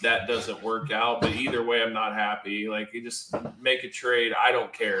case that doesn't work out. But either way, I'm not happy. Like, you just make a trade. I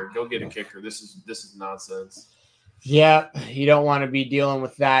don't care. Go get a kicker. This is nonsense. Yeah, you don't want to be dealing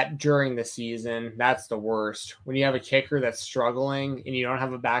with that during the season. That's the worst. When you have a kicker that's struggling and you don't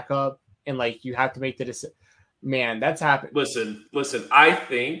have a backup and like you have to make the decision. Man, that's happened. Listen. I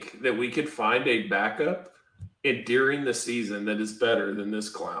think that we could find a backup during the season that is better than this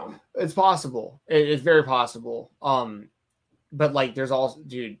clown. It's possible. It's very possible. But like, there's also,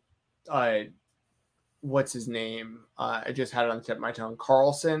 dude, what's his name? I just had it on the tip of my tongue.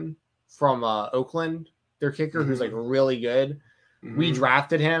 Carlson from Oakland, their kicker, who's like really good. Mm-hmm. We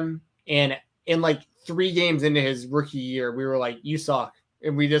drafted him, and in like 3 games into his rookie year, we were like, "You suck,"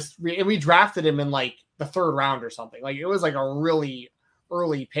 and we drafted him in like the 3rd round or something. Like, it was like a really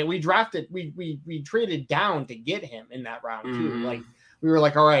early pay. We traded down to get him in that round too. Mm-hmm. Like, we were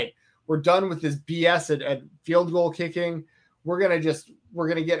like, all right, we're done with this BS at field goal kicking. We're gonna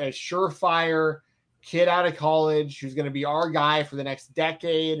get a surefire kid out of college who's gonna be our guy for the next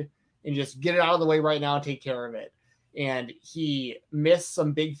decade and just get it out of the way right now and take care of it. And he missed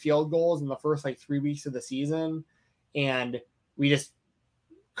some big field goals in the first like 3 weeks of the season, and we just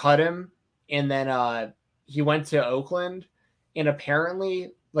cut him. And then he went to Oakland, and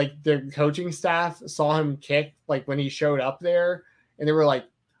apparently like the coaching staff saw him kick like when he showed up there, and they were like,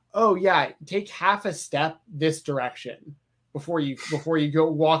 "Oh yeah, take half a step this direction before you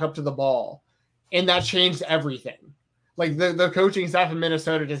go walk up to the ball," and that changed everything. Like, the coaching staff in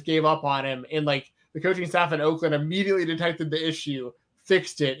Minnesota just gave up on him, and like the coaching staff in Oakland immediately detected the issue,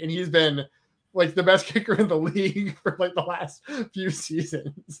 fixed it, and he's been like the best kicker in the league for like the last few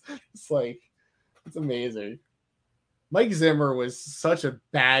seasons. It's amazing. Mike Zimmer was such a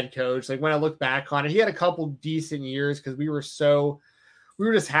bad coach. Like, when I look back on it, he had a couple decent years because we were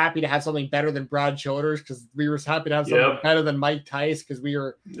just happy to have something better than Brad Childers, because we were happy to have something better than Mike Tice, because we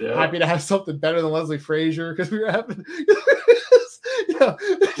were happy to have something better than Leslie Frazier, because we were having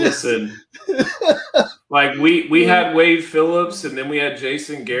Listen, like we had Wade Phillips, and then we had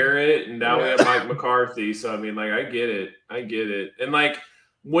Jason Garrett, and now we have Mike McCarthy. So I mean, like, I get it. And like,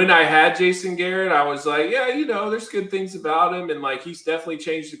 when I had Jason Garrett, I was like, yeah, there's good things about him. And like, he's definitely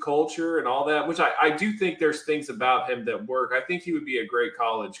changed the culture and all that, which I do think there's things about him that work. I think he would be a great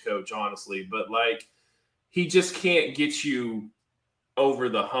college coach, honestly, but like, he just can't get you over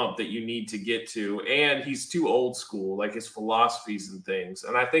the hump that you need to get to. And he's too old school, like his philosophies and things.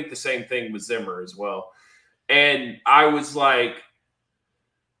 And I think the same thing with Zimmer as well. And I was like,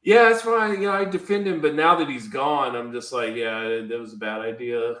 yeah, that's fine. I defend him, but now that he's gone, I'm just like, yeah, that was a bad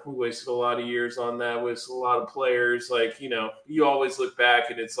idea. We wasted a lot of years on that. Wasted a lot of players. Like, you always look back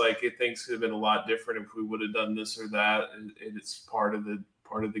and it's like, things could have been a lot different if we would have done this or that. And it's part of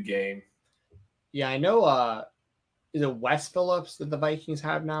the game. Yeah, I know. Is it Wes Phillips that the Vikings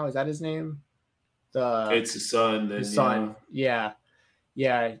have now? Is that his name? It's his son. His son. Yeah.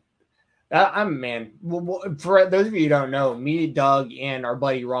 For those of you who don't know, me, Doug, and our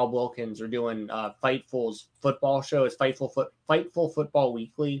buddy Rob Wilkins are doing Fightful's football show. It's Fightful Football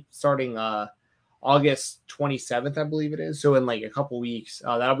Weekly, starting August 27th, I believe it is. So in like a couple weeks,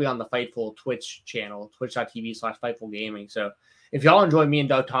 that'll be on the Fightful Twitch channel, twitch.tv/Fightful Gaming. So if y'all enjoy me and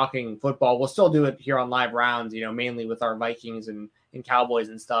Doug talking football, we'll still do it here on Live Rounds, mainly with our Vikings and Cowboys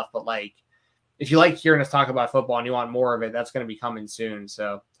and stuff. But like, if you like hearing us talk about football and you want more of it, that's going to be coming soon.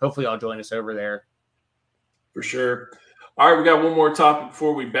 So hopefully y'all join us over there. For sure. All right, we got one more topic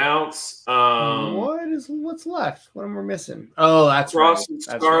before we bounce. What's left? What am I missing? Oh, that's Cross right. and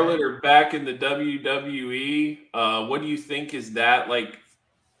Scarlett are back in the WWE. What do you think is that? Like,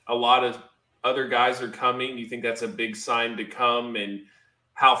 a lot of other guys are coming. Do you think that's a big sign to come? And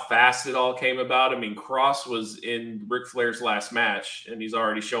how fast it all came about? I mean, Cross was in Ric Flair's last match, and he's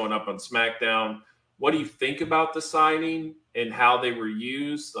already showing up on SmackDown. What do you think about the signing and how they were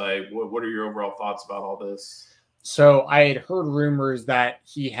used? Like, what are your overall thoughts about all this? So I had heard rumors that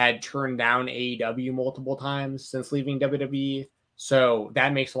he had turned down AEW multiple times since leaving WWE. So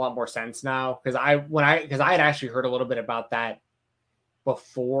that makes a lot more sense now, because I had actually heard a little bit about that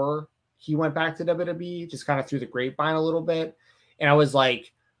before he went back to WWE, just kind of through the grapevine a little bit. And I was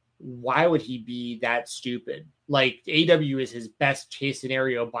like, why would he be that stupid? Like, AEW is his best case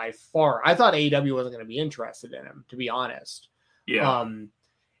scenario by far. I thought AEW wasn't going to be interested in him, to be honest. Yeah. And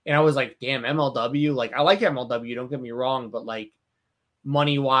I was like, damn, MLW. Like, I like MLW, don't get me wrong, but like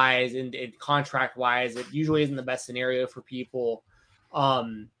money wise and contract wise, it usually isn't the best scenario for people.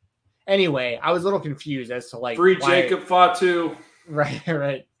 Anyway, I was a little confused as to like free Jacob Fatu.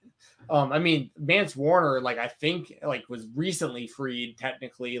 Right. I mean, Vance Warner, like I think, like was recently freed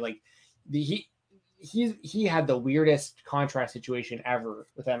technically. Like he had the weirdest contract situation ever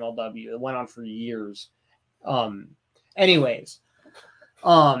with MLW. It went on for years. Anyways,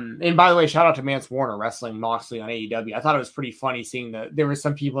 and by the way, shout out to Vance Warner wrestling Moxley on AEW. I thought it was pretty funny seeing that there were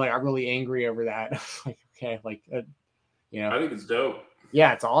some people that got really angry over that. Like, okay, like you know, I think it's dope.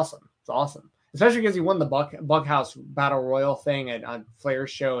 Yeah, it's awesome. It's awesome. Especially because he won the Bunkhouse Battle Royal thing on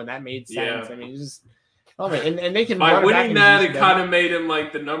Flair's show, and that made sense. Yeah. I mean, just and they can by winning that, it kind of made him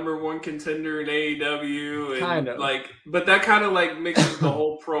like the number one contender in AEW, and kind of like, but that kind of like mixes the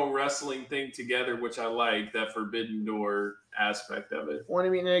whole pro wrestling thing together, which I like that Forbidden Door aspect of it. Well, I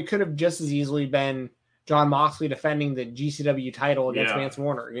mean, it could have just as easily been Jon Moxley defending the GCW title against Vance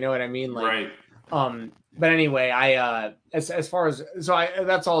Warner. You know what I mean? Like, right. But anyway, as far as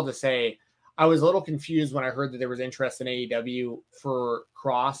that's all to say. I was a little confused when I heard that there was interest in AEW for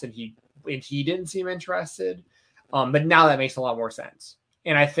Cross, and he didn't seem interested. But now that makes a lot more sense.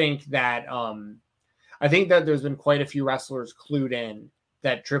 And I think that there's been quite a few wrestlers clued in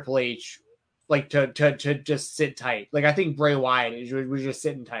that Triple H like to just sit tight. Like I think Bray Wyatt was just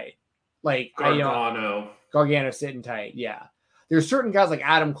sitting tight. Like Gargano sitting tight. Yeah, there's certain guys like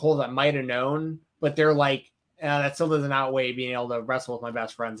Adam Cole that might have known, but they're like. That still doesn't outweigh being able to wrestle with my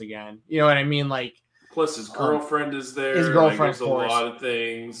best friends again. You know what I mean? Like, plus his girlfriend is there. His girlfriend, like, there's a lot of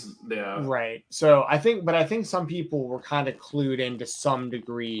things. Yeah, right. So I think some people were kind of clued in to some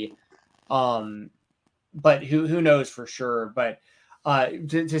degree, but who knows for sure? But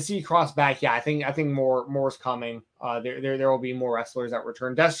to see Cross back, yeah, I think more's coming. There will be more wrestlers that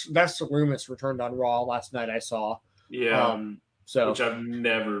return. Dexter Lumis returned on Raw last night. I saw. Yeah. Which I've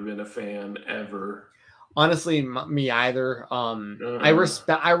never been a fan ever. Honestly, me either. I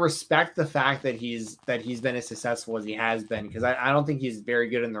respect the fact that he's been as successful as he has been, because I don't think he's very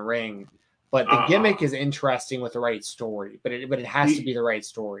good in the ring, but the gimmick is interesting with the right story. But it has to be the right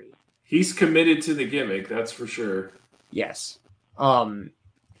story. He's committed to the gimmick, that's for sure. Yes. But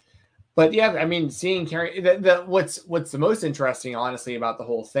yeah, I mean, seeing what's the most interesting, honestly, about the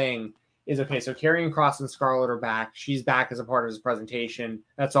whole thing is okay. So Karrion Kross and Scarlett are back. She's back as a part of his presentation.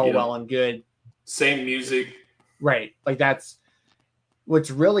 That's all well and good. Same music. Right. Like that's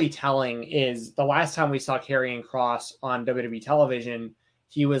what's really telling is the last time we saw Karrion Kross on WWE television,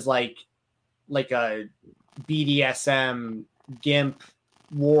 he was like a BDSM gimp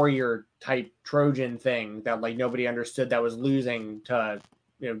warrior type Trojan thing that like nobody understood, that was losing to,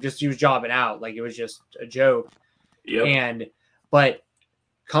 just he was jobbing out. Like it was just a joke. Yep. But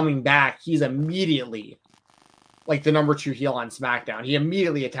coming back, he's immediately like the number 2 heel on SmackDown. He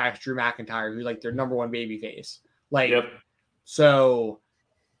immediately attacks Drew McIntyre, who's like their number 1 babyface. Like, So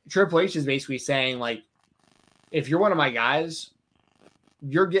Triple H is basically saying, like, if you're one of my guys,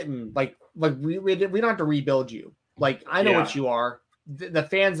 you're getting like we don't have to rebuild you. Like, I know what you are. The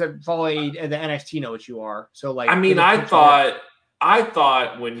fans that follow the NXT know what you are. So like, I mean, I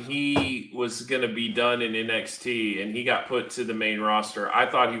thought when he was going to be done in NXT and he got put to the main roster, I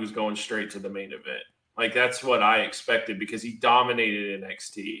thought he was going straight to the main event. Like, that's what I expected, because he dominated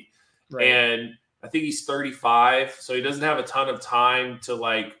NXT. Right. And I think he's 35, so he doesn't have a ton of time to,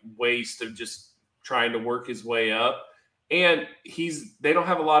 like, waste of just trying to work his way up. And they don't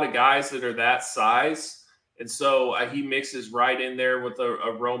have a lot of guys that are that size. And so he mixes right in there with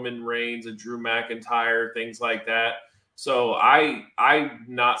a Roman Reigns, a Drew McIntyre, things like that. So I'm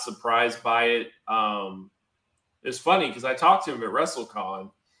not surprised by it. It's funny because I talked to him at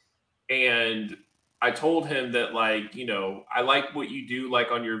WrestleCon, and I told him that, like, I like what you do,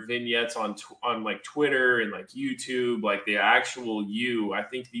 like, on your vignettes on like Twitter and like YouTube, like the actual you. I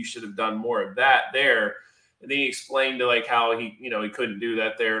think you should have done more of that there. And then he explained to like how he couldn't do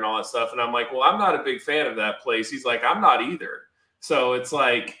that there and all that stuff. And I'm like, well, I'm not a big fan of that place. He's like, I'm not either. So it's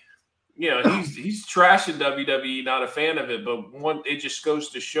like, he's trashing WWE, not a fan of it. But it just goes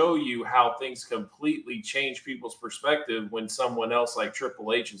to show you how things completely change people's perspective when someone else like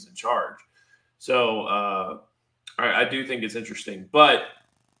Triple H is in charge. So I do think it's interesting, but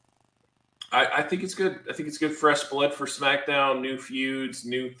I think it's good. I think it's good fresh blood for SmackDown, new feuds,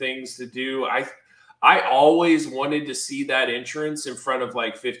 new things to do. I always wanted to see that entrance in front of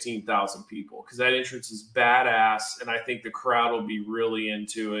like 15,000 people because that entrance is badass, and I think the crowd will be really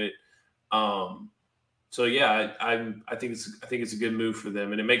into it. So yeah, I think it's a good move for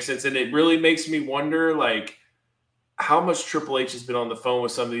them, and it makes sense, and it really makes me wonder like how much Triple H has been on the phone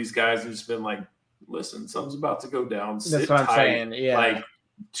with some of these guys and just been like, listen, something's about to go down. That's what I'm saying. Yeah, like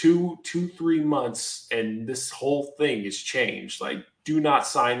 2-3 months, and this whole thing has changed. Like, do not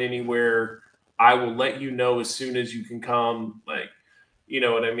sign anywhere. I will let you know as soon as you can come. Like, you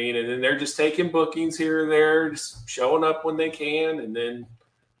know what I mean? And then they're just taking bookings here and there, just showing up when they can, and then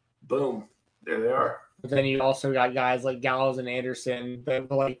boom, there they are. But then you also got guys like Gallows and Anderson that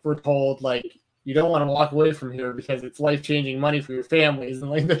like we're told like you don't want to walk away from here because it's life-changing money for your families,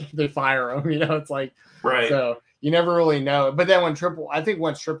 and like they fire them. You know, it's like right. So you never really know. But then once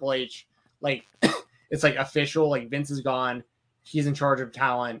Triple H, like it's like official, like Vince is gone, he's in charge of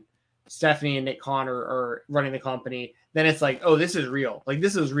talent. Stephanie and Nick Connor are running the company. Then it's like, oh, this is real. Like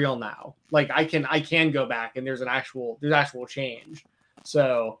this is real now. Like I can go back and there's actual change.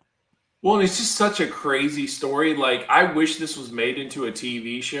 So. Well, it's just such a crazy story. Like, I wish this was made into a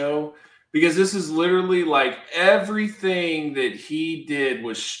TV show because this is literally like everything that he did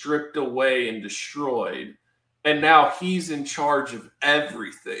was stripped away and destroyed. And now he's in charge of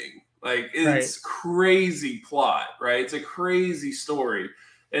everything. Like, it's crazy plot, right? It's a crazy story.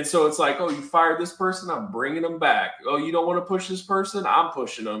 And so it's like, oh, you fired this person, I'm bringing them back. Oh, you don't want to push this person? I'm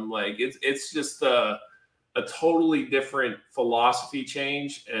pushing them. Like, it's just a totally different philosophy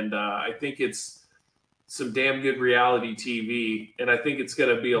change, and I think it's some damn good reality TV, and I think it's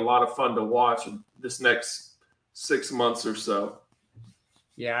going to be a lot of fun to watch this next 6 months or so.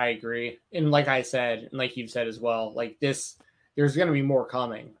 Yeah, I agree. And like I said, and like you've said as well, like this, there's going to be more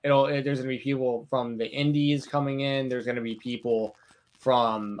coming. There's going to be people from the indies coming in. There's going to be people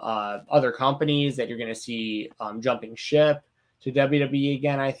from other companies that you're going to see jumping ship to WWE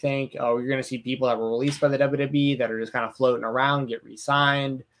again, I think. You're going to see people that were released by the WWE that are just kind of floating around, get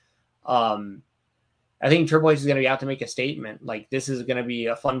re-signed. I think Triple H is going to be out to make a statement. Like, this is going to be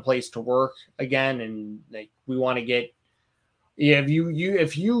a fun place to work again, and like we want to get. Yeah,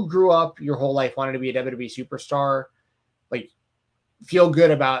 if you grew up your whole life wanting to be a WWE superstar, like feel good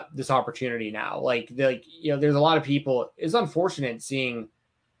about this opportunity now. Like there's a lot of people. It's unfortunate seeing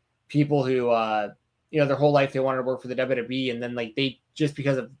people who. Their whole life they wanted to work for the WWE, and then like they just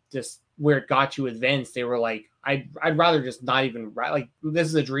because of just where it got you with Vince, they were like, I'd rather just not even like this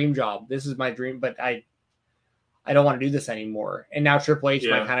is a dream job. This is my dream, but I don't want to do this anymore. And now Triple H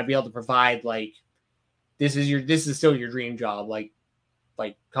might kind of be able to provide like this is still your dream job. Like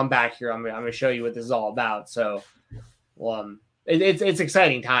come back here. I'm gonna show you what this is all about. So, it's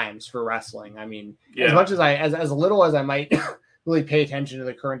exciting times for wrestling. I mean, as much as as little as I might really pay attention to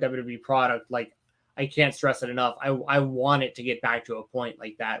the current WWE product, like. I can't stress it enough. I want it to get back to a point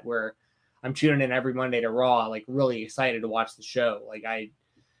like that where I'm tuning in every Monday to Raw, like really excited to watch the show. Like I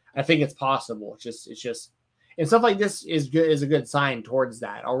think it's possible. It's just, and stuff like this is a good sign towards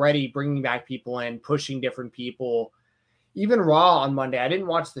that. Already bringing back people in, pushing different people. Even Raw on Monday, I didn't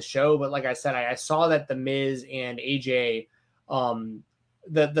watch the show, but like I said, I saw that The Miz and AJ,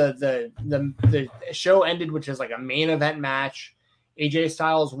 the show ended, which is like a main event match. AJ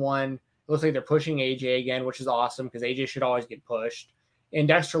Styles won. Looks like they're pushing AJ again, which is awesome because AJ should always get pushed. And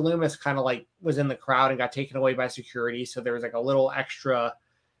Dexter Lumis kind of like was in the crowd and got taken away by security. So there was like a little extra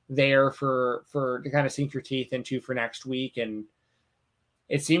there for to kind of sink your teeth into for next week. And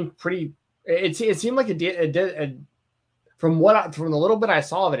it seemed pretty, it seemed like from the little bit I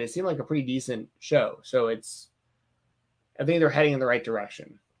saw of it, it seemed like a pretty decent show. So I think they're heading in the right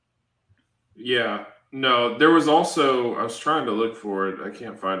direction. Yeah. No, there was also, I was trying to look for it. I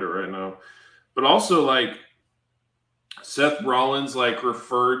can't find it right now. But also, like, Seth Rollins, like,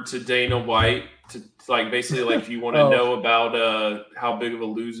 referred to Dana White to, like, basically, like, if you want to know about how big of a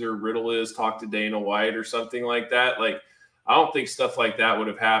loser Riddle is, talk to Dana White or something like that. Like, I don't think stuff like that would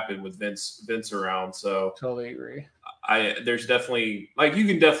have happened with Vince around. So totally agree. There's definitely, like, you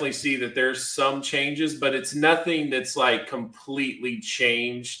can definitely see that there's some changes, but it's nothing that's, like, completely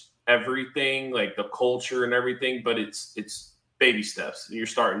changed everything, like the culture and everything, but it's baby steps and you're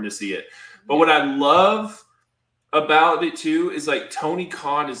starting to see it. But what I love about it too is like Tony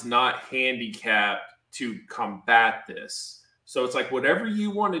Khan is not handicapped to combat this. So it's like whatever you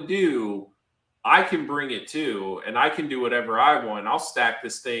want to do, I can bring it too, and I can do whatever I want. I'll stack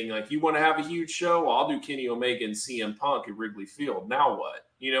this thing. Like, you want to have a huge show? Well, I'll do Kenny Omega and CM Punk at Wrigley Field. Now what?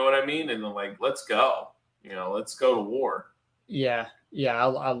 You know what I mean? And then like, let's go. Let's go to war. Yeah. I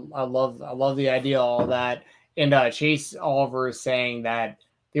love the idea of all that. And Chase Oliver is saying that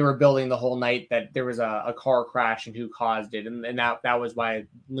they were building the whole night that there was a car crash and who caused it. And that was why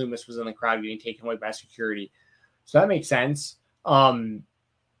Loomis was in the crowd getting taken away by security. So that makes sense.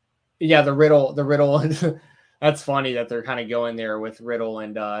 Yeah, the Riddle, that's funny that they're kind of going there with Riddle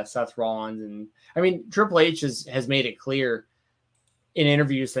and Seth Rollins. And I mean, Triple H has made it clear in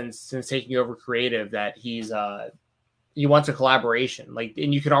interviews since taking over creative that he wants a collaboration. Like,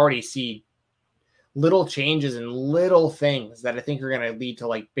 and you can already see little changes and little things that I think are going to lead to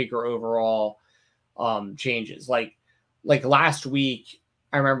like bigger overall changes. Like last week,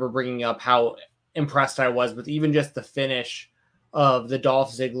 I remember bringing up how impressed I was with even just the finish of the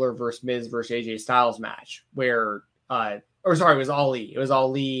Dolph Ziggler versus Miz versus AJ Styles match where, it was Ali. It was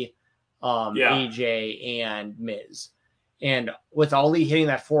Ali, AJ and Miz. And with Ali hitting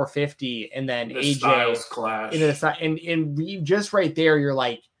that 450 and then the AJ Styles clash into the side, and just right there, you're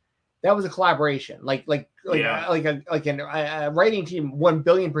like, that was a collaboration. Like a writing team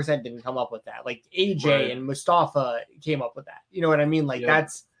 1,000,000,000% didn't come up with that. Like AJ and Mustafa came up with that. You know what I mean? Like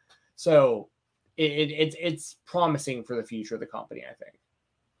that's so it's promising for the future of the company, I think.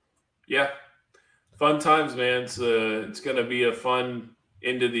 Yeah. Fun times, man. It's going to be a fun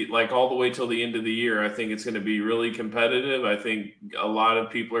into the all the way till the end of the year. I think it's going to be really competitive. I think a lot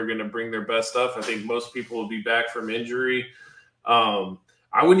of people are going to bring their best stuff. I think most people will be back from injury.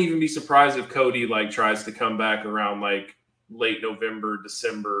 I wouldn't even be surprised if Cody tries to come back around late November,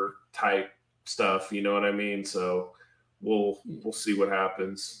 December type stuff. You know what I mean? So we'll see what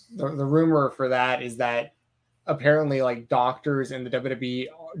happens. The rumor for that is that apparently doctors in the WWE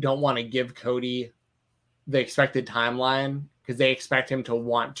don't want to give Cody the expected timeline because they expect him to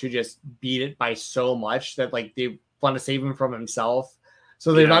want to just beat it by so much that they want to save him from himself.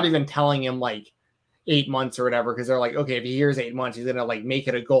 So they're not even telling him 8 months or whatever, because they're like, okay, if he hears 8 months, he's gonna make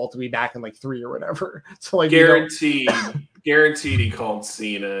it a goal to be back in 3 or whatever. So guaranteed he called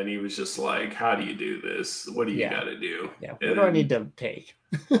Cena and he was just like, how do you do this? What do you got to do? Yeah. What do I need to take?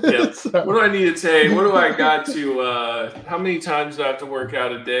 Yeah. So. What do I need to take? What do I got to? How many times do I have to work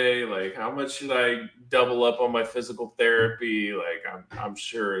out a day? How much should I double up on my physical therapy? I'm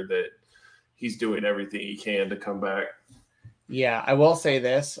sure that he's doing everything he can to come back. Yeah, I will say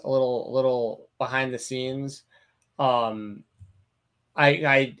this a little behind the scenes. Y'all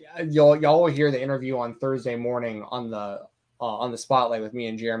will hear the interview on Thursday morning on the Spotlight with me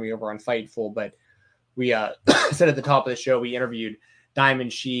and Jeremy over on Fightful. But we said at the top of the show we interviewed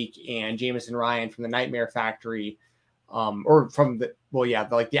Diamond Sheik and Jameson Ryan from the Nightmare Factory, or from the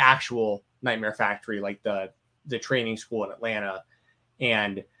actual Nightmare Factory, the training school in Atlanta,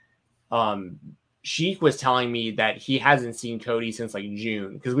 and Sheik was telling me that he hasn't seen Cody since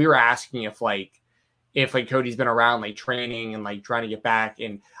June, because we were asking if Cody's been around training and trying to get back,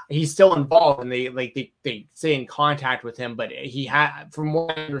 and he's still involved, and they stay in contact with him, but he had, from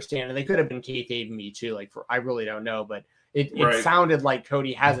what I understand, and they could have been kayfabing me too, I really don't know, but it sounded like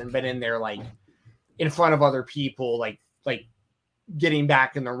Cody hasn't been in there in front of other people, like getting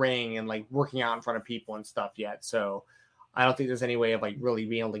back in the ring and working out in front of people and stuff yet. So I don't think there's any way of really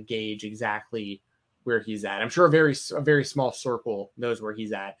being able to gauge exactly where he's at. I'm sure a very small circle knows where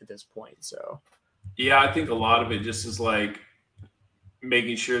he's at this point. So yeah, I think a lot of it just is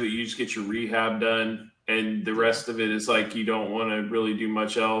making sure that you just get your rehab done, and the rest of it is you don't want to really do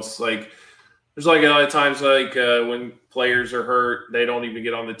much else. There's a lot of times when players are hurt, they don't even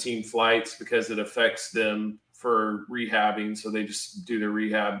get on the team flights because it affects them for rehabbing. So they just do their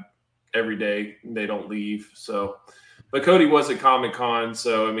rehab every day and they don't leave. So, but Cody was at Comic-Con,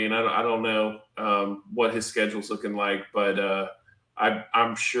 so I mean, I don't know what his schedule's looking like, but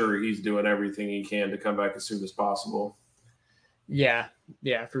I'm sure he's doing everything he can to come back as soon as possible. Yeah,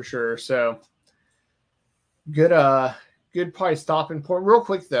 for sure. So good probably stopping point. Real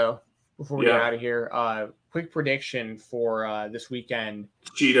quick though, before we get out of here, quick prediction for this weekend.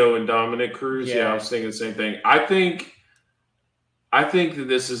 Cheeto and Dominic Cruz. Yeah, I was thinking the same thing. I think that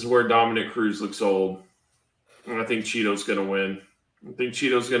this is where Dominic Cruz looks old. And I think Cheeto's going to win.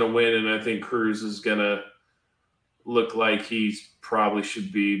 And I think Cruz is going to look like he probably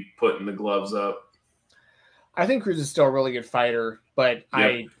should be putting the gloves up. I think Cruz is still a really good fighter, but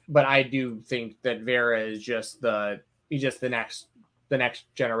I do think that Vera is just the next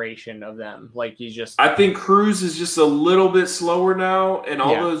generation of them. I think Cruz is just a little bit slower now, and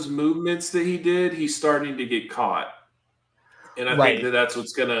all those movements that he did, he's starting to get caught. And I think that's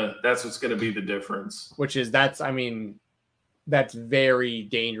what's gonna be the difference. That's very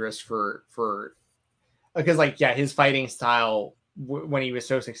dangerous for because his fighting style when he was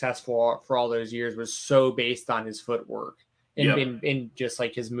so successful for all those years was so based on his footwork and just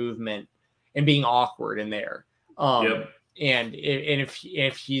his movement and being awkward in there. And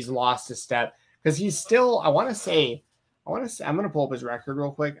if he's lost a step, because he's still, I want to say, I'm going to pull up his record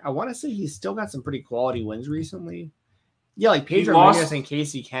real quick. I want to say he's still got some pretty quality wins recently. Yeah, like Pedro Munoz and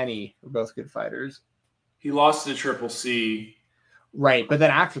Casey Kenny were both good fighters. He lost to Triple C. Right, but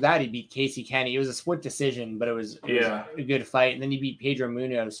then after that, he beat Casey Kenny. It was a split decision, but it was a good fight. And then he beat Pedro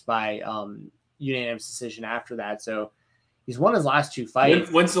Munoz by unanimous decision after that. So he's won his last 2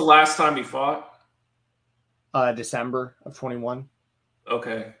 fights. When's the last time he fought? December of 21.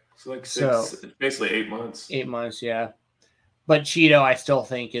 Okay. So basically 8 months. 8 months, yeah. But Cheeto, I still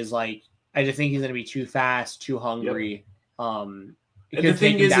think is like, I just think he's going to be too fast, too hungry. Yep. And the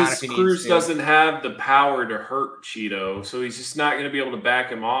thing is Cruz doesn't have the power to hurt Cheeto, so he's just not going to be able to back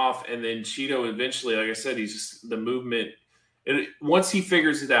him off. And then Cheeto eventually, like I said, he's just the movement. Once he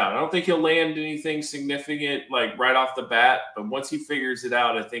figures it out, I don't think he'll land anything significant like right off the bat. But once he figures it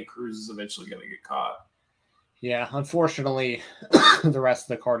out, I think Cruz is eventually going to get caught. Yeah, unfortunately, the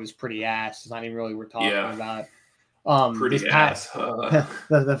rest of the card is pretty ass. It's not even really what we're talking about. Pretty ass.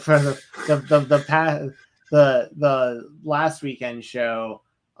 The last weekend show,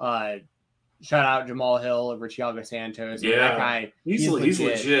 shout out Jamal Hill over Thiago Santos. Yeah, that guy, he's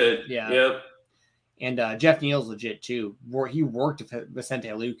legit. Yeah. Yep. And Jeff Neal's legit too. He worked with Vicente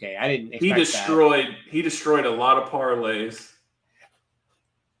Luque. I didn't expect He destroyed a lot of parlays.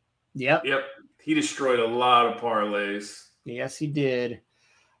 Yep. He destroyed a lot of parlays. Yes, he did.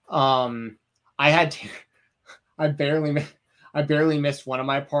 I barely missed one of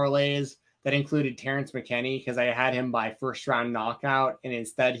my parlays that included Terrence McKinney because I had him by first round knockout, and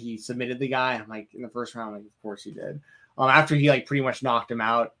instead he submitted the guy. I'm like, in the first round, like, of course he did. After he like pretty much knocked him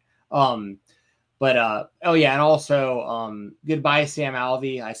out. And also goodbye Sam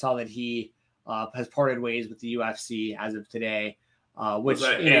Alvey. I saw that he has parted ways with the UFC as of today. Which was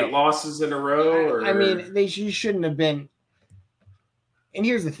that 8 losses in a row? I mean, you shouldn't have been. And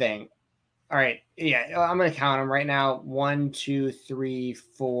here's the thing. All right, yeah, I'm gonna count them right now. 1, 2, 3,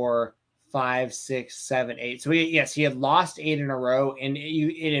 4, 5, 6, 7, 8. So he had lost 8 in a row, and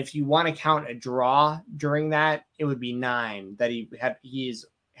if you want to count a draw during that, it would be 9 that he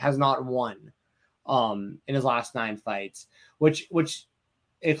has not won in his last 9 fights, which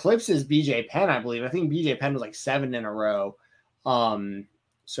eclipses BJ Penn, I believe. I think BJ Penn was like 7 in a row.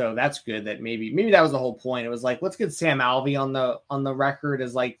 So that's good that maybe that was the whole point. It was like, let's get Sam Alvey on the record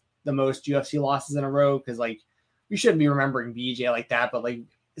as like the most UFC losses in a row, because like we shouldn't be remembering BJ like that, but like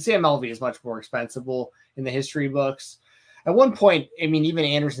Sam Alvey is much more expensible in the history books. At one point, I mean, even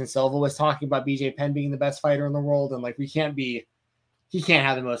Anderson Silva was talking about BJ Penn being the best fighter in the world, and like he can't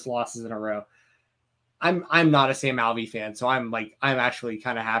have the most losses in a row. I'm not a Sam Alvey fan, so I'm actually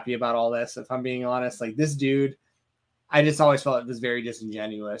kind of happy about all this, if I'm being honest. Like this dude, I just always felt it was very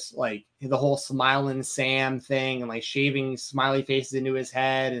disingenuous. Like the whole smiling Sam thing and like shaving smiley faces into his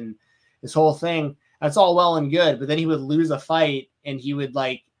head and this whole thing, that's all well and good. But then he would lose a fight and he would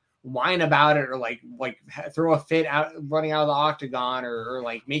like whine about it or like throw a fit out running out of the octagon or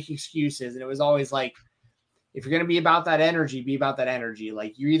like make excuses. And it was always like, if you're going to be about that energy, be about that energy.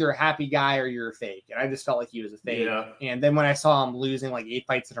 Like you're either a happy guy or you're a fake. And I just felt like he was a fake. Yeah. And then when I saw him losing like 8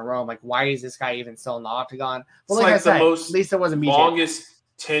 fights in a row, I'm like, why is this guy even still in the octagon? Well, like I said, the most at least it wasn't BJ. Longest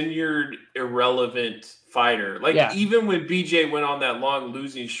tenured irrelevant fighter. Like even when BJ went on that long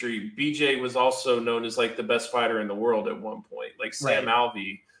losing streak, BJ was also known as like the best fighter in the world at one point. Like Sam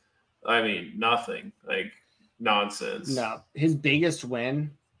Alvey, I mean, nothing. Like nonsense. No, his biggest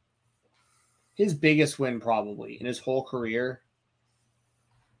win probably in his whole career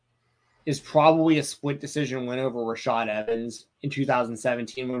is probably a split decision win over Rashad Evans in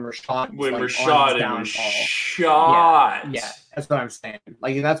 2017 when Rashad was shot. Yeah, that's what I'm saying.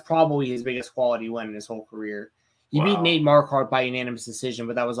 Like that's probably his biggest quality win in his whole career. He beat Nate Marquardt by unanimous decision,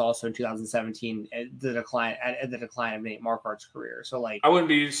 but that was also in 2017 at the decline of Nate Marquardt's career. So like, I wouldn't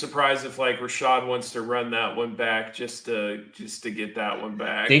be surprised if like Rashad wants to run that one back just to get that one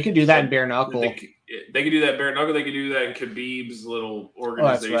back. They could do that in bare knuckle. They could do that bare knuckle. They could do that in Khabib's little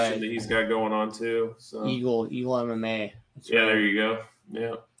organization that he's got going on too. So Eagle MMA. There you go.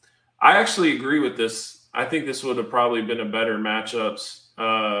 Yeah, I actually agree with this. I think this would have probably been a better matchups.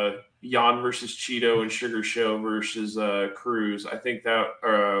 Jan versus Cheeto and Sugar Show versus Cruz. I think that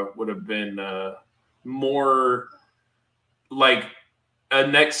would have been more like a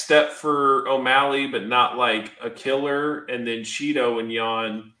next step for O'Malley, but not like a killer. And then Cheeto and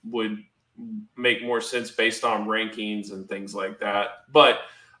Jan would make more sense based on rankings and things like that. But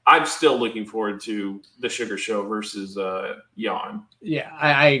I'm still looking forward to the Sugar Show versus Jan. Yeah,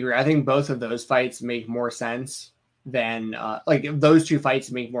 I agree. I think both of those fights make more sense than those 2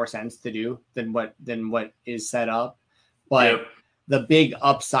 fights make more sense to do than what is set up. But the big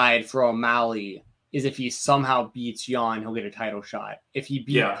upside for O'Malley is if he somehow beats Yan, he'll get a title shot. If he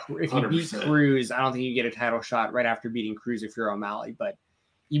beat Cruz, I don't think you get a title shot right after beating Cruz if you're O'Malley. But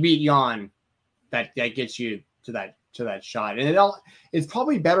you beat Yan, that gets you to that shot. And it's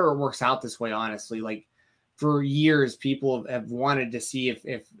probably better it works out this way, honestly. Like for years, people have wanted to see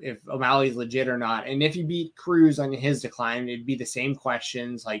if O'Malley's legit or not. And if you beat Cruz on his decline, it'd be the same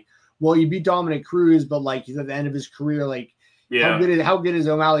questions. Like, well, you beat Dominic Cruz, but like he's at the end of his career. Like, how good is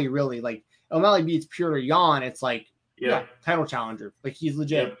O'Malley really? Like, O'Malley beats Petr Yan, it's like, title challenger. Like, he's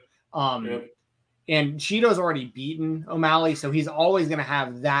legit. And Cheeto's already beaten O'Malley, so he's always going to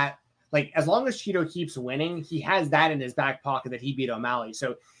have that. Like, as long as Cheeto keeps winning, he has that in his back pocket that he beat O'Malley.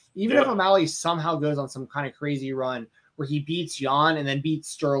 So even if O'Malley somehow goes on some kind of crazy run where he beats Yan and then beats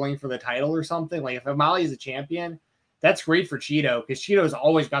Sterling for the title or something, like if O'Malley is a champion, that's great for Cheeto because Cheeto's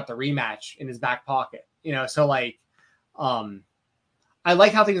always got the rematch in his back pocket. So like, I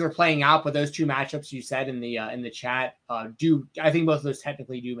like how things are playing out, but those two matchups you said in the chat I think both of those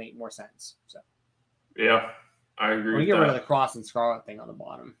technically do make more sense. So yeah, I agree. We get rid of the cross and scarlet thing on the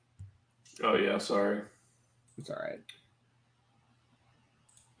bottom. Oh yeah, sorry. It's all right.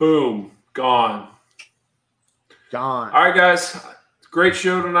 Boom, gone. All right, guys. Great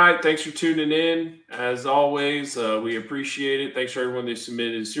show tonight. Thanks for tuning in. As always, we appreciate it. Thanks for everyone that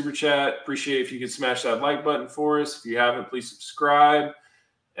submitted a super chat. Appreciate it if you could smash that like button for us. If you haven't, please subscribe.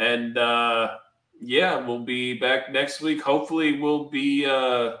 And we'll be back next week. Hopefully, we'll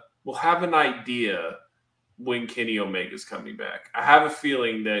have an idea when Kenny Omega's coming back. I have a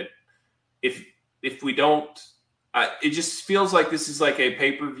feeling that if we don't, it just feels like this is like a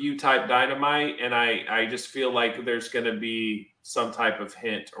pay-per-view type Dynamite, and I just feel like there's going to be some type of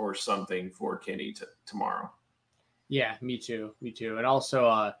hint or something for Kenny tomorrow. Yeah, me too. And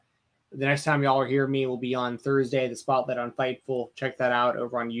also, the next time y'all hear me will be on Thursday, the Spotlight on Fightful. Check that out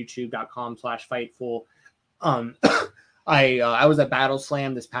over on youtube.com/Fightful. I was at Battle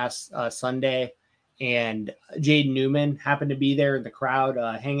Slam this past Sunday, and Jaden Newman happened to be there in the crowd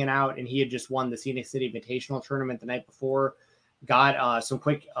hanging out, and he had just won the Scenic City Invitational Tournament the night before. Got some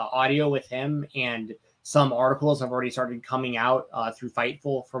quick audio with him, and some articles have already started coming out through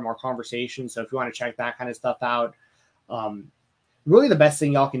Fightful from our conversation. So if you want to check that kind of stuff out, really the best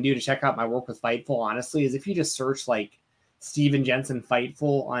thing y'all can do to check out my work with Fightful, honestly, is if you just search like Steven Jensen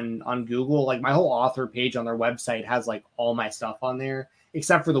Fightful on Google. Like my whole author page on their website has like all my stuff on there,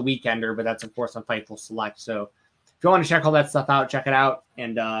 except for the Weekender, but that's of course on Fightful Select. So if you want to check all that stuff out, check it out.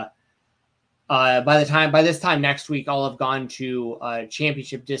 And by this time next week, I'll have gone to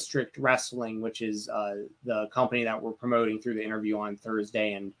Championship District Wrestling, which is the company that we're promoting through the interview on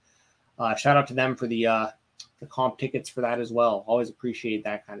Thursday. And shout out to them for the comp tickets for that as well. Always appreciate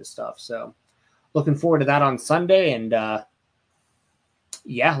that kind of stuff. So looking forward to that on Sunday. And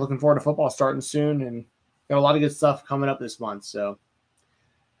looking forward to football starting soon. And got a lot of good stuff coming up this month. So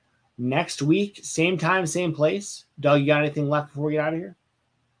next week, same time, same place. Doug, you got anything left before we get out of here?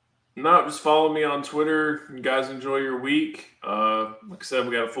 No, just follow me on Twitter. You guys enjoy your week. Like I said,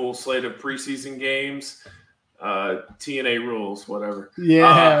 we got a full slate of preseason games. TNA rules, whatever.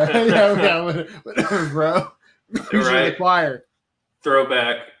 Yeah, whatever, bro. Right. The choir.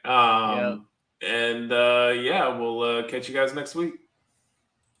 Throwback. And we'll catch you guys next week.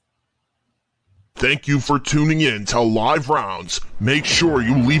 Thank you for tuning in to Live Rounds. Make sure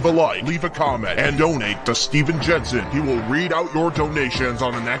you leave a like, leave a comment, and donate to Steven Jensen. He will read out your donations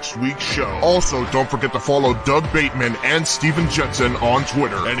on the next week's show. Also, don't forget to follow Doug Bateman and Steven Jensen on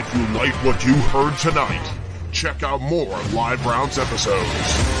Twitter. And if you like what you heard tonight, check out more Live Rounds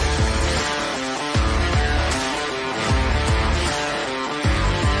episodes.